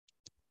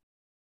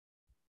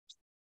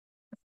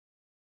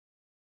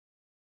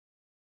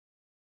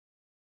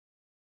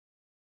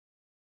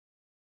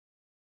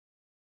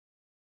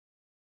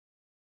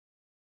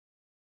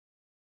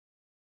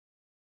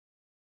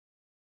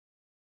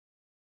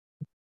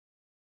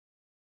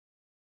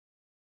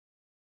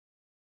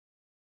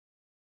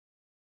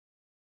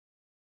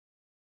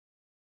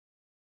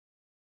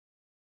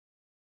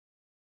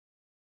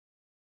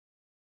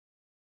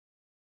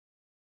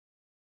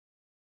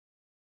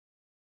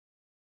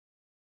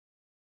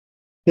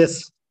 Yes.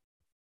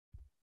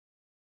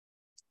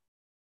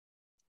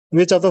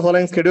 Which of the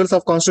following schedules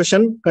of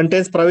Constitution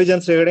contains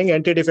provisions regarding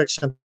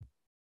anti-defection?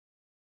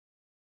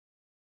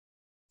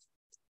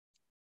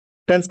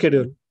 10th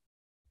schedule.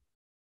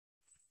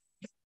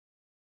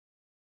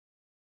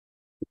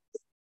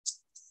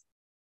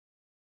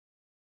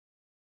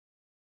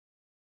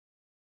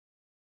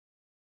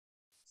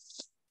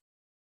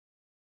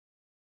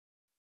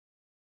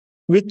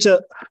 Which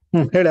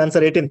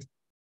answer 18th.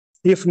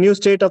 If new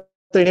state of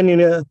the Indian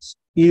Union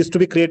is to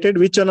be created,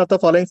 which one of the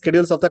following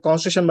schedules of the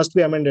Constitution must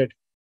be amended?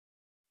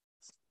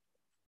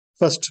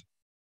 First.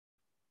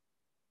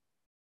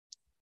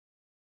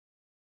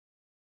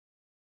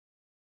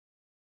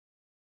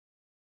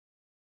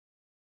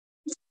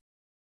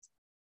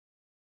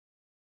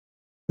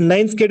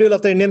 Ninth schedule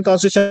of the Indian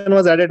Constitution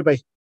was added by?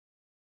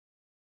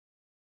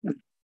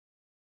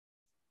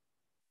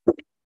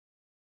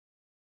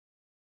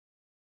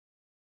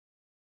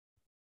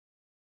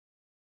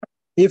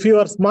 If you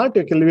are smart,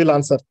 you will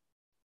answer.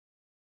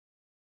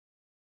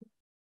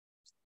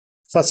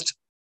 First.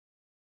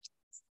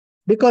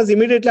 Because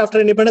immediately after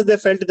independence, they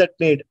felt that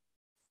need.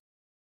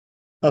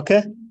 Okay.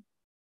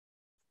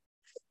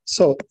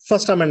 So,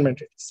 first amendment.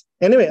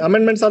 Anyway,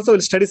 amendments also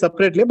will study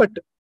separately, but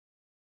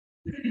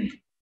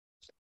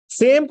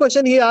same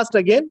question he asked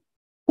again.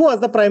 Who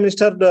was the Prime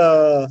Minister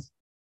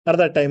at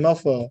that time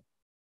of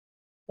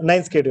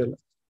 9th schedule?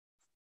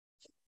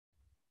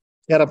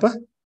 Yarappa?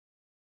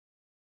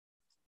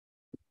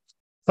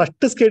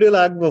 First schedule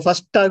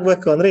first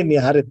agbeku andre in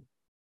yaru?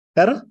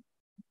 Yaru?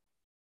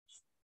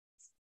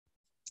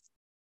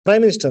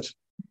 Prime Minister.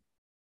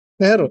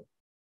 Nehru.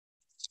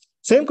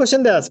 Same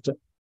question they asked.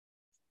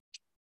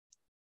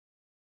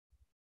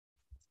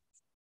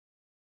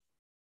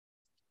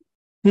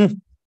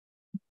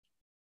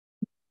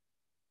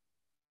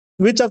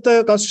 Which of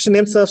the Constitution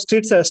names of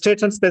states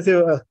and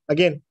specific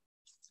again?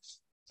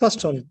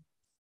 First one.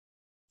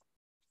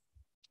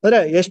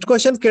 ಎಷ್ಟು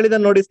questions ಕೇಳಿದ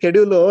ನೋಡಿ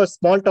schedule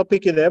small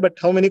topic ಇದೆ, but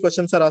how many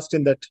questions are asked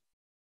in that?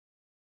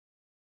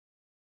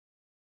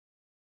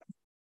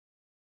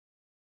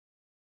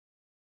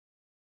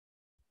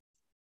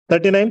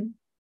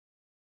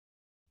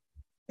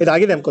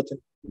 ಇದಾಗಿದೆ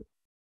ಅನ್ಕೋತೀನಿ.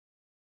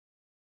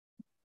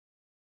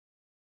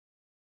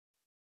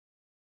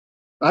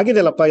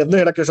 ಆಗಿದೆಯಲ್ಲಪ್ಪ,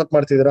 ಅದನ್ನು ಹೇಳಕ್ಕೆ ಎಷ್ಟೊತ್ತು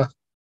ಮಾಡ್ತಿದ್ದೀರಾ?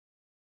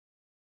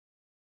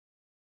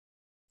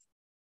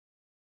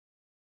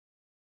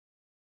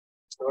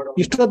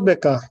 ಇಷ್ಟೊತ್ತು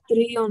ಬೇಕಾ?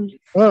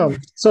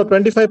 So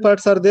 25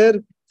 parts are there,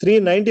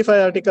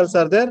 395 articles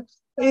are there.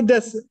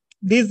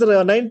 These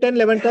 9, 10,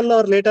 11, 12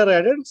 are later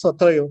added, so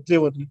 3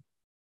 only.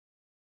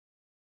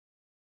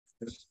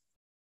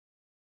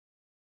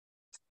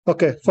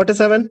 Okay,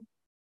 47.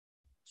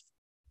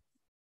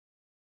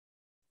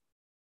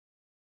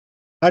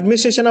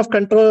 Administration of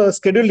control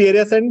scheduled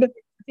areas and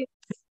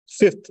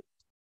 5th.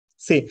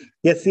 See,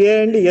 SA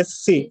and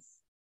SC.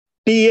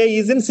 TA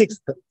is in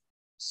 6th.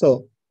 So,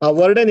 ಆ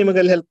ವರ್ಡೇ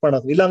ನಿಮಗೆ ಹೆಲ್ಪ್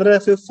ಮಾಡೋದು. ಇಲ್ಲಾಂದ್ರೆ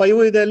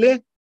 5 ಇದೆ ಅಲ್ಲಿ,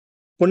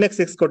 ಪುಣ್ಯಕ್ಕೆ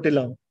 6 ಕೊಟ್ಟಿಲ್ಲ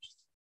ಅವನು.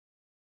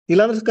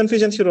 ಇಲ್ಲಾಂದ್ರೆ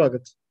ಕನ್ಫ್ಯೂಷನ್ ಶುರು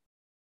ಆಗುತ್ತೆ.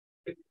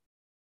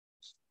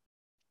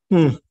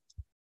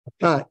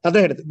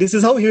 This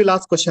is how he will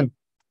ask question.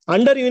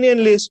 Under union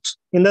list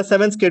in the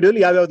 7th schedule,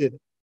 ಯಾವ್ಯಾವ್ದಿದೆ?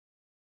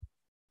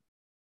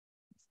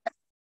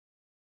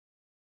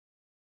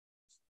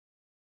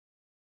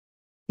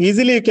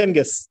 Easily you can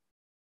guess.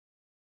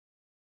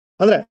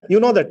 Andre, you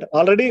know that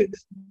already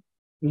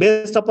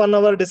based upon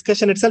our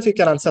discussion itself, you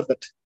can answer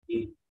that.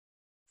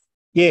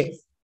 Yeah.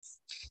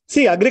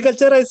 See,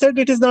 agriculture, I said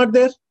it is not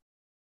there.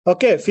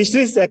 Okay,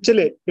 fisheries,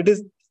 actually, it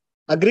is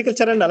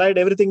agriculture and allied,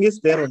 everything is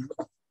there only.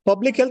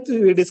 Public health,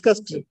 we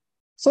discussed.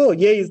 So,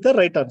 A is the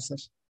right answer.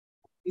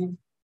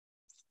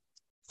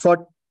 For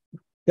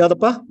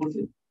Yadapa?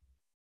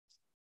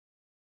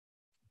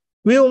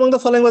 We among the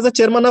following was the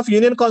chairman of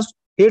Union Constitution.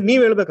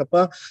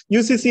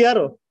 UCCR,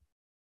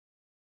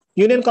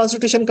 Union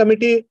Constitution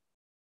Committee.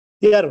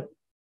 Yaru.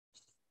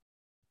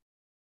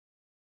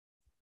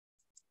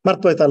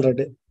 ಮರ್ತೋಯ್ತು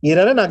already.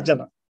 ಇರೇ 4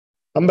 ಜನ,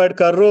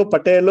 ಅಂಬೇಡ್ಕರ್,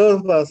 ಪಟೇಲ್,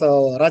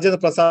 ರಾಜೇಂದ್ರ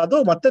ಪ್ರಸಾದ್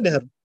ಮತ್ತೆ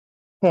ನೆಹರು.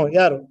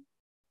 ಯಾರು?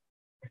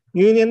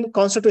 Union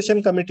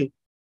constitution committee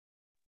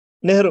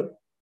Nehru.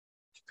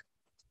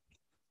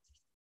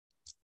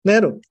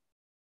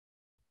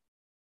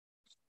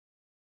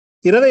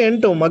 ಇರೇ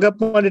 8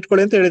 ಮಗಪ್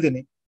ಮಾಡಿಟ್ಕೊಳ್ಳಿ ಅಂತ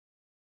ಹೇಳಿದೀನಿ.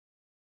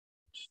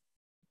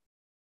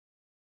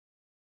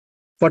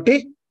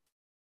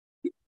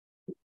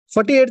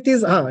 48th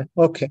is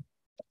okay.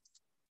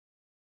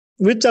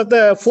 Which of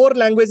the 4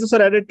 languages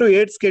are added to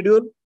 8th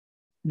schedule,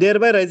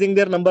 thereby raising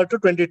their number to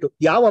 22?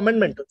 Yav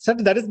amendment? So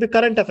that is the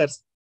current affairs.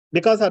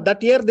 Because of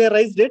that year they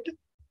raised it.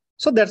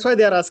 So that's why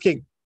they are asking.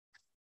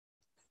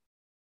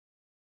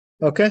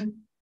 Okay.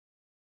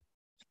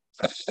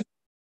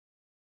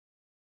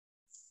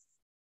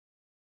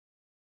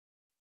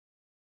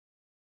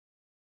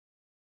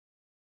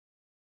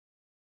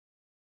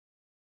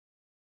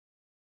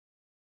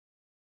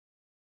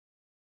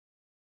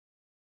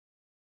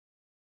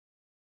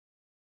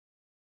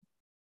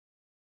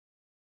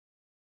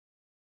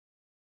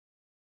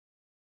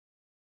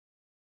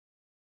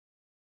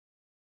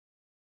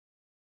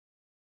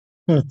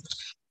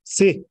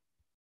 See,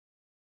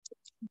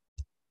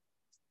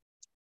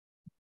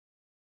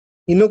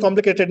 ಇನ್ನೂ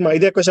complicated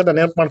ಇದೇ question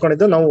ನೆನಪು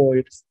ಮಾಡ್ಕೊಂಡಿದ್ದು ನಾವು.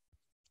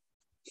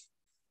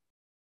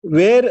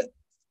 Where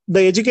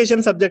the education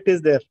subject is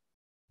there,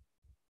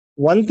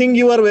 one thing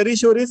you are very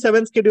sure is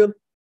 7th schedule.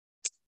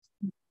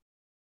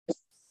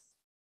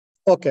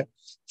 Okay,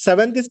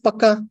 7th is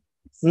pakka.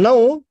 Now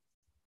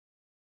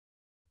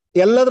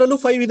ಎಲ್ಲದರಲ್ಲೂ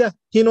 5 ಇದೆ.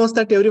 He knows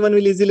that everyone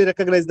will easily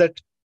recognize that.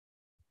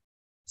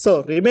 So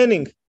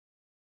remaining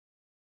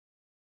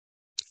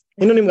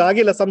ಇನ್ನು ನಿಮ್ಗೆ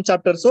ಆಗಿಲ್ಲ some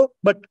chapters,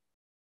 but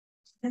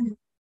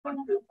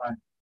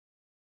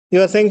you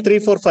are saying 3,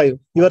 4, 5.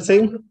 You are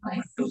saying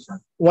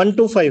 1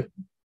 to 5.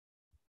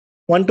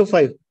 1 to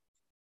 5.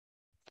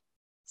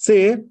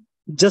 See,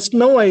 just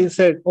now I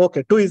said,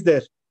 okay, 2 is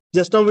there.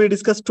 Just now we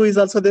discussed 2 is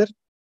also there.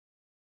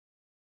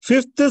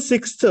 5th,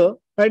 6th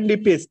and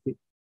DPSP.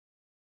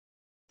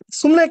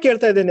 Sumne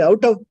kelta ideni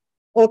out of,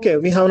 okay,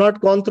 we have not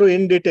gone through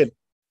in detail.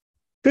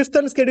 5th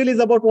and schedule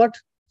is about what?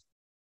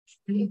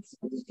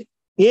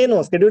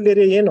 Scheduled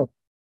area,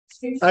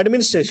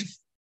 administration.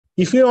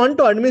 If you want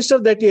to administer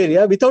that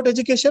area without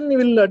education, you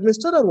will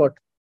administer or what?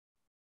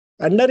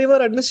 Under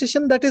your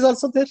administration, that is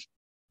also there.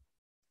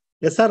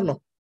 Yes or no?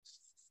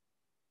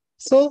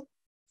 So,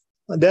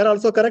 they are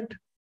also correct.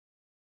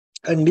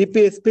 And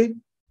DPSP,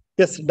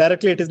 yes,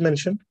 directly it is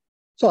mentioned.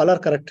 So, all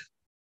are correct.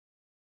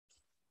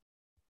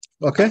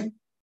 Okay.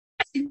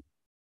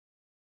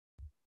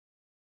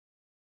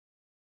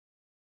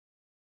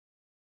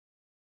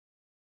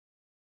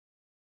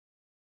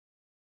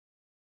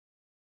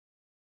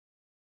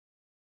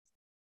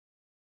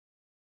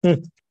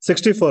 Hmm.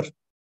 64.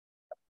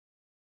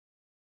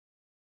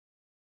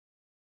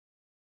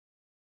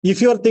 If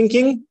you are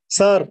thinking,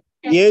 sir,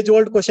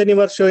 age-old question you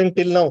are showing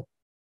till now,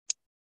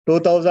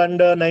 2000,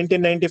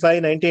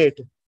 1995,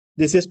 98.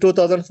 This is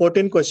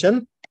 2014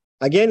 question.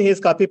 Again, he is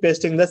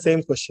copy-pasting the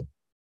same question.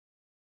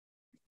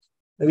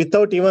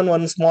 Without even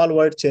one small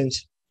word change.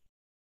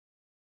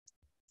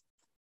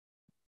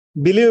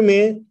 Believe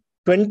me,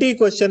 20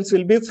 questions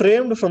will be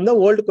framed from the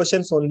old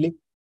questions only.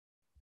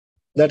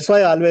 That's why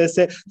I always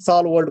say,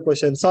 solve old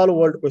question, solve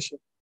old question.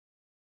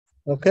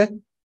 Okay.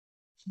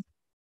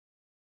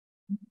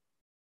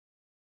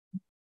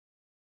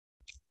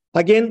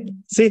 Again,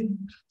 see,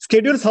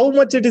 schedules, how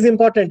much it is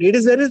important. It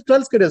is very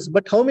 12 schedules,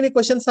 but how many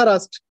questions are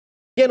asked?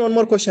 Again, one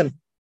more question.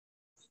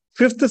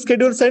 5th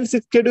schedule and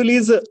 6th schedule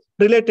is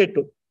related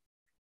to,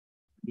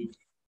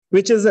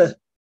 which is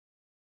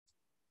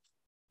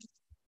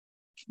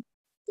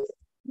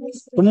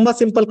tumba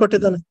simple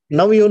kottidane.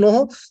 Now you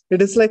know,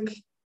 it is like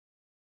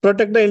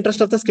protect the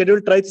interest of the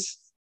scheduled tribes.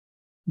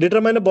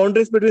 Determine the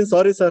boundaries between,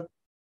 sorry sir,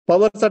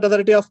 powers and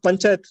authority of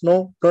panchayat.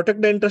 No,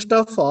 protect the interest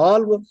of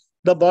all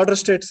the border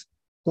states.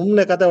 Now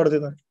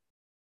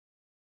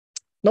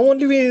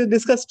only we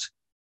discussed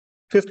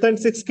 5th and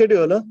 6th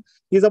schedule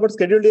is about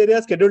scheduled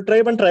areas, scheduled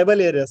tribe and tribal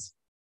areas.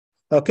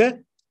 Okay.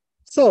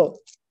 So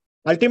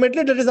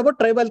ultimately that is about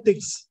tribal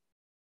things.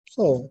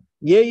 So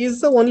A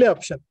is the only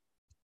option.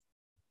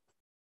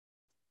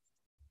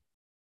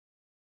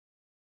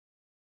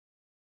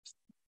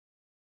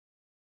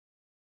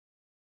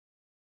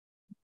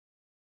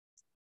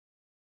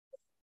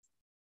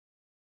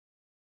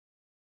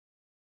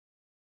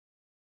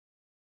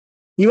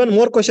 Even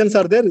more questions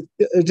are there.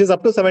 It is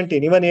up to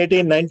 17, even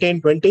 18,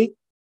 19, 20,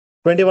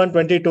 21,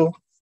 22.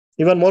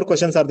 Even more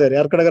questions are there.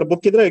 Yarkadagar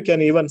book idre, you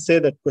can even say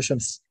that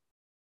questions.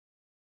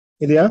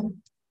 Idea?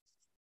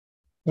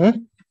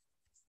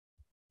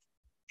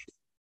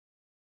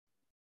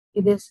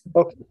 ಇದೆ sir.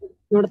 Okay.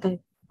 ನೋಡ್ತಾ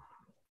ಇದ್ದೀನಿ.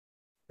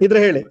 Idre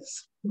ಹೇಳಿ.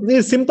 This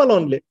is simple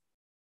only.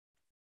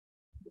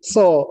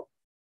 So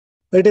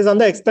it is on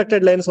the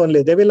expected lines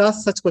only. They will ask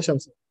such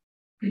questions.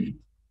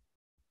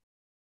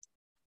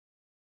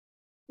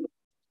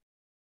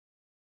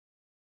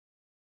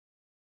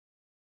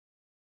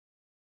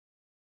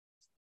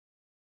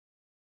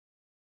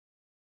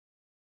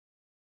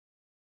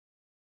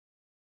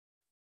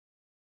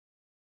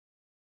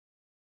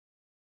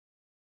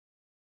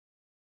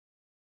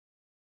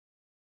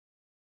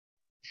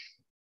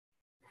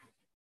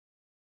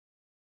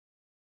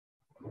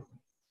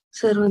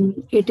 Sir,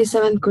 ಒಂದು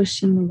 87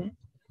 question ಇದೆ.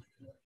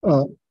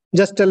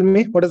 Just tell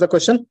me, what is the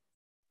question?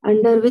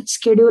 Under which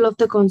schedule of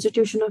the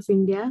Constitution of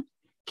India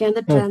can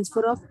the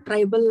transfer of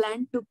tribal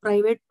land to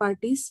private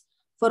parties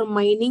for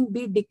mining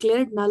be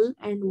declared null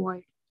and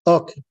void?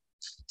 Okay.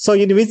 So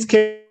in which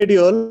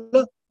schedule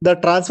the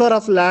transfer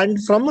of land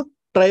from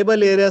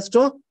tribal areas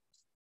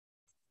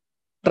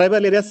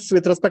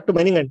with respect to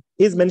mining land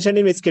is mentioned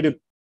in which schedule?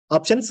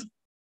 Options?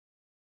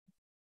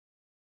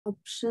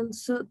 Options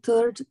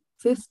 3rd,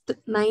 5th,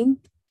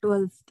 9th,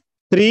 12th.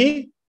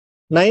 3,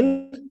 9,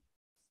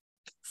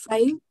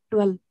 5,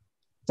 12.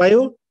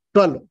 5,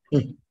 12.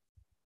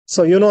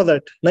 So you know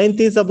that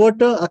 9th is about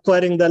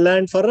acquiring the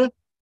land for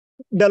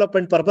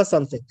development purpose,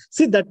 something.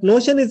 See, that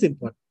notion is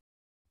important.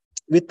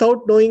 Without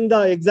knowing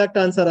the exact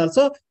answer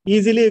also,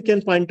 easily you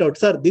can point out,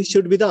 sir, this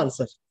should be the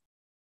answer.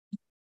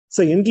 So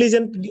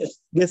intelligent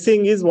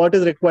guessing is what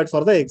is required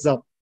for the exam.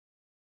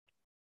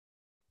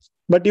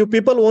 But you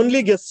people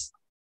only guess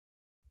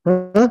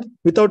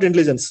without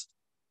intelligence.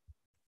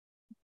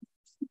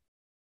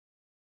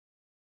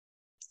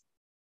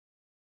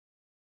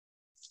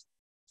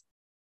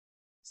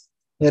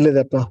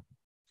 ಎಲ್ಲಿದೆಪ್ಪ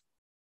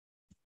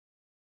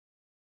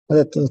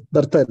ಅದೇ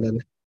ಬರ್ತಾ ಇಲ್ಲ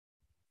ಅಲ್ಲಿ.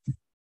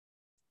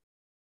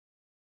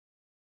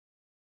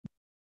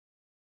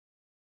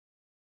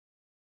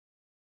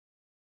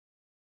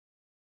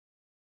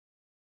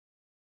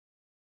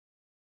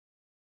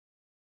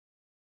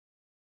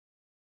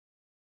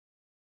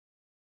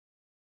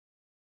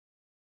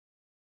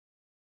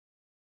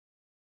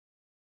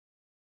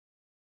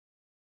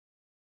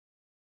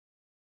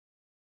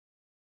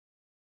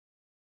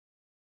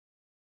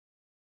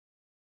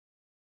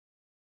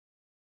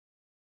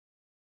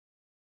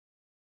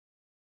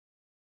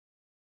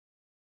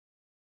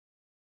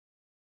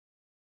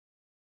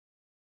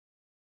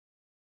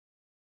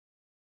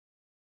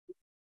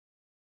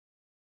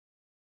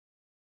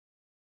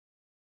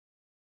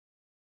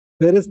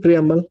 Where is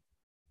preamble?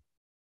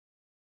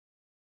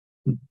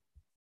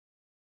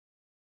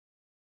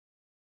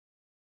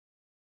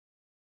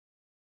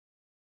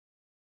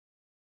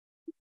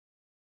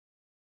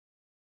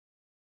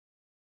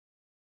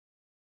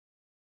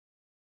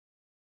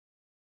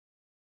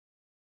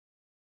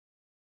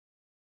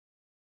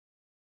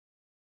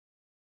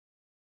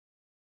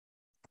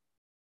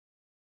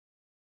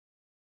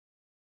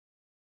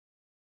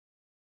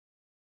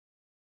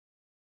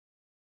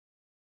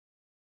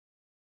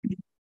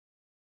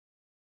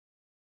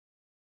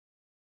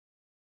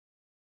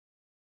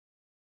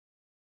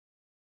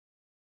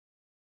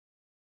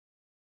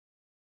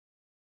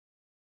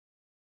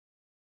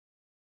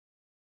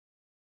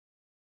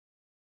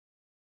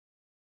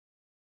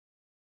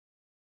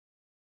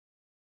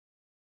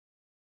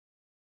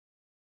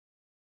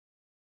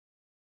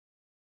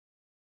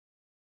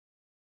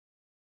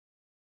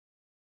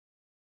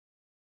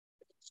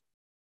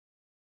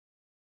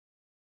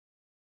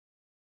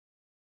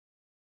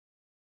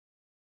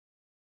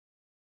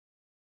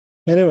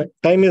 Anyway,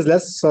 time is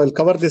less, so I'll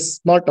cover this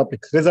small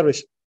topic,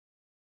 reservation.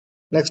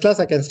 Next class,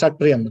 I can start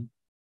preamble.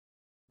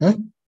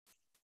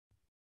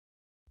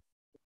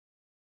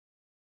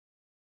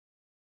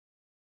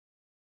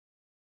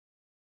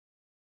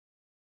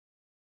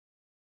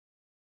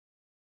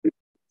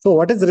 So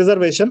what is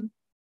reservation?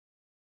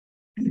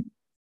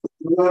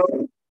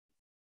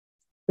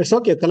 It's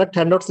okay, collect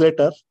handouts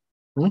later.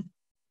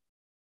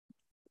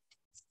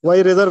 Why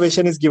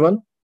reservation is given?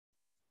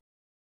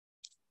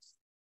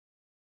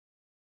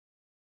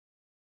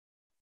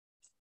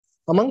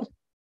 Among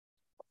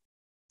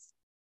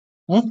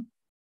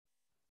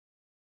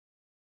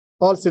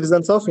all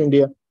citizens of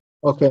India.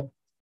 Okay.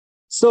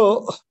 So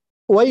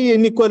why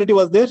inequality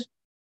was there?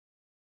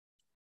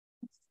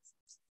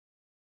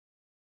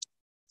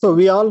 So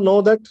we all know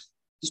that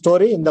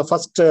story in the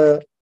first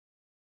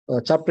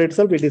chapter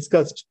itself we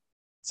discussed.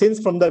 Since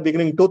from the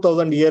beginning,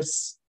 2000 years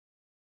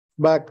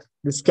back,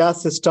 this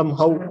caste system,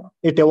 how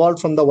it evolved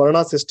from the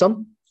Varna system,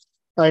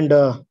 and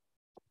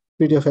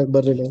PDF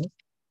ಬರ್ಲಿಲ್ಲ.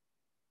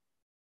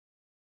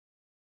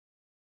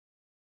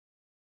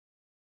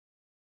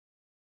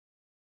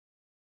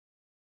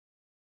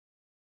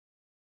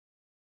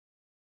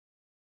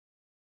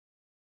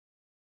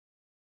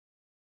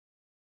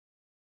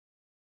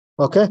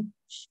 Okay.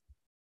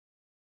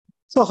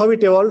 So how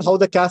it evolved, how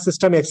the caste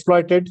system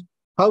exploited,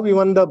 how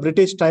even the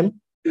British time.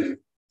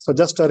 So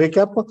just a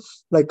recap,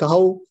 like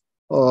how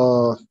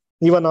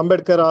even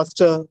Ambedkar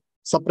asked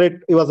separate,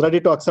 he was ready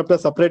to accept a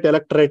separate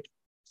electorate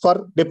for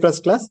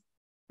depressed class.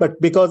 But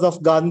because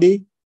of Gandhi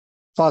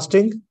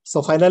fasting, so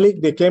finally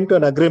they came to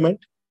an agreement.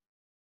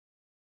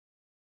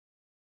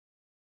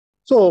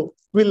 So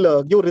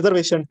we'll give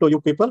reservation to you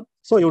people,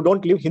 so you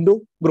don't leave Hindu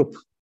group.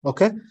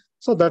 Okay.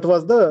 So that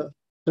was the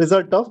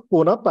result of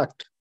Pune Pact.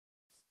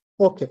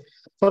 Okay.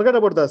 Forget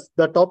about this.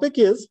 The topic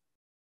is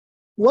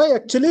why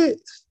actually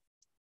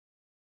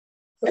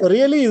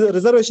really is a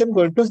reservation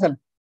going to help.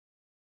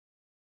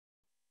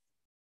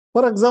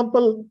 For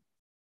example,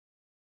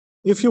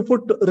 if you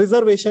put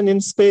reservation in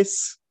space,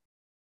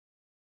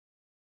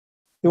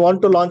 you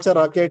want to launch a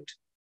rocket.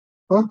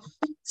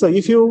 So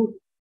if you,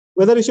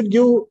 whether you should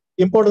give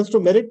importance to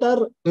merit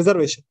or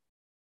reservation?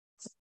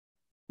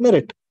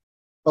 Merit.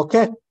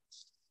 Okay.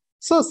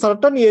 So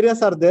certain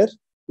areas are there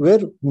where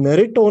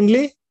merit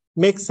only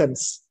makes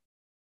sense.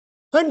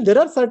 And there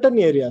are certain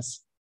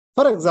areas.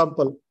 For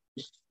example,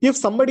 if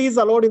somebody is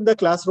allowed in the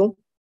classroom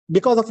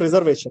because of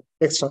reservation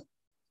extra,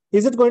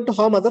 is it going to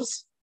harm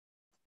others?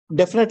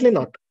 Definitely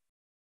not.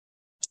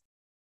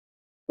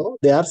 So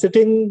they are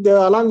sitting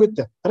along with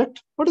them,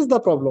 correct? What is the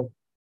problem?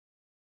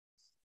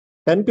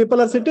 10 people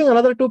are sitting,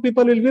 another 2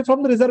 people will be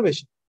from the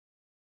reservation.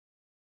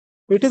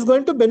 It is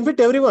going to benefit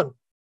everyone.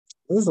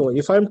 So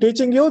if I am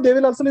teaching you, they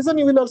will also listen,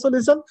 you will also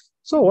listen.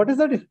 So what is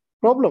that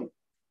problem?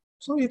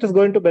 So it is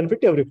going to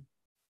benefit everyone.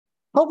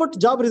 How about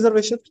job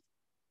reservation?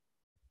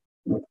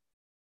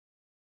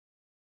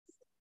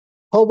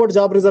 How about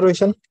job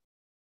reservation?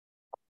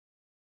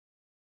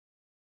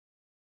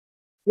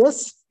 Yes,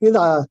 in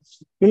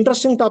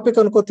interesting topic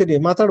ಅನ್ಕೋತೀನಿ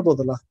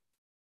ಮಾತಾಡಬಹುದಲ್ಲ.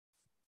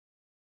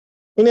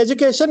 In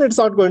education, it's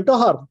not going to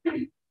harm.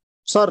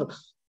 Sir,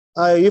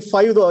 if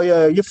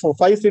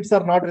 5 seats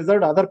are not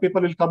reserved, other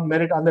people will come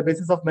merit on the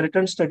basis of merit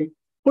and study.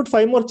 Put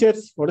 5 more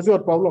chairs. What is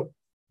your problem?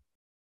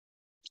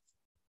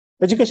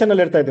 Education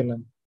ಅಲ್ಲಿ ಹೇಳ್ತಾ ಇದ್ದೀನಿ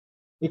ನಾನು.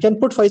 You can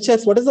put 5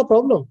 chairs. What is the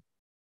problem?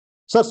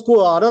 Sir, school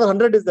another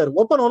 100 is there.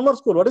 Open one more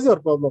school. What is your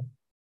problem?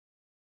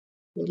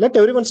 Let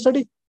everyone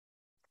study.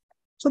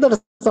 So that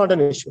is not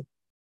an issue.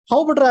 How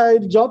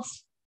about jobs?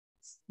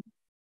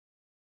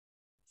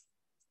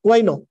 Why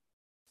no?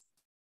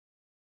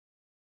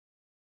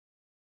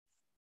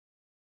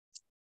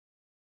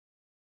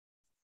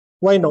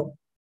 Why no?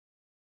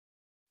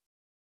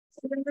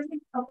 If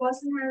a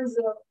person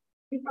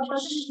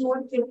is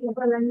more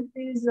capable and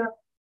is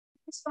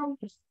from,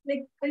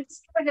 like, let's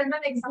give a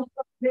general example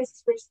of this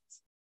situations.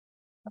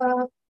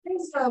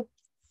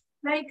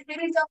 Like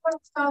there is a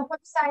for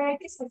this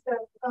IIT sector,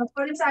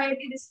 for this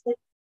IIT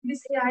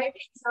this IIT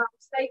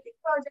exams, like if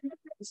a general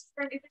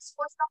student, if it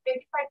scores from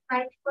 85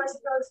 to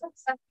 90% also,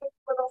 it's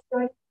capable of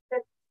joining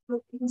that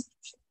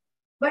institution.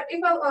 But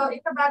if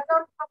a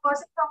background of a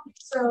person from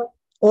this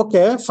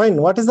Okay, fine.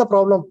 What is the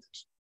problem?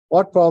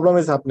 What problem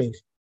is happening?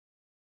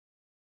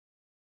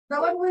 the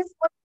one who is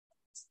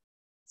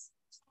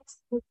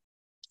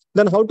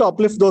Then how to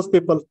uplift those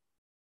people?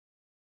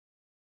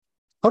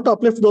 How to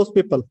uplift those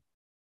people?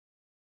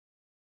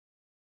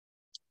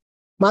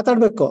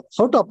 ಮಾತಾಡ್ಬೇಕು.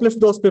 How to uplift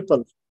those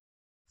people?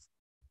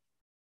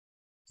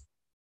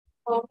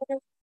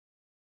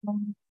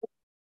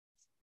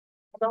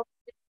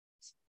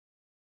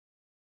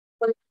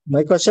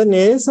 My question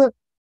is,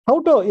 how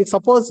to, if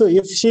suppose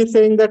if she is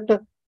saying that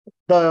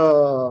the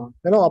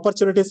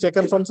opportunity is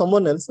taken from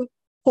someone else,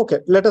 okay,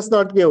 let us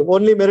not give,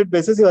 only merit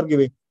basis you are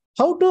giving.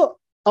 How to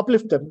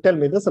uplift them? Tell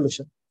me the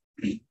solution.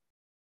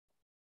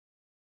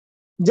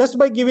 Just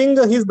by giving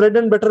his bread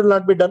and butter will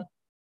not be done.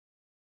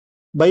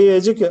 By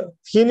education,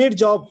 he needs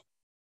job.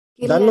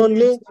 Then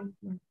only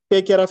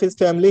take care of his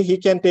family, he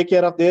can take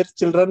care of their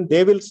children,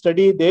 they will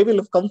study, they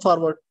will come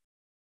forward.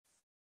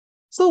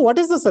 So what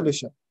is the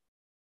solution?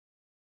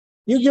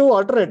 You give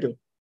alternative.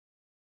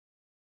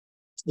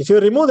 If you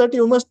remove that,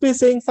 you must be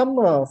saying some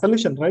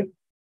solution, right?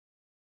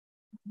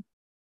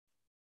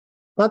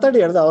 ಮಾತಾಡಿ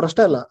ಹೇಳ್ದ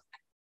ಅವರಷ್ಟೇ ಅಲ್ಲ.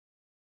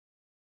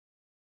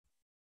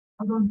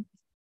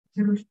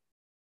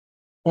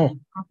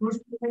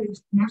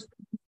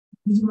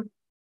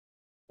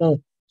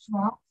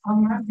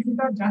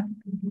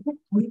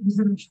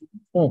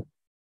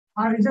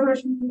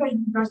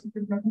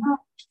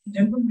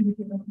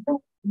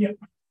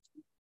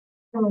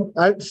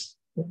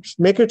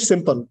 Make it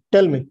simple.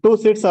 Tell me, 2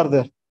 seats are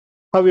there.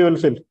 How you will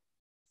feel?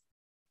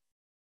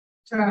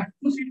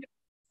 2 seats.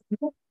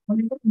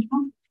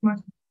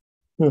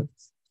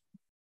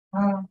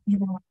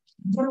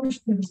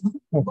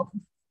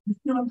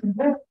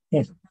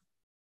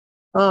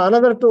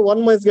 Another 2,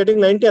 one is getting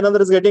 90,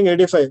 another is getting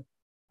 85.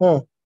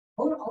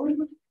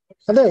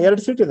 ಅದೇ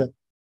 2 seat ಇದೆ.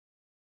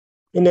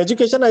 In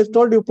education, I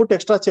told you put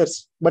extra chairs,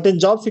 but in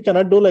jobs you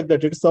cannot do like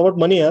that. It's about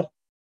money here.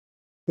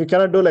 You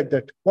cannot do like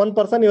that. One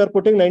person you are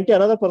putting 90,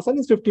 another person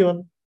is 51.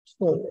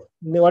 So,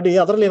 what is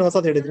ಅದರಲ್ಲಿ ಏನು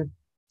ಹೊಸದು ಹೇಳಿದ್ರಿ?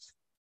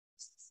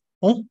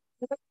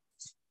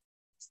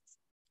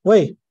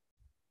 Why?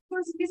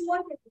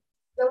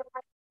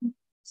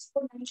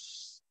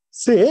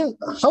 See,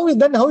 how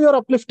you are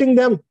uplifting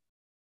them?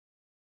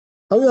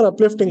 How you are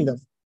uplifting them?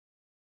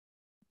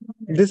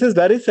 This is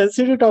very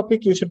sensitive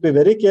topic. You should be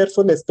very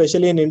careful,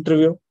 especially in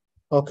interview.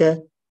 Okay.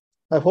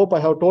 I hope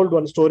I have told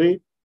one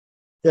story.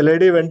 A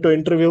lady went to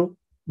interview.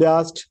 They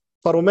asked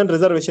for women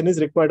reservation is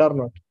required or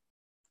not.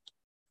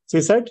 She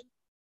said,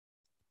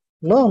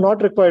 no,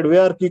 not required. We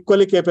are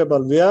equally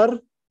capable. We are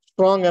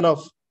strong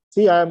enough.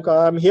 See, I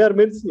am here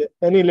means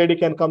any lady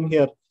can come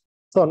here.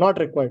 So not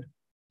required.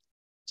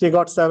 She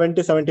got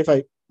 70,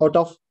 75 out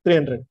of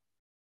 300.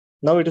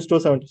 Now it is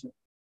 275.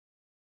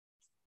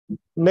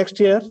 Next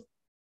year,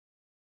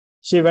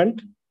 she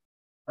went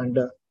and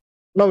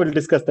now we'll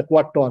discuss that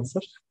what to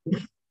answer.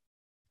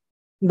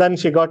 Then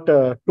she got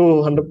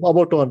 200,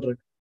 about 200.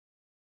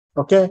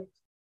 Okay.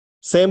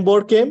 Same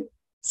board came,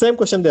 same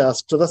question they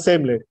asked to the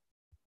same lady.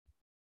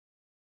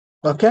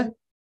 Okay.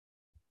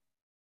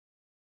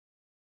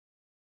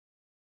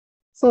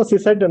 So she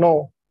said,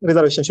 no,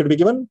 reservation should be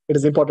given. It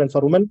is important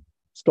for women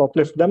to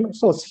uplift them.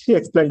 So she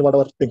explained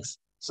whatever things.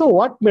 So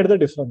what made the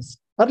difference?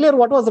 Earlier,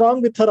 what was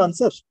wrong with her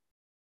answer?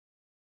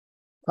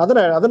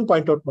 Other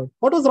point out,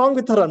 what was wrong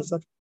with her answer?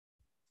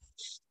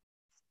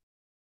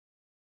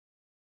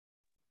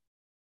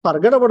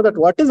 Forget about that.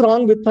 What is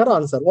wrong with her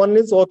answer? One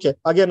is okay.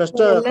 Again,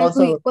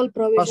 equal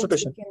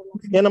constitution.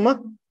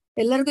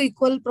 ಎಲ್ಲರಿಗೂ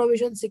equal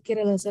provision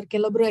ಸಿಕ್ಕಿರಲ್ಲ sir.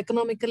 ಕೆಲವರು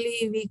economically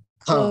weak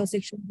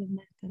sections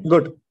ಇದ್ದಾರೆ.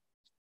 Good.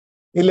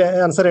 ಇಲ್ಲಿ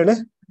answer ಹೇಳಿ.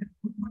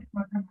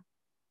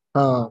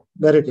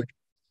 Very good.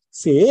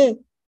 See,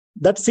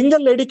 that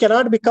single lady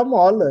cannot become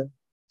all.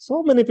 So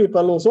many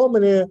people, so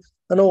many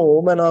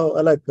women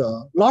are like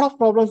lot of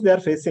problems they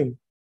are facing.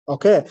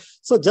 Okay.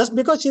 So just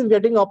because she is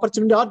getting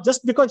opportunity or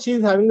just because she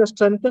is having the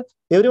strength,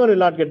 everyone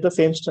will not get the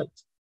same strength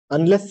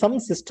unless some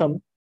system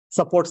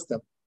supports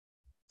them.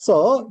 So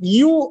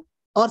you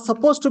are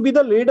supposed to be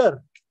the leader,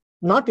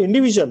 not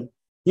individual.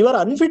 You are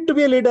unfit to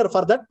be a leader.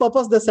 For that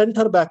purpose, they sent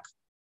her back.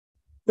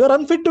 You are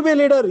unfit to be a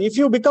leader. If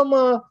you become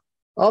an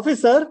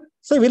officer,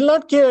 so you will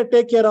not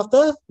take care of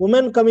the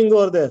women coming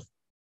over there.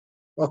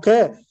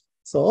 Okay.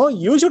 So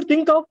you should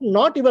think of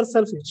not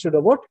yourself, you should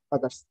about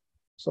others.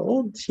 So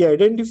she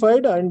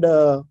identified and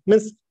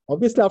means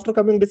obviously after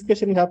coming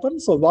discussion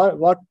happened. So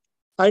what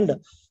and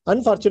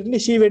unfortunately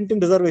she went in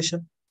reservation.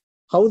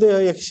 How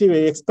she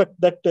expect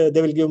that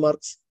they will give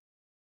marks?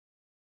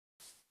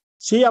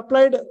 She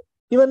applied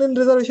even in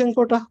reservation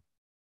quota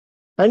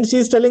and she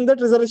is telling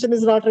that reservation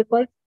is not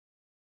required.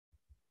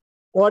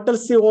 What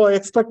else you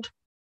expect?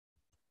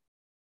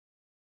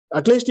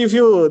 At least if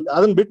you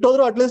bit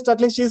over, at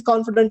least she is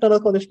confident on a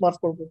marks.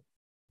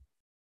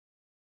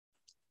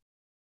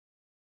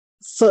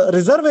 So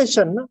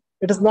reservation,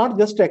 it is not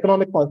just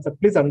economic concept.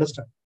 Please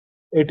understand.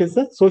 It is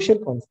a social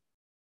concept.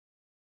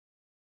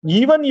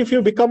 Even if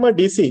you become a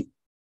DC,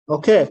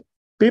 okay,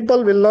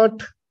 people will not,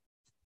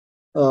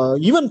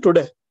 even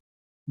today,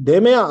 they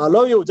may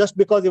allow you just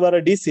because you are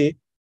a DC.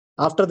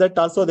 After that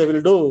also they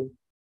will do,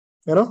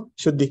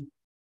 Shuddhi.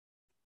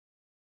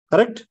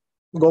 Correct?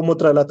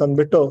 Gomutra ella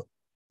tanbittu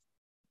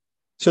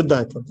Shuddha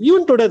aitu.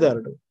 Even today they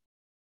are doing.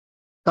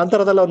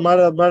 Kantaradalla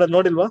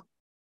nodilva?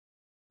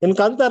 In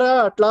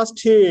Kantara, at last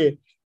he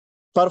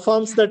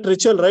performs that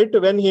ritual, right?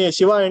 When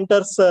Shiva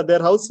enters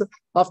their house,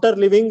 after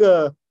leaving,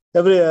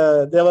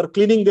 they were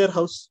cleaning their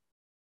house.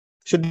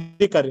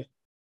 Shuddhi Karya.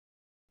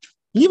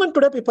 Even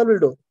today, people will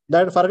do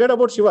that. Forget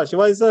about Shiva.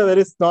 Shiva is a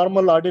very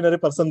normal, ordinary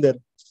person there.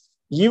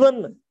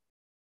 Even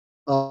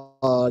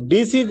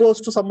DC goes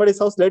to somebody's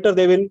house, later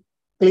they will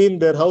clean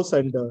their house.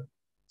 And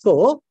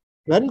so,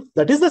 when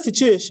that is the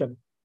situation.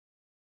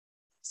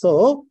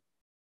 So,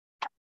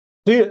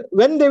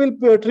 when they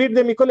will treat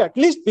them equally, at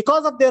least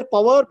because of their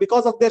power,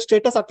 because of their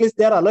status, at least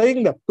they are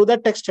allowing them to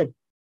that extent.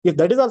 If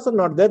that is also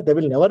not there, they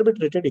will never be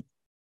treated equally.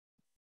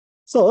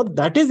 So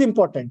that is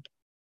important.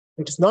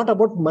 It is not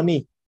about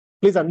money.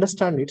 Please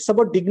understand, it's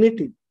about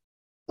dignity.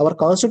 Our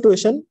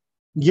constitution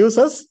gives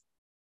us,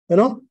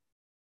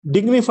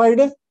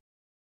 dignified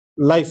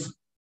life.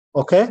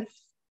 Okay.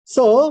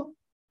 So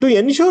to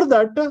ensure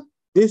that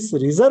this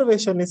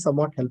reservation is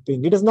somewhat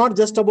helping. It is not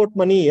just about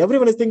money.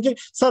 Everyone is thinking,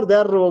 sir, they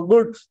are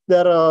good, they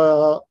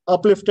are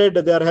uplifted,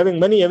 they are having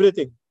money,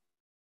 everything.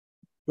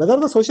 Whether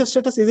the social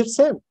status is it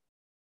same?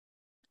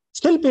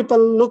 Still people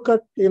look at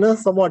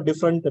somewhat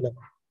different level.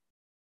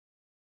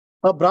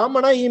 A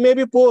Brahmana, he may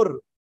be poor.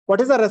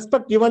 What is the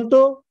respect given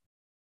to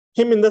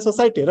him in the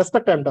society?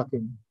 Respect I am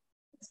talking.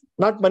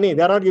 Not money.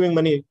 They are not giving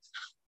money.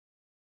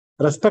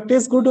 Respect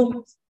is good.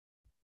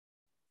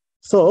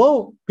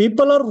 So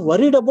people are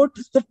worried about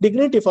the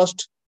dignity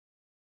first.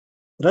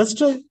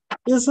 Rest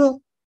is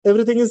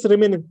everything is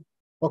remaining.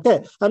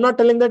 Okay. I'm not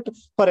telling that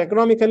for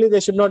economically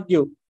they should not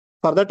give.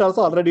 For that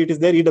also already it is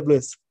there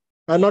EWS.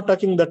 I'm not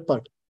talking that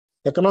part.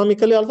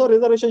 Economically also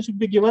reservation should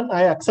be given.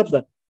 I accept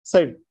that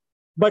side.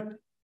 But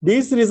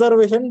this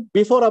reservation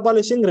before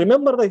abolishing,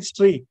 remember the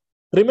history.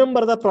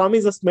 Remember the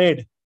promises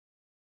made.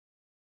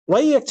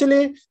 Why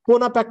actually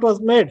Pune Pact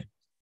was made?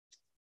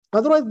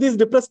 Otherwise these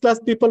depressed class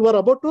people were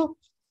about to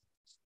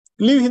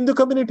leave Hindu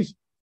community.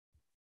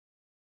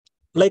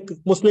 Like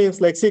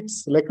Muslims, like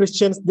Sikhs, like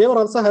Christians, they were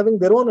also having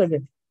their own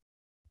identity.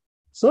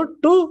 So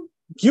to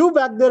give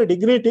back their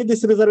dignity,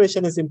 this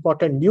reservation is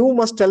important. You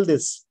must tell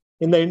this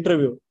in the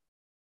interview.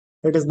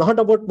 It is not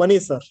about money,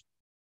 sir.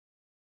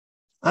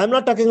 I am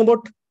not talking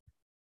about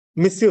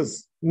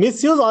misuse.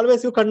 Misuse,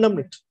 always you condemn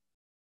it.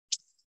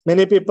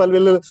 Many people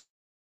will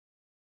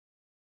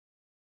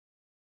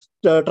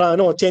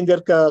change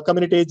their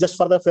community just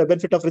for the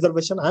benefit of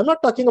reservation. I am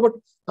not talking about,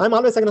 I am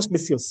always against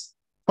misuse.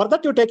 For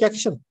that, you take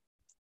action.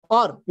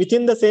 Or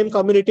within the same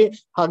community,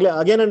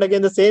 again and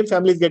again, the same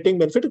family is getting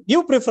benefit.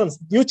 Give preference.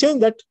 You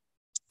change that.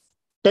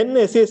 10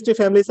 SC/ST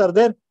families are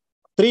there.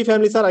 3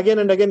 families are again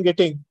and again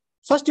getting.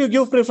 First, you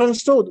give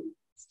preference to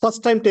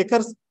first time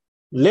takers.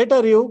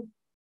 Later, you,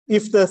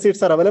 if the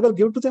seats are available,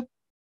 give to them.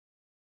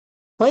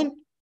 Fine.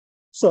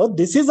 So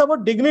this is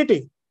about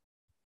dignity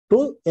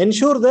to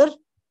ensure their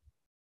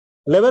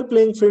level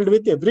playing field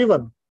with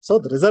everyone. So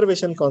the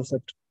reservation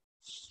concept.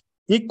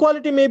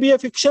 Equality may be a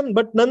fiction,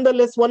 but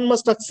nonetheless, one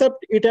must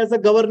accept it as a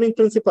governing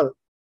principle.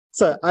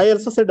 So I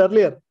also said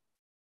earlier,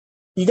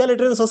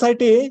 egalitarian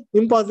society,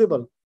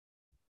 impossible.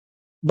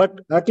 But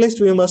at least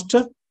we must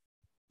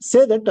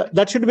say that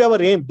that should be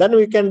our aim. Then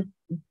we can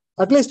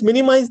at least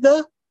minimize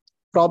the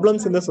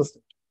problems in the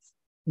society.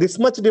 This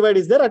much divide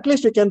is there, at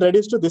least we can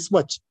reduce to this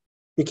much.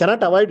 We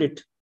cannot avoid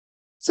it.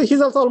 So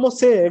he's also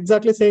almost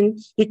exactly saying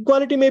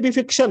equality may be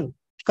fiction,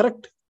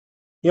 correct?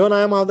 Even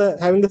I am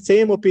having the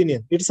same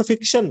opinion. It's a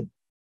fiction,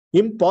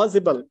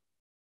 impossible.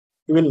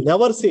 You will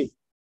never see.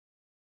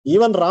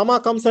 Even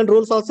Rama comes and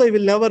rules also, you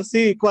will never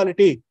see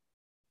equality.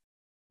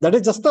 That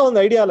is just an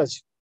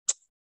ideology.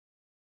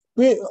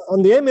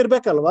 On the aim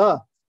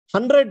irbekalva,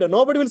 100,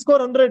 nobody will score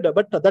 100,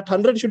 but that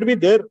 100 should be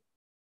there.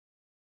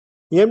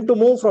 Aim to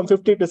move from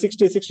 50 to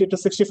 60, 60 to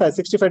 65,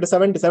 65 to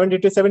 70, 70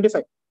 to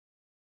 75.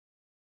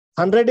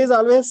 100 is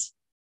always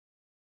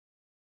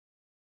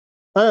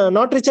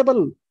not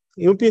reachable.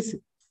 UPSC.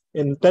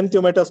 In 10th,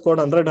 you might have scored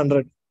 100,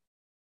 100.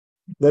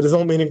 There is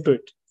no meaning to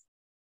it.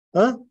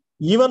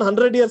 Even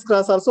 100 years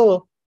class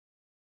also,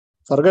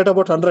 forget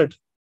about 100.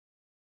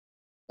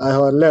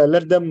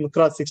 Let them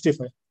cross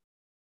 65.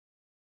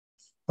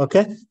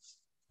 Okay.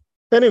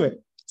 Anyway,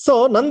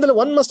 so nonetheless,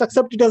 one must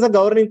accept it as a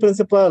governing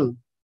principle.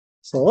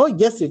 So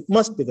yes, it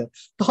must be there.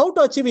 How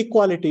to achieve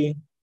equality?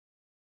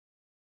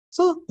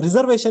 So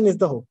reservation is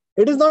the hope.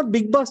 It is not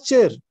big boss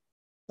chair.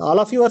 All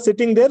of you are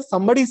sitting there.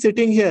 Somebody is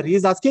sitting here. He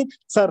is asking,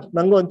 sir,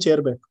 nango on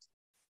chair back.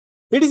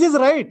 It is his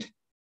right.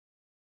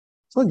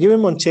 So give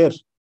him on chair.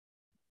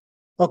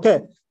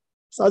 Okay.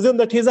 So assume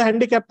that he is a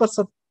handicapped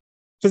person,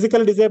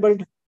 physically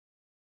disabled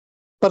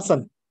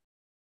person.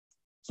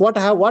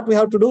 What we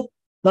have to do?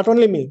 Not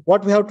only me,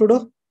 what we have to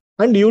do?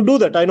 And you do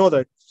that. I know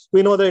that.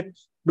 We know that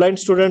blind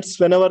students,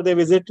 whenever they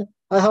visit,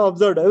 I have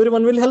observed,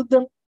 everyone will help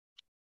them.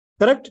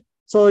 Correct?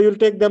 So you'll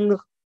take them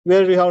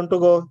where we want to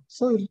go.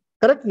 So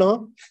correct,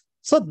 no?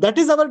 So that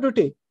is our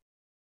duty.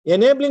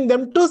 Enabling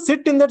them to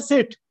sit in that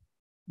seat.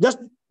 Just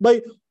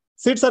by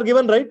seats are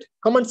given, right?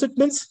 Come and sit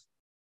means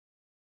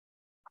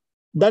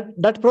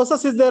that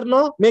process is there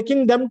now,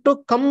 making them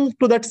to come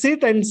to that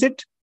seat and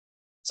sit.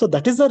 So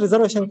that is the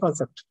reservation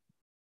concept.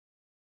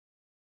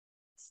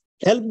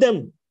 Help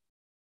them.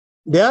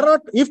 They are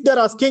not, if they're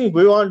asking,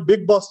 we want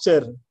big boss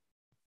chair.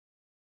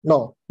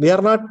 No, we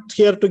are not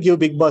here to give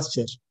big boss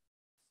chair.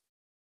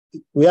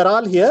 We are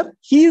all here.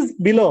 He is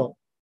below.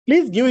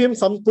 Please give him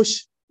some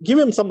push. Give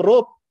him some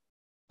rope.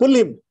 Pull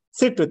him.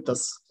 Sit with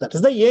us. That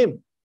is the aim.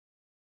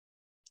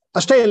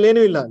 ಅಷ್ಟೇ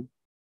ಎಲ್ಲೇನೂ ಇಲ್ಲ.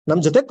 ನಮ್ಮ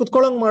ಜೊತೆ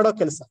ಕುತ್ಕೊಳ್ಳೋಂಗ್ ಮಾಡೋ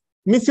ಕೆಲಸ.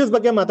 Misuse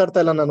ಬಗ್ಗೆ ಮಾತಾಡ್ತಾ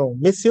ಇಲ್ಲ ನಾನು.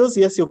 Misuse,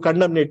 yes, you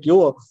condemn it. You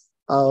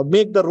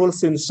make the rules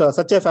in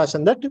such a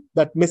fashion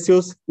that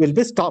misuse will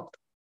be stopped.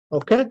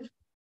 Okay.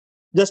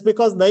 Just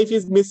because knife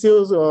is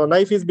misused,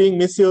 knife is being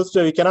misused,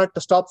 we cannot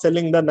stop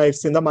selling the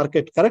knives in the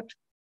market. Correct.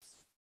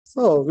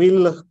 So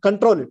we'll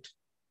control it.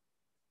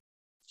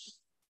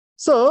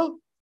 So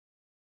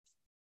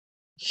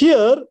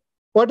here,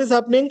 what is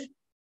happening?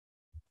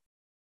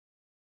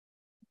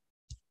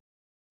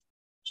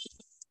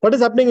 What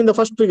is happening in the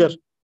first figure?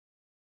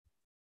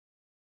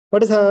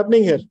 What is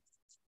happening here?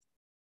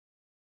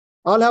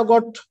 All have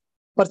got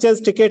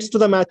purchased tickets to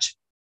the match,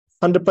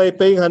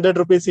 paying 100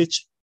 rupees each.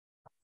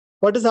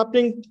 What is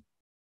happening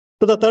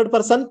to the third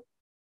person?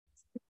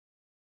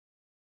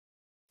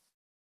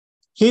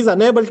 He is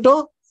unable to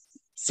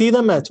see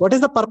the match. What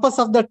is the purpose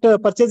of that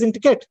purchasing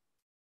ticket?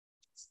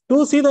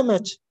 To see the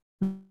match.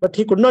 But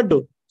he could not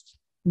do.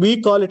 We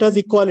call it as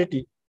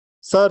equality.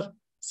 Sir,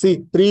 see,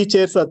 3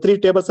 chairs, 3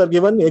 tables are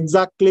given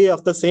exactly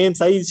of the same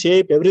size,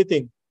 shape,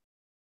 everything.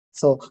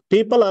 So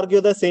people argue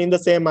the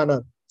same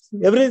manner.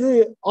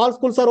 Everything, all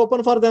schools are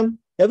open for them.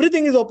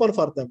 Everything is open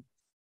for them.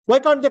 Why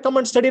can't they come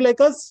and study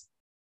like us?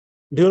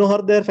 Do you know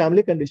their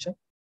family condition?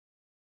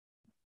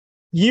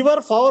 Your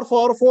four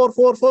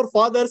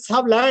fathers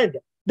have land.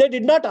 They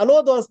did not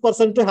allow those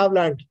person to have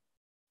land.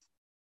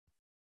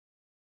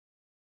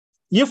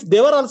 If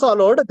they were also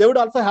allowed, they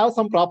would also have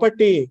some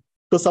property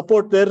to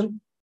support their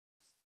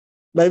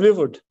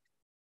livelihood.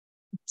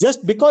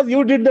 Just because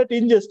you did that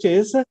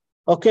injustice,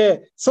 okay,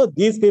 so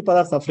these people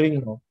are suffering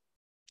now.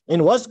 In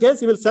worst case,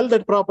 he will sell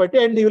that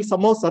property and he will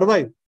somehow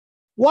survive.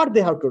 What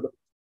they have to do?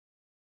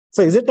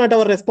 So is it not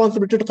our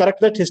responsibility to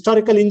correct that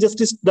historical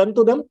injustice done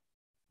to them?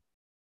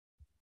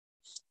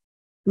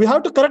 We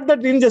have to correct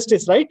that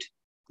injustice, right?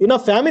 In a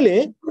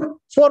family,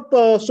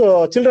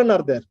 4 children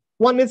are there.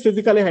 One is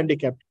physically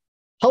handicapped.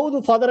 How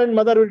the father and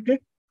mother will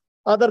treat?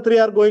 Other 3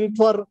 are going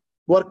for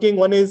working.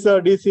 One is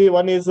DC,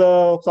 one is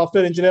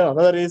software engineer,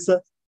 another is...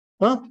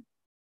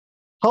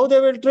 How they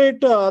will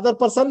treat other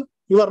person?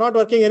 You are not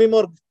working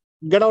anymore.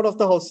 Get out of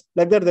the house.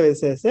 Like that they will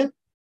say.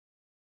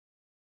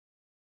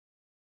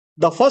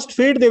 The first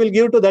feed they will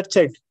give to that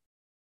child.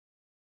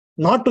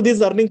 Not to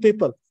these earning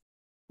people.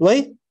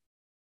 Why?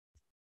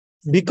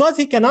 Because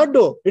he cannot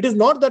do. It is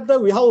not that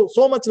we have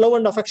so much love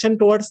and affection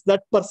towards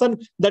that person,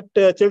 that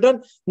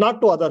children,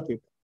 not to other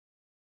people.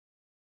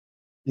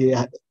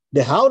 Yeah,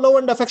 they have love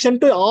and affection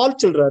to all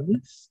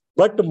children,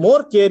 but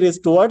more care is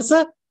towards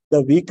the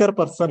weaker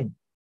person.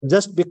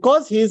 Just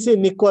because he is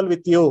unequal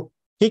with you,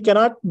 he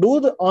cannot do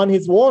on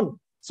his own.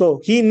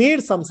 So he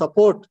needs some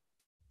support.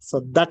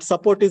 So that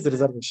support is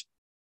reservation.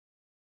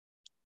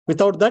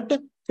 Without that,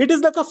 it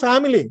is like a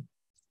family.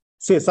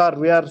 Say, sir,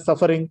 we are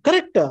suffering.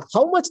 Correct.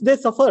 How much they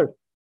suffered?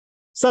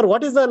 Sir,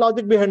 what is the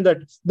logic behind that?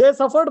 They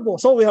suffered more,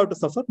 so we have to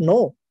suffer?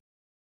 No.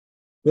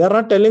 We are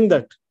not telling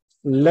that.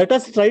 Let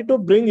us try to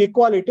bring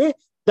equality,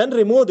 then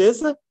remove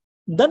this.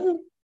 Then,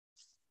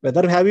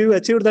 whether have you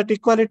achieved that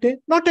equality?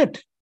 Not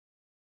yet.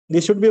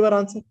 This should be our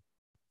answer.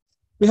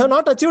 We have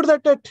not achieved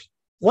that yet.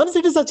 Once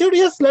it is achieved,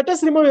 yes, let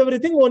us remove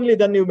everything. Only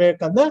then you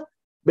make on the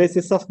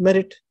basis of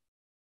merit.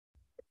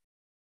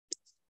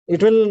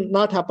 It will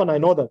not happen, I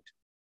know that.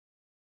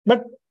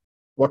 But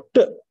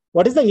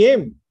what is the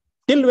aim?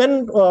 Till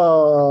when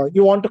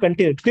you want to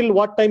continue? Till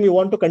what time you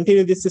want to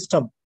continue this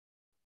system?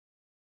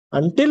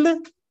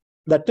 Until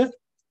that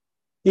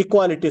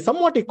equality,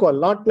 somewhat equal,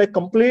 not like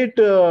complete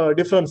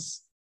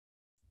difference.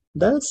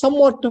 Then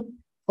somewhat,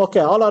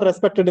 okay, all are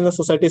respected in the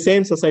society,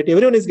 same society,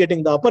 everyone is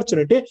getting the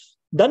opportunity.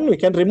 Then we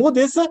can remove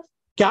this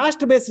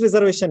caste-based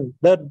reservation.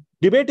 The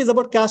debate is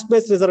about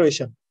caste-based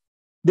reservation.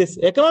 This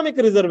economic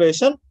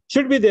reservation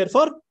should be there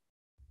for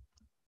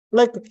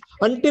like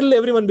until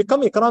everyone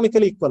become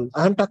economically equal.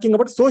 I am talking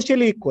about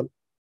socially equal.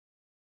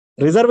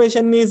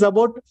 Reservation is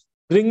about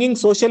bringing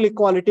social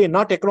equality,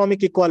 not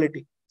economic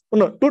equality.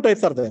 No, 2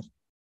 types are there.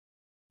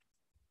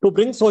 To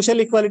bring social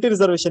equality,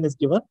 reservation is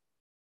given.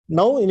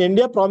 Now in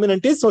India,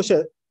 prominent is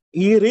social.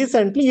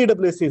 Recently,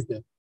 EWC is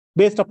there.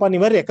 Based upon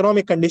your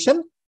economic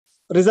condition,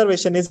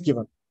 reservation is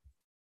given.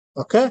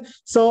 Okay.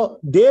 So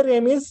their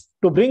aim is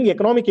to bring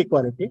economic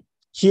equality.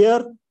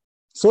 Here,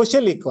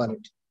 social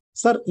equality.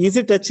 Sir, is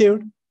it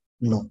achieved?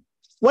 No.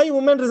 Why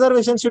women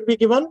reservation should be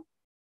given?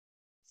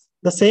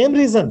 The same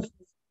reason.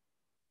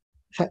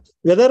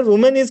 Whether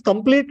women is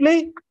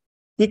completely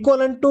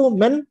equivalent to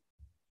men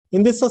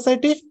in this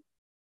society?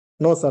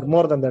 No, sir.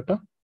 More than that.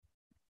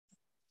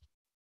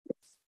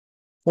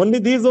 Only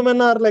these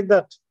women are like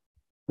that.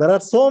 There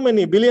are so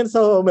many millions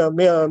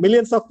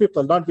of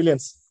people, not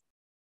billions.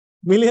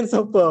 Millions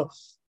of,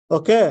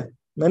 okay,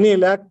 many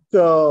lakh,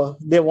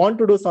 they want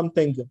to do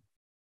something.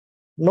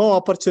 No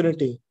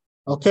opportunity.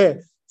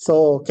 Okay.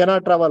 So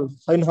cannot travel.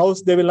 In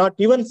house, they will not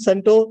even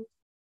send to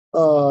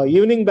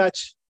evening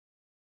batch.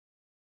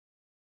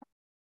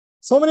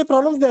 So many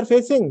problems they are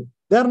facing.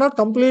 They are not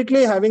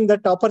completely having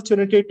that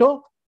opportunity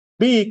to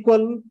be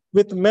equal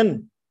with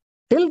men.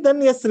 Till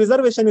then, yes,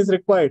 reservation is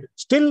required.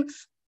 Still,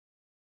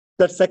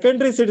 that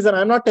secondary citizen,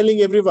 I am not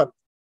telling everyone.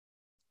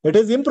 It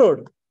is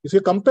improved. If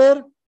you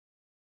compare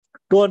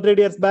 200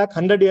 years back,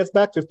 100 years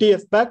back, 50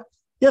 years back,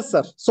 yes,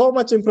 sir, so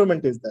much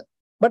improvement is there.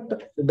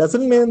 But it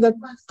doesn't mean that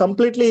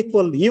completely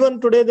equal.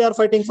 Even today, they are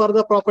fighting for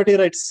the property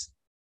rights.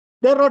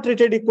 They are not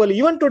treated equally.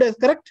 Even today,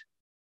 correct?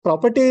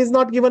 Property is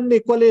not given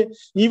equally,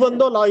 even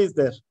though law is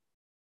there.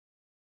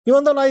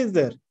 Even though law is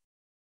there.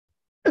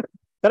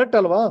 Correct,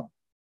 Alva?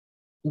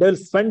 They will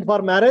spend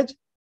for marriage.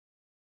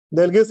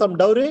 They will give some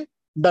dowry.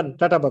 Done.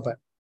 Tata bye-bye.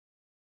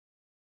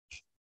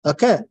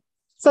 Okay.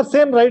 Sir,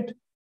 same right.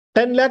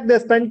 10 lakh they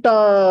spent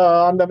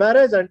on the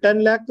marriage and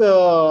 10 lakh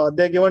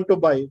they given to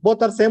buy.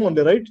 Both are same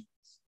only, right?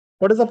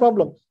 What is the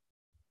problem?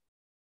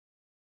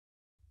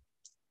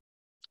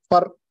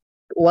 For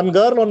one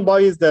girl, one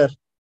boy is there.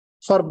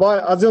 For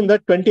boy, assume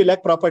that 20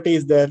 lakh property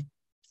is there.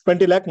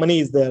 20 lakh money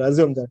is there.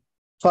 Assume that.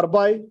 For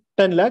boy,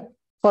 10 lakh.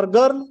 For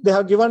girl, they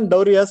have given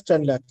dowry as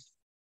 10 lakh.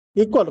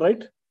 Equal,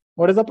 right?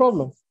 What is the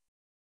problem?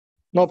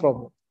 No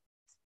problem.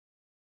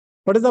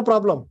 What is the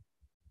problem?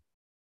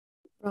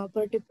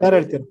 Property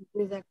price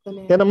increase ಆಗ್ತಾನೆ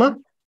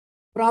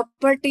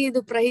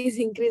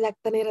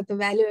ಇರುತ್ತೆ,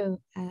 value.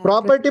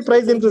 Property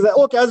price increase.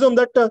 Okay, assume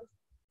that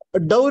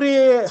dowry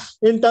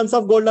in terms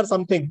of gold or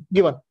something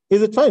given.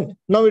 Is it fine?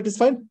 Now it is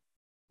fine.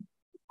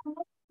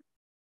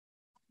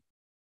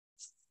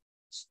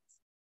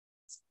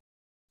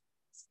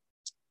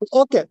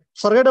 Okay,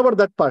 forget about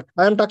that part.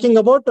 I am talking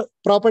about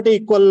property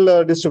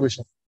equal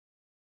distribution.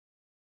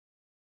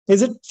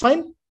 Is it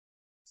fine?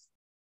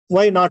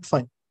 Why not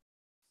fine?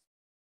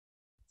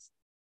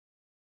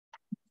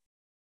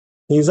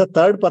 He is a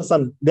third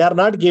person. They are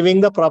not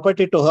giving the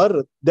property to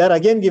her. They are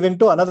again giving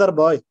to another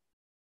boy.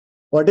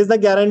 What is the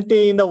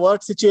guarantee in the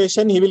worst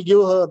situation? He will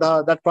give her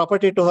that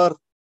property to her.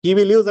 He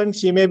will use and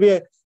she may be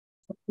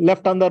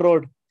left on the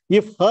road.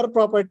 If her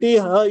property,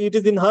 it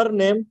is in her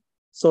name,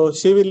 so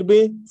she will be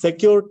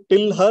secured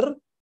till her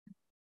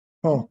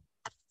home.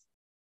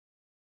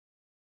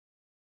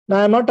 Now,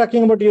 I'm not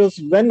talking about use.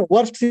 When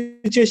worst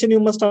situation,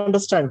 you must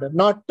understand,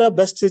 not the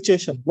best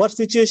situation. Worst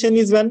situation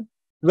is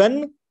when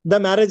the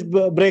marriage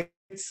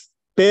breaks.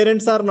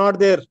 Parents are not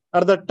there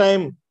at that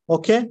time.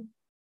 Okay?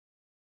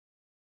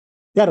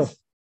 Yeah.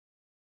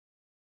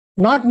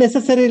 Not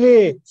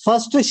necessarily.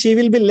 First, she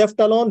will be left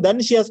alone. Then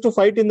she has to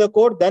fight in the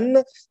court. Then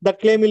the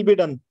claim will be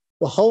done.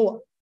 How?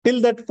 Till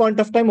that point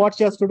of time, what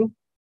she has to do?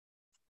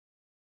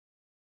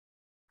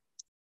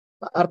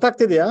 ಅರ್ಥ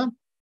ಆಗ್ತಿದೆಯಾ?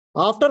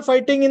 After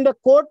fighting in the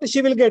court, she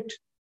will get.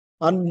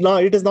 And no,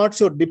 it is not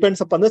sure. Depends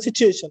upon the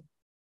situation.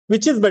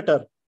 Which is better?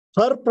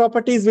 Her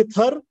property is with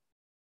her.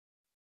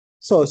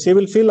 So she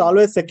will feel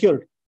always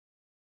secured.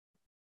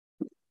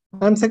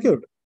 I am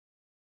secured.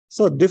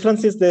 So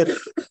difference is there.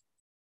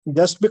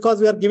 Just because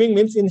we are giving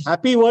means in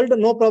happy world,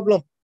 no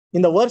problem.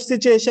 In the worst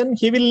situation,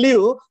 he will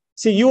leave.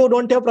 See, you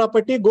don't have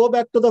property. Go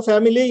back to the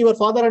family. Your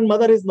father and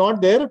mother is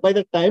not there by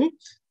that time.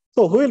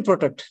 So who will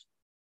protect?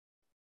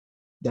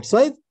 That's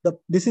why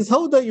this is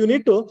how you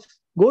need to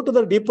go to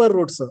the deeper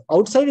roots.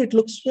 Outside, it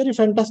looks very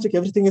fantastic.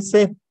 Everything is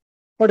same.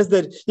 What is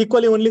there?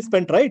 Equally only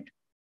spent, right?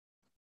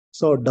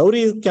 So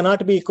dowry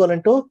cannot be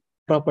equivalent to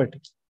property.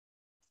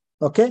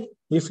 Okay?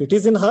 If it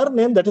is in her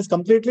name, that is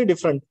completely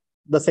different.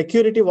 The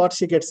security what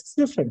she gets is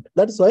different.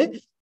 That's why.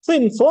 So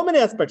in so many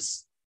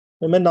aspects,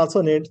 women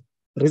also need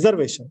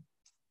reservation.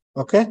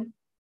 Okay?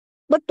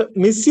 But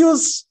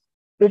misuse,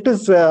 it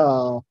is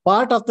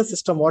part of the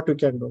system what we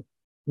can do.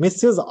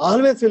 Misuse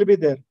always will be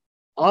there.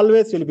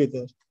 Always will be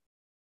there.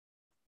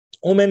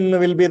 Woman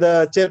will be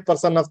the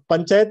chairperson of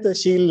panchayat.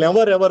 She will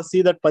never ever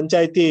see that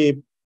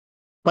panchayati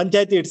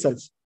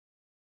itself.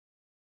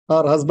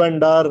 Her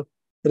husband or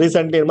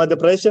recently in Madhya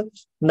Pradesh,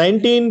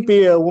 19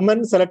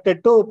 women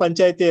selected to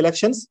panchayati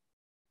elections.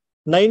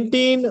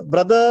 19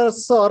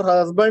 brothers or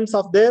husbands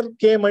of theirs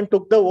came and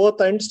took the oath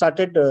and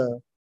started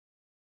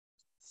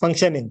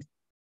functioning.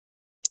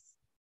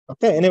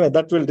 Okay, anyway,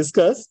 that we'll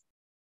discuss.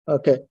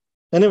 Okay,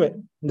 anyway,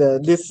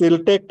 this will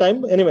take time.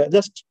 Anyway,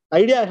 just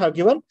idea I have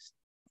given.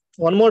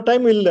 One more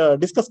time, we'll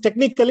discuss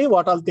technically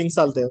what all things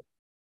are there.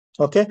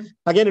 Okay,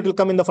 again, it will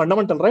come in the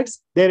fundamental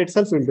rights. There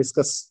itself we'll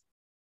discuss.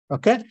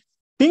 Okay,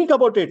 think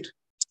about it.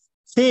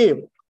 See,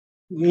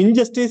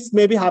 injustice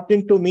may be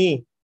happening to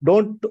me.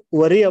 Don't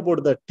worry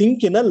about that.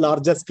 Think in a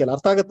larger scale.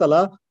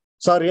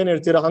 Sorry,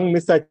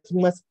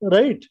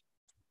 right?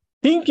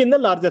 Think in the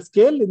larger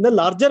scale, in the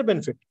larger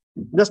benefit.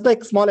 Just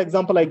like small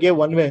example I gave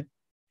one way.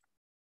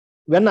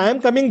 When I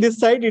am coming this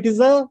side, it is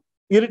a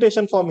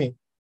irritation for me.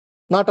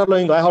 Not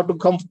allowing, I have to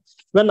come.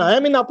 When I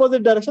am in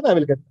opposite direction, I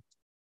will get.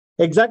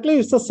 Exactly,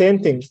 it's the same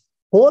thing.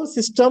 Whole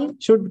system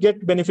should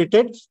get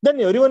benefited. Then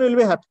everyone will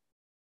be happy.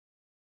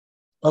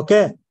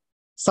 Okay.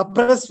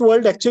 Suppressed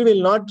world actually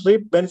will not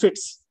reap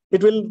benefits.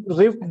 It will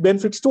reap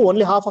benefits to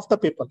only half of the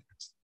people.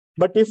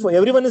 But if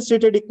everyone is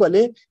treated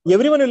equally,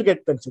 everyone will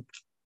get benefit.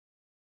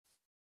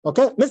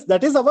 Okay, miss,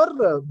 that is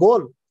our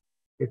goal.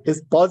 It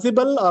is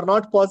possible or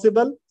not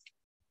possible.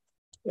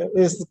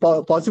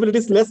 Possibility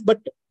is less, but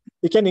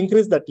we can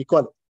increase that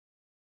equal.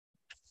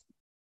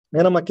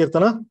 Nenama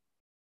Kirtana?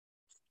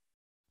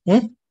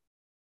 Yen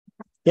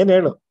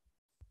helu?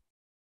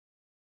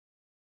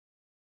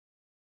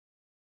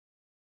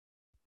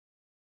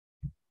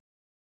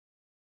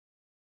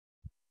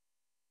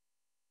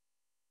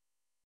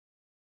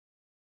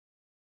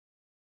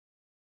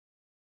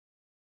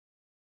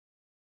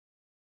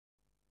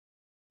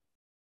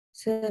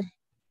 Sir,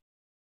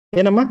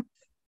 ಏನಮ್ಮ?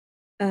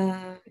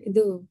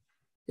 ಇದು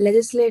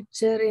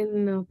legislature ಇನ್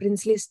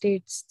princely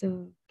States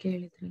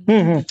ಕೇಳಿದ್ರಿ.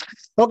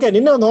 Okay,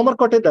 ನಿನ್ನೆ ಒಂದು homework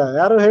ಕೊಟ್ಟಿದ್ದ,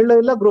 ಯಾರು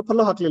ಹೇಳಲಿಲ್ಲ, group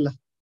ಅಲ್ಲೂ ಹಾಕ್ಲಿಲ್ಲ.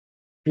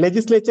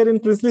 ಲೆಜಿಸ್ಲೇಚರ್ ಇನ್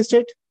ಪ್ರಿನ್ಸ್ಲಿ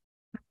ಸ್ಟೇಟ್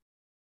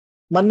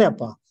ಮೊನ್ನೆ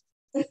ಅಪ್ಪ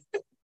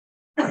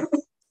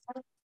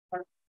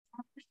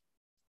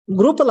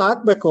ಗ್ರೂಪ್ ಅಲ್ಲಿ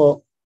ಹಾಕ್ಬೇಕು.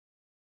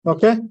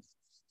 Okay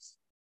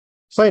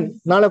fine.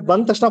 ನಾಳೆ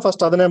ಬಂದ ತಕ್ಷಣ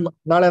ಫಸ್ಟ್ ಅದನ್ನೇ,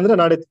 ನಾಳೆ ಅಂದ್ರೆ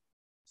ನಾಡಿದ್ದು.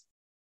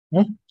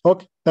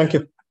 Okay, thank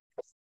you.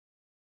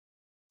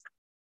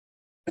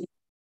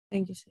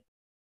 Thank you sir.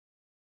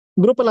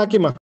 Group ಅಲ್ಲಿ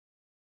ಹಾಕಿಮ್ಮ.